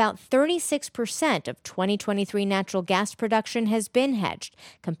 only about 36% of 2023 natural gas production has been hedged,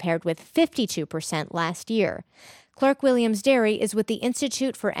 compared with 52% last year. Clark Williams Derry is with the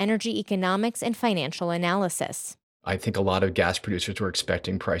Institute for Energy Economics and Financial Analysis. I think a lot of gas producers were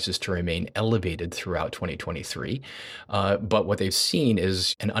expecting prices to remain elevated throughout 2023, but what they've seen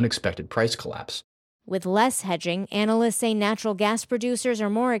is an unexpected price collapse. With less hedging, analysts say natural gas producers are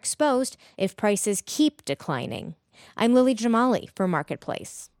more exposed if prices keep declining. I'm Lily Jamali for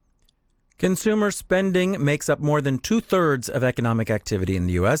Marketplace. Consumer spending makes up more than 2/3 of economic activity in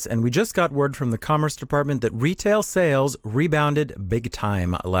the U.S., and we just got word from the Commerce Department that retail sales rebounded big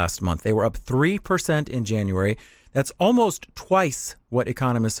time last month. They were up 3% in January. That's almost twice what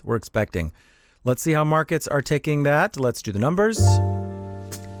economists were expecting. Let's see how markets are taking that. Let's do the numbers.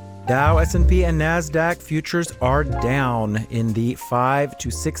 Dow, S&P, and NASDAQ futures are down in the 5 to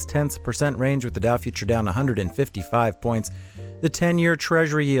 0.6% range, with the Dow future down 155 points. The 10-year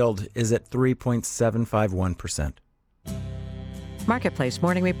Treasury yield is at 3.751%. Marketplace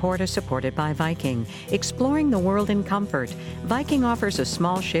Morning Report is supported by Viking. Exploring the world in comfort, Viking offers a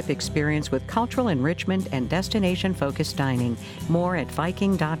small ship experience with cultural enrichment and destination-focused dining. More at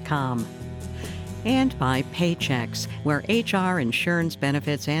Viking.com. And by Paychex, where HR, insurance,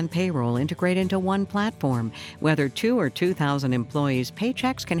 benefits, and payroll integrate into one platform. Whether 2 or 2,000 employees,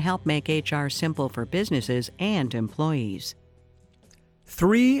 Paychex can help make HR simple for businesses and employees.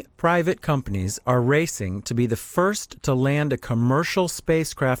 3 private companies are racing to be the first to land a commercial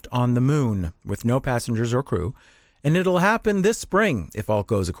spacecraft on the moon with no passengers or crew, and it'll happen this spring if all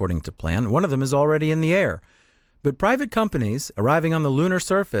goes according to plan. One of them is already in the air. But private companies arriving on the lunar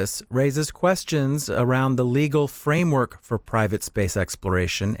surface raises questions around the legal framework for private space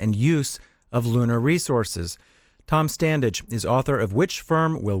exploration and use of lunar resources. Tom Standage is author of Which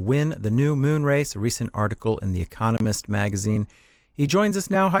Firm Will Win the New Moon Race, a recent article in The Economist magazine. He joins us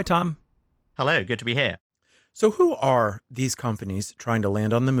now. Hi, Tom. Hello, good to be here. So who are these companies trying to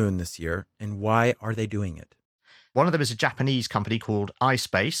land on the moon this year, and why are they doing it? One of them is a Japanese company called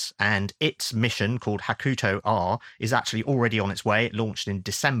iSpace, and its mission, called Hakuto-R, is actually already on its way. It launched in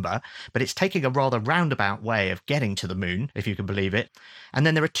December, but it's taking a rather roundabout way of getting to the moon, if you can believe it. And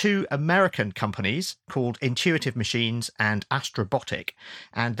then there are 2 American companies called Intuitive Machines and Astrobotic,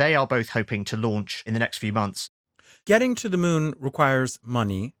 and they are both hoping to launch in the next few months. Getting to the moon requires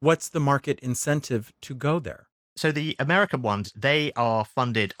money. What's the market incentive to go there? So the American ones, they are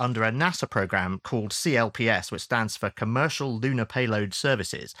funded under a NASA program called CLPS, which stands for Commercial Lunar Payload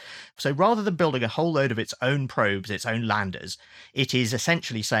Services. So rather than building a whole load of its own probes, its own landers, it is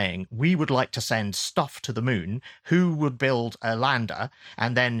essentially saying, we would like to send stuff to the moon. Who would build a lander?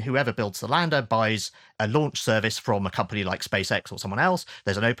 And then whoever builds the lander buys a launch service from a company like SpaceX or someone else.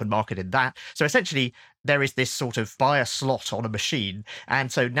 There's an open market in that. So essentially, there is this sort of buy a slot on a machine.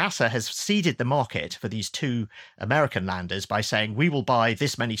 And so NASA has seeded the market for these 2 American landers by saying, we will buy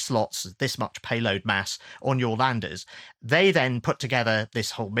this many slots, this much payload mass on your landers. They then put together this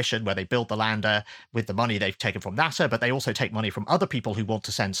whole mission where they build the lander with the money they've taken from NASA, but they also take money from other people who want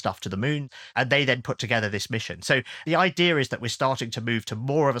to send stuff to the moon. And they then put together this mission. So the idea is that we're starting to move to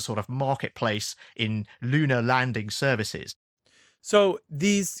more of a sort of marketplace in lunar landing services. So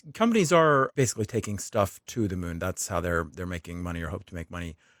these companies are basically taking stuff to the moon. That's how they're making money or hope to make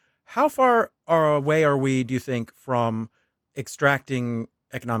money. How far away are we, do you think, from extracting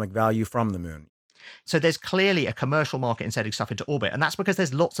economic value from the moon? So there's clearly a commercial market in sending stuff into orbit. And that's because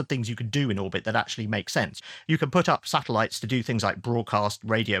there's lots of things you can do in orbit that actually make sense. You can put up satellites to do things like broadcast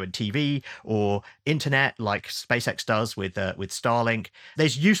radio and TV, or internet like SpaceX does with Starlink.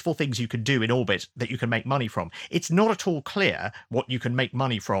 There's useful things you can do in orbit that you can make money from. It's not at all clear what you can make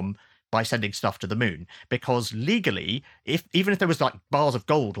money from by sending stuff to the moon, because legally, even if there was like bars of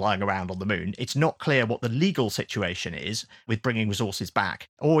gold lying around on the moon, it's not clear what the legal situation is with bringing resources back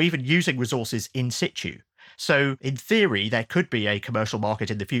or even using resources in situ. So in theory, there could be a commercial market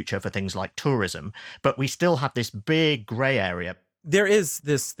in the future for things like tourism, but we still have this big gray area. There is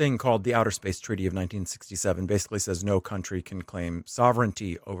this thing called the Outer Space Treaty of 1967, basically says no country can claim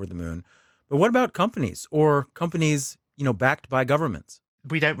sovereignty over the moon. But what about companies or companies, backed by governments?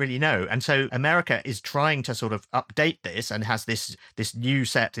 We don't really know. And so America is trying to sort of update this and has this new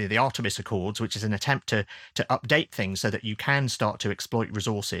set, the Artemis Accords, which is an attempt to update things so that you can start to exploit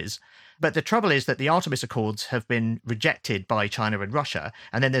resources. But the trouble is that the Artemis Accords have been rejected by China and Russia.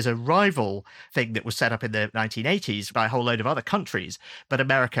 And then there's a rival thing that was set up in the 1980s by a whole load of other countries, but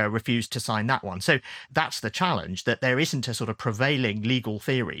America refused to sign that one. So that's the challenge, that there isn't a sort of prevailing legal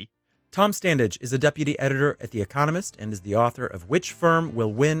theory. Tom Standage is a deputy editor at The Economist and is the author of Which Firm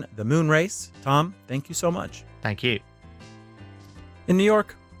Will Win the Moon Race. Tom, thank you so much. Thank you. In New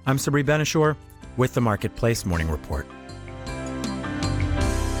York, I'm Sabri Ben-Achour with the Marketplace Morning Report.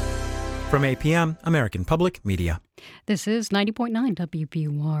 From APM, American Public Media. This is 90.9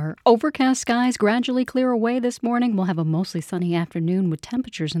 WBUR. Overcast skies gradually clear away this morning. We'll have a mostly sunny afternoon with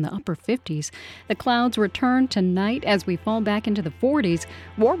temperatures in the upper 50s. The clouds return tonight as we fall back into the 40s.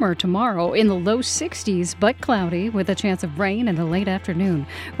 Warmer tomorrow in the low 60s, but cloudy with a chance of rain in the late afternoon.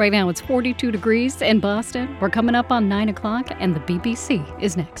 Right now it's 42 degrees in Boston. We're coming up on 9 o'clock, and the BBC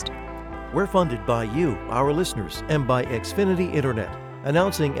is next. We're funded by you, our listeners, and by Xfinity Internet,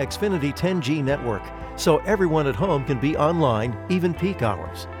 announcing Xfinity 10G network, so everyone at home can be online, even peak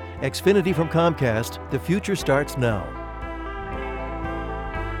hours. Xfinity from Comcast, the future starts now.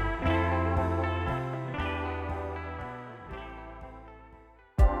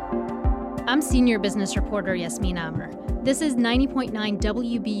 I'm senior business reporter Yasmin Amer. This is 90.9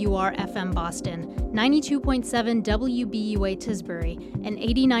 WBUR FM Boston, 92.7 WBUA Tisbury, and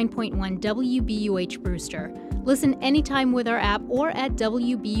 89.1 WBUH Brewster. Listen anytime with our app or at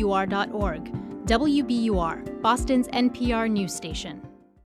WBUR.org. WBUR, Boston's NPR news station.